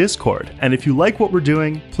on our Discord. And if you like what we're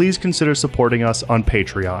doing, please consider supporting us on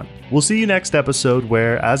Patreon. We'll see you next episode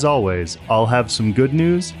where, as always, I'll have some good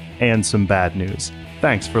news and some bad news.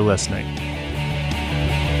 Thanks for listening.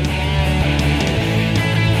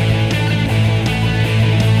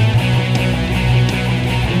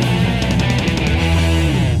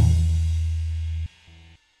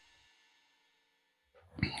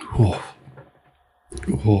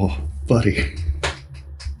 Oh, buddy.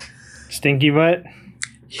 Stinky butt?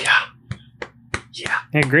 Yeah.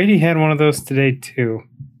 Yeah, Grady had one of those today, too.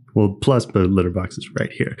 Well, plus the litter box is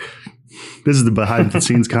right here. This is the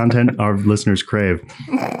behind-the-scenes content our listeners crave.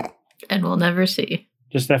 And we'll never see.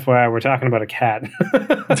 Just FYI, we're talking about a cat.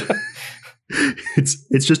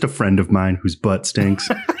 It's just a friend of mine whose butt stinks.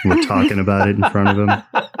 We're talking about it in front of him.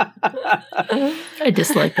 I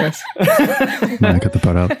dislike this. No, cut the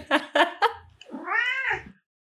part out.